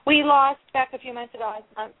 We lost back a few months ago.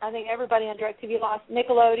 I think everybody on DirecTV lost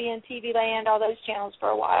Nickelodeon, TV Land, all those channels for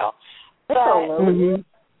a while. But it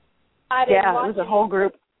was a whole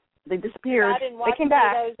group. They disappeared. They came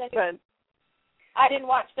back, but I didn't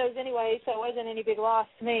watch those anyway, so it wasn't any big loss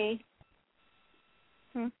to me.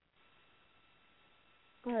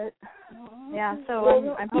 But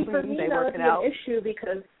so I'm hoping they work it out. An issue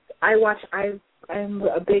because I'm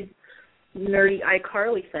a big nerdy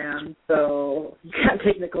iCarly fan, so you can't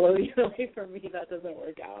take Nickelodeon away from me. That doesn't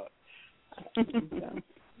work out.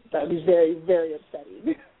 That would be very, very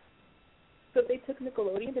upsetting. So if they took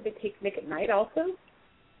Nickelodeon, did they take Nick at Night also?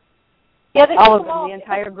 Yeah, they all of them, the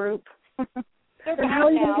entire group. Then how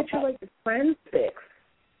are you going to get your Friends fix?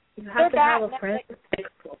 You have to have a Friends fix.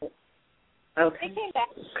 Okay. They came back.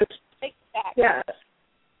 Yeah.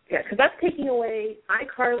 Yeah, because that's taking away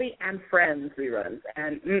iCarly and Friends reruns.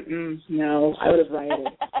 And, no, I would have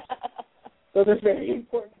rioted. Those are very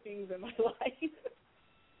important things in my life.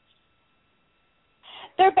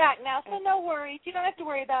 They're back now, so no worries. You don't have to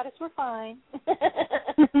worry about us. We're fine.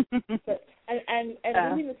 and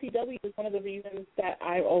losing the CW is one of the reasons that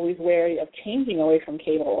I'm always wary of changing away from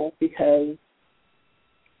cable, because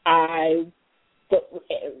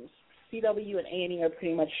CW and A&E are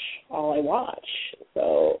pretty much all I watch.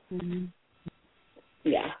 So,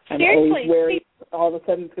 yeah, I'm always wary all of a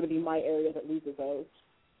sudden it's going to be my area that loses those.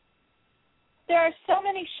 There are so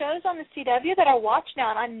many shows on the CW that I watch now,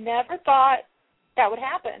 and I never thought that would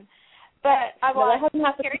happen. But that hasn't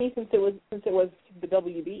happened to me since it was the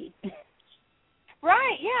WB.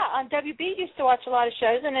 Right, yeah. On WB, used to watch a lot of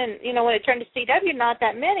shows, and then, when it turned to CW, not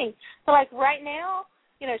that many. So, right now,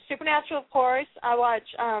 Supernatural, of course. I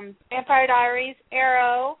watch Vampire Diaries,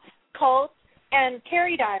 Arrow, Cult, and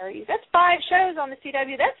Carrie Diaries. That's 5 shows on the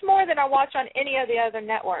CW. That's more than I watch on any of the other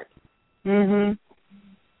networks.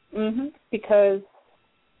 Because,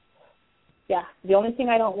 the only thing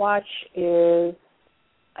I don't watch is,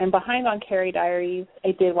 I'm behind on Carrie Diaries.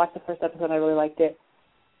 I did watch the first episode. I really liked it.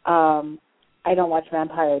 I don't watch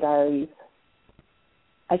Vampire Diaries.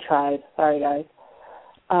 I tried. Sorry, guys.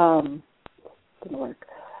 Didn't work.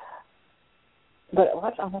 But I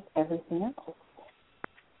watch almost everything else.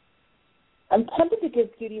 I'm tempted to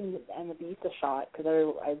give Beauty and the Beast a shot because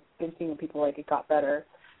I've been seeing people like it got better.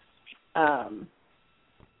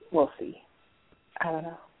 We'll see. I don't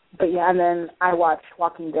know. But yeah, and then I watch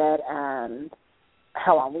Walking Dead and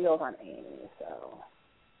Hell on Wheels on A&E, so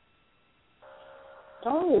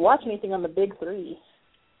don't really watch anything on the big three.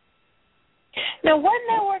 Now, what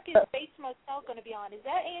network is Bates Motel going to be on? Is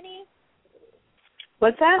that A&E?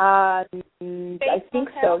 What's that? I think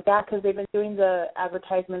so, yeah, because they've been doing the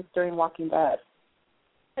advertisements during Walking Dead.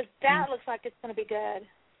 Because that looks like it's going to be good.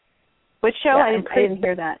 Which show? Yeah, I didn't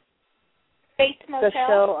hear that. Bates Motel? The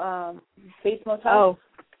show, Bates Motel. Oh.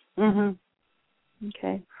 Mm-hmm.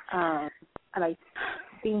 Okay. And I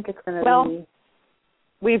think it's going to be...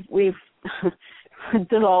 We've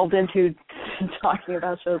dissolved into talking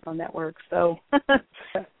about shows on networks, so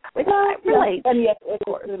which relates. And yes, it's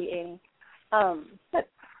going to be A&E. That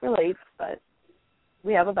relates, but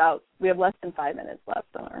we have less than 5 minutes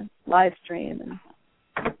left on our live stream,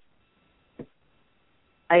 and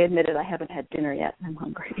I admitted I haven't had dinner yet, and I'm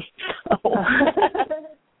hungry. So.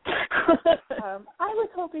 I was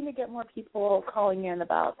hoping to get more people calling in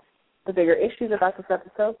about the bigger issues about this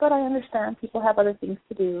episode, but I understand people have other things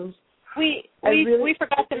to do. We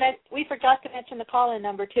forgot to mention the call-in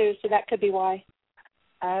number too, so that could be why.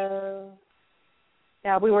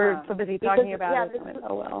 Yeah, we were so busy talking about it.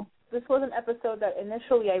 This was an episode that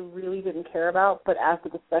initially I really didn't care about, but as the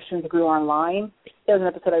discussions grew online, it was an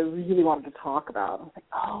episode I really wanted to talk about. I was like,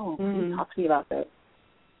 please talk to me about this.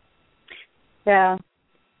 Yeah.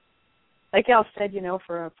 Like Al said,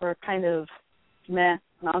 for a kind of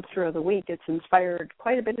monster of the week, it's inspired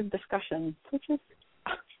quite a bit of discussion, which is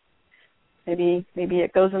maybe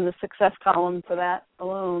it goes in the success column for that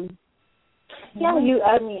alone. Yeah,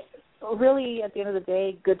 really, at the end of the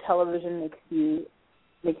day, good television makes you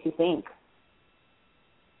think.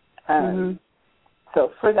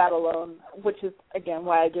 So for that alone, which is again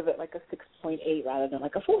why I give it like a 6.8 rather than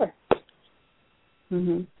like a 4.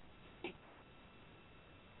 Mhm.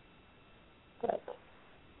 But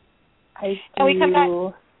we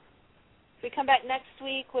come back next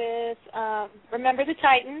week with Remember the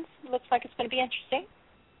Titans. Looks like it's going to be interesting.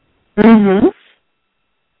 Mhm.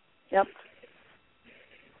 Yep.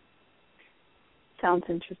 Sounds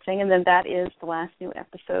interesting. And then that is the last new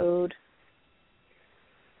episode.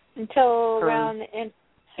 Until around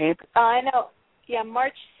April. I know. Yeah,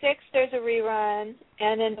 March 6th there's a rerun,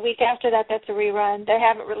 and then the week after that that's a rerun. They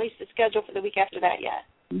haven't released the schedule for the week after that yet.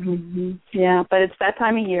 Mm-hmm. Yeah, but it's that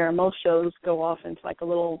time of year. Most shows go off into like a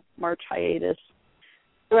little March hiatus.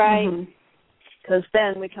 Right. Because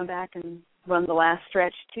then we come back and run the last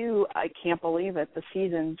stretch too. I can't believe it. The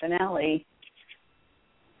season finale.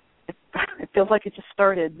 It feels like it just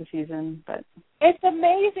started the season, but it's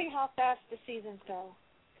amazing how fast the seasons go.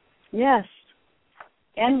 Yes,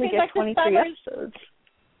 and we get like 23 episodes.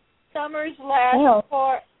 Summers last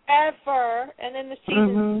forever, and then the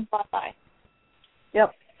seasons fly by.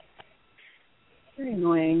 Yep. Very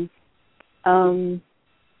annoying. I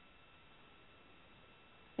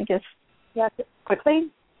guess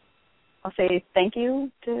quickly, I'll say thank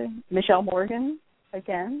you to Mishael Morgan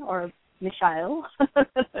again, or Mishael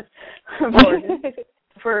Morgan,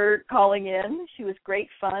 for calling in. She was great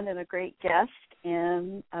fun and a great guest,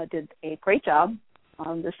 and did a great job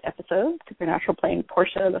on this episode. Supernatural playing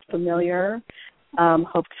Portia, the familiar.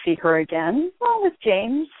 Hope to see her again. Well, with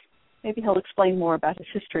James, maybe he'll explain more about his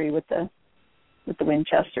history with the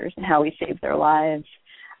Winchesters and how he saved their lives.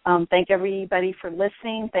 Thank everybody for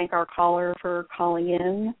listening. Thank our caller for calling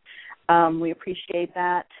in. We appreciate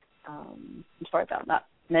that. I'm sorry about not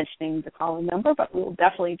mentioning the calling number, but we will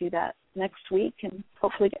definitely do that next week and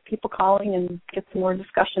hopefully get people calling and get some more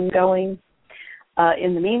discussion going.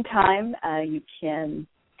 In the meantime, you can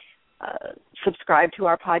subscribe to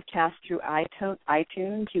our podcast through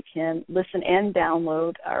iTunes. You can listen and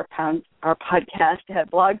download our podcast at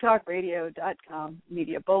blogtalkradio.com,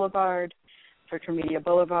 Media Boulevard, search for Media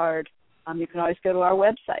Boulevard. You can always go to our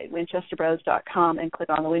website, winchesterbros.com, and click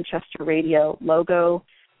on the Winchester Radio logo.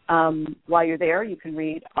 While you're there, you can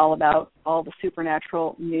read all about all the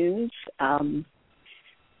Supernatural news,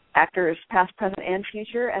 actors past, present, and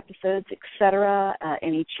future, episodes, etc.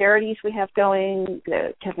 Any charities we have going.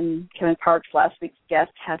 Kevin Parks, last week's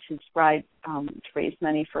guest, has his ride to raise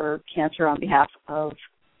money for cancer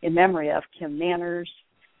in memory of Kim Manners,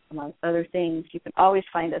 among other things. You can always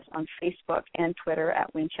find us on Facebook and Twitter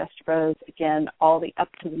at Winchester Bros. Again, all the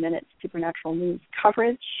up-to-the-minute Supernatural news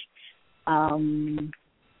coverage.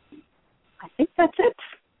 I think that's it.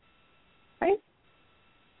 Right?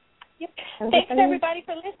 Yep. Thanks, everybody,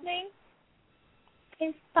 for listening.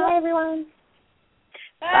 Okay. Bye, everyone.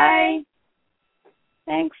 Bye.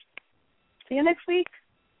 Thanks. See you next week.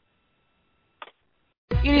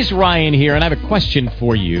 It is Ryan here, and I have a question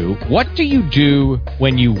for you. What do you do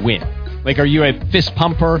when you win? Like, are you a fist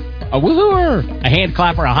pumper, a woohooer, a hand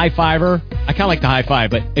clapper, a high fiver? I kind of like the high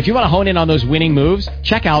five, but if you want to hone in on those winning moves,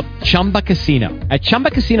 check out Chumba Casino. At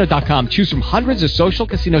ChumbaCasino.com, choose from hundreds of social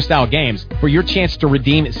casino-style games for your chance to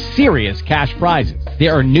redeem serious cash prizes.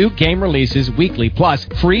 There are new game releases weekly, plus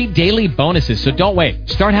free daily bonuses, so don't wait.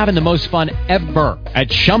 Start having the most fun ever at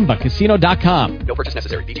ChumbaCasino.com. No purchase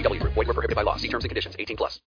necessary. VGW Group. Void where prohibited by law. See terms and conditions. 18+.